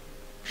 Yeah.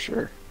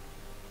 Sure.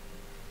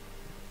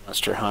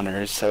 Monster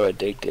Hunter is so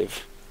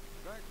addictive.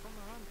 Back from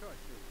the Hankai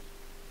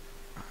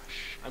series.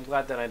 I'm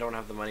glad that I don't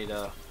have the money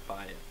to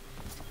buy it.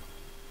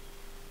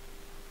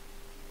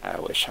 I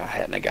wish I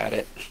hadn't have got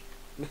it.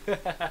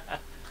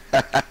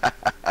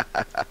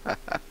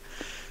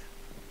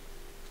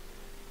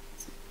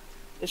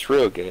 It's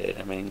real good.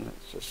 I mean,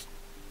 it's just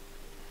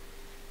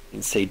you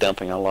can see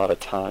dumping a lot of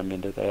time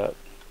into that.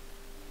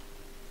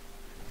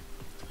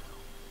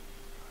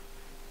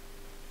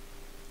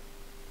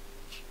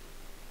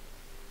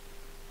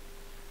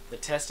 The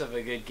test of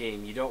a good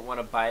game. You don't want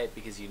to buy it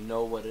because you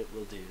know what it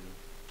will do.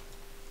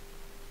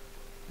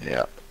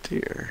 Yeah, to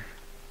your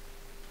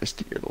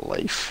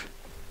life.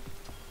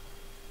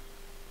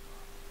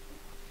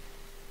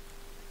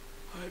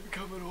 I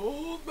become an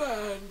old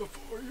man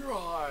before your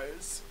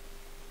eyes.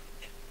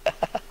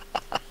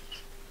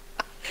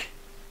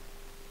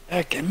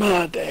 Back in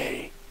my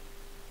day.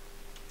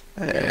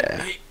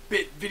 Yeah,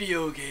 8-bit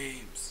video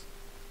games.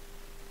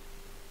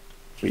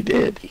 we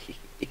did.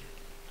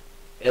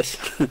 Yes.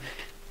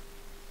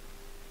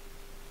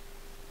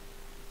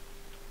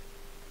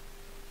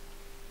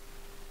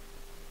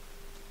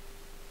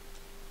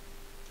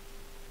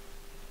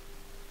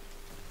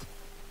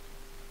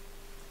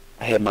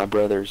 I had my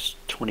brother's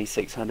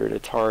 2600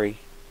 Atari.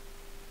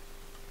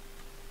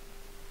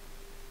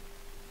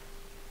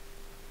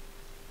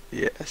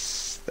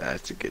 Yes,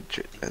 that's a good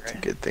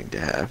thing to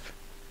have.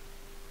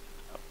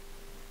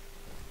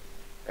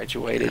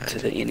 Graduated to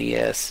the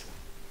NES.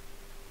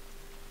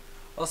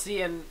 Well,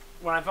 see, and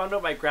when I found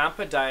out my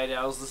grandpa died,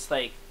 I was just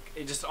like,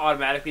 it just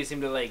automatically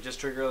seemed to like just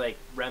trigger like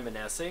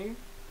reminiscing.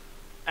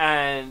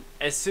 And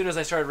as soon as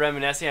I started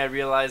reminiscing, I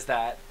realized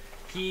that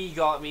he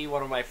got me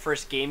one of my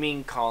first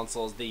gaming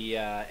consoles, the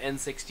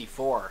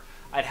N64.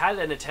 I'd had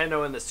a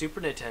Nintendo and the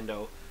Super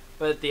Nintendo,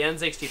 but the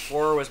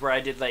N64 was where I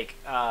did like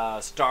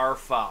Star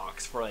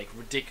Fox for like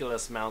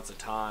ridiculous amounts of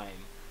time.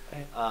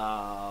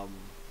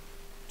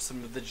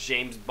 Some of the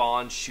James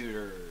Bond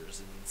shooters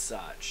and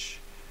such.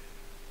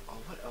 Oh,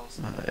 what else?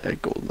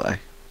 GoldenEye.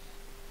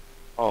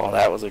 Oh,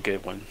 that was a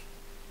good one.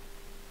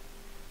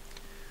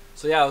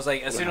 So yeah, I was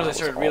like, as soon as I That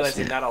started was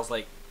realizing awesome. that, I was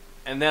like,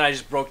 and then I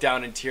just broke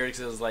down in tears because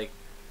it was like,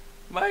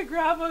 my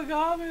grandpa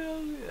got me.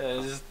 It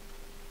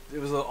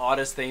was the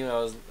oddest thing.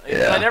 Yeah.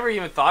 I never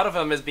even thought of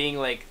him as being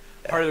like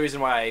part of the reason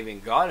why I even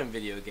got him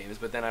video games.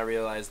 But then I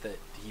realized that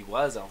he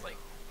was. I was like,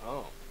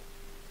 oh.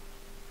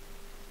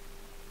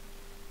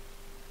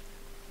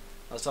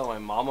 I was telling my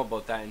mom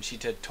about that, and she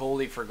had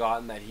totally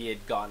forgotten that he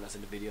had gotten us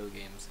into video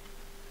games.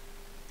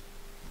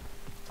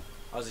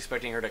 I was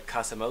expecting her to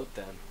cuss him out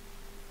then.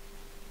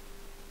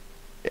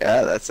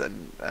 Yeah,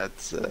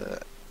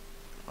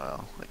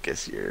 well, I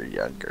guess you're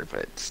younger,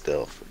 but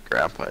still, for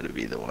Grandpa to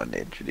be the one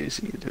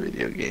introducing you to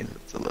video games,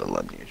 it's a little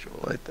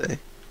unusual, I think.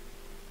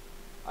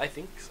 I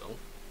think so.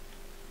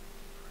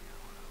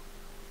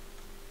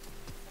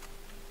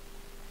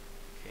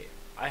 Okay,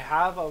 I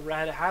have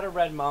had a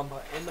red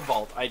Mamba in the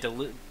vault. I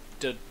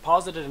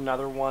deposited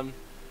another one,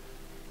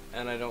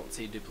 and I don't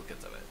see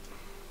duplicates of it.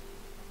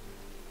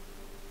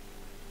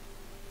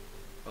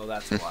 Oh,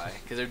 that's why.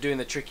 Because they're doing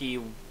the tricky,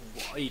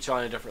 each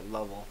on a different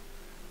level.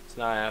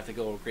 So now I have to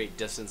go great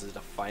distances to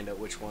find out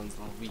which one's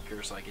the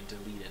weaker so I can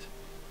delete it.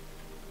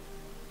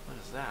 What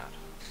is that?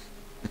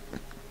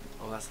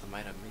 Oh, that's the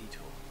Might Up Mini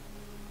tool.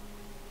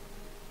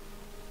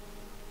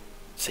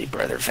 See,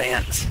 Brother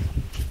Vance.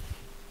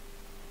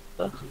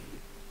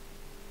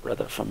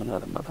 Brother from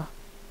another mother.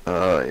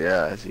 Oh,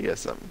 yeah, he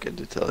has something good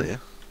to tell you.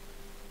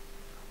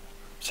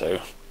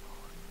 So,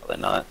 probably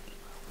not.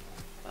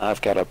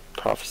 I've got a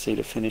prophecy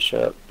to finish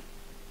up.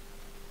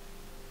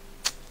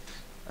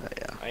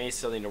 Yeah. I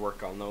still need to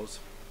work on those.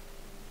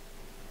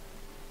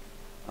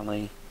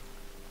 Only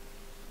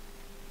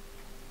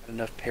got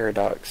enough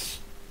paradox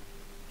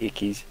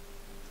ickies.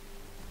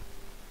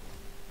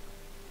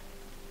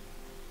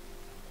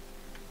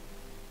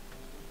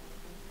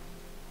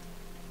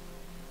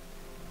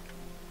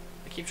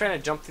 I keep trying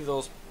to jump through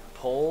those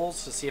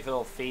poles to see if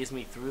it'll phase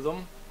me through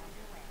them,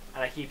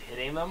 and I keep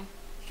hitting them.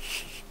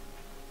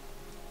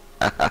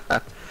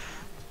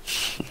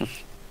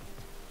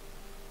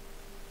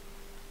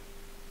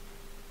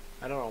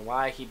 I don't know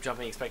why I keep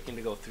jumping expecting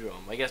to go through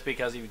them. I guess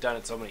because you've done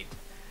it so many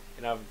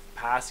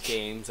past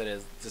games that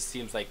it just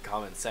seems like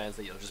common sense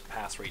that you'll just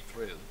pass right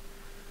through.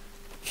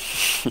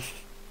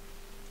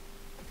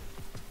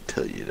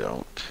 Till you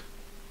don't.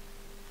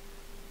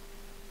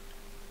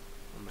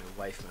 And my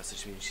wife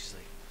messaged me and she's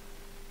like,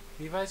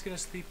 Levi's gonna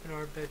sleep in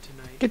our bed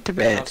tonight. Get to And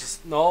I bed. was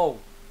just, no.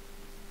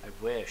 I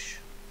wish.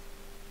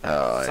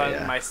 Oh, Son,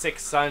 yeah. My sick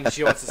son,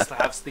 she wants to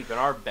have sleep in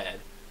our bed.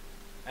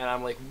 And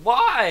I'm like,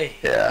 why?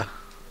 Yeah.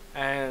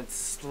 And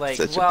it's like,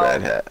 Such well, a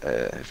bad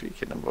if you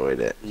can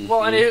avoid it.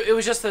 well, and it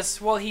was just this,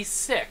 well, he's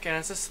sick. And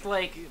it's just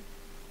like,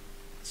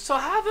 so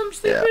have him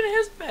sleep Yeah. in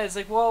his bed. It's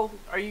like, well,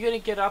 are you going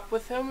to get up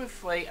with him?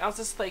 If like, I was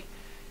just like,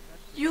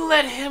 you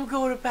let him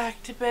go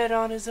back to bed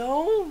on his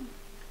own.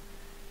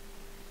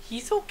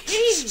 He's okay.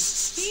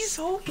 He's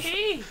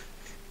okay.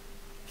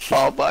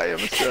 All by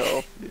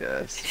himself.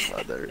 Yes,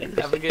 mother.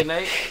 Have a good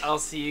night. I'll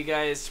see you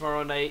guys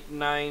tomorrow night,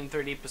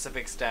 9:30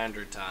 Pacific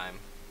Standard Time.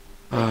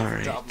 All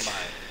right. Dropping by.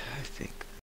 I think